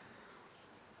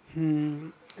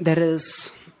there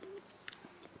is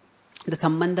the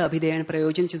Sambandha, Abhideya and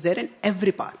Prayojan, which is there in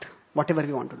every path, whatever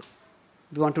we want to do.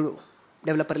 We want to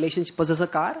develop a relationship, possess a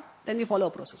car, then we follow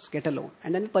a process, get a loan,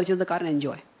 and then we purchase the car and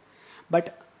enjoy.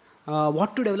 But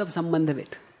what to develop Sambandha with?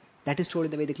 That is told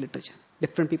in the Vedic literature.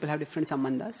 Different people have different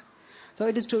Sambandhas. So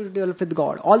it is to develop with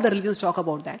God. All the religions talk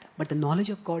about that, but the knowledge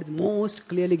of God is most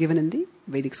clearly given in the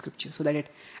Vedic scripture, so that it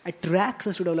attracts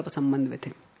us to develop a Sambandha with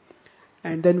Him.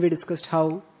 And then we discussed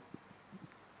how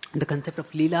the concept of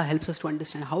Leela helps us to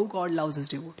understand how God loves His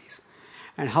devotees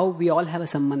and how we all have a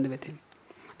Sambandha with Him.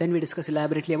 Then we discussed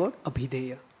elaborately about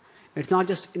Abhideya. It's not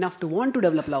just enough to want to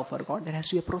develop love for God, there has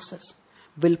to be a process.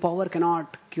 Willpower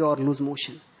cannot cure loose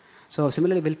motion. So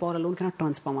similarly, willpower alone cannot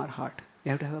transform our heart.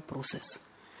 We have to have a process.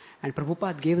 And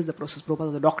Prabhupada gave us the process. Prabhupada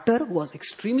was a doctor who was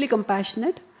extremely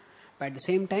compassionate, but at the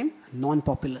same time,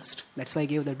 non-populist. That's why he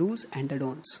gave the do's and the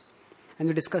don'ts. And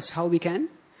we discussed how we can,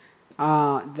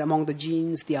 among the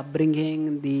genes, the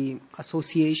upbringing, the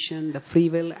association, the free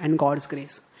will, and God's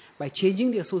grace. By changing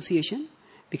the association,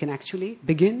 we can actually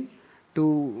begin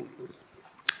to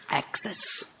access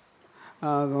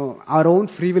our own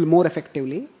free will more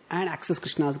effectively and access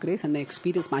Krishna's grace and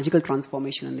experience magical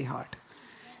transformation in the heart.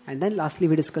 And then lastly,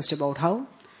 we discussed about how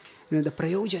the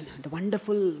prayojan, the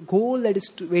wonderful goal that is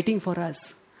waiting for us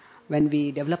when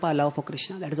we develop our love for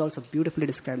Krishna, that is also beautifully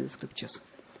described in the scriptures.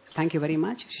 Thank you very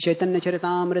much. Shri Chaitanya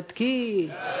Charitamrita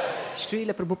ki,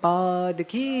 Srila Prabhupada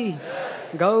ki,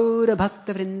 Gaura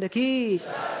Bhakta Vrinda ki,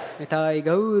 Nitai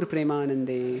Gaur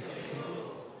Premanande.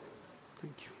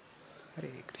 Thank you.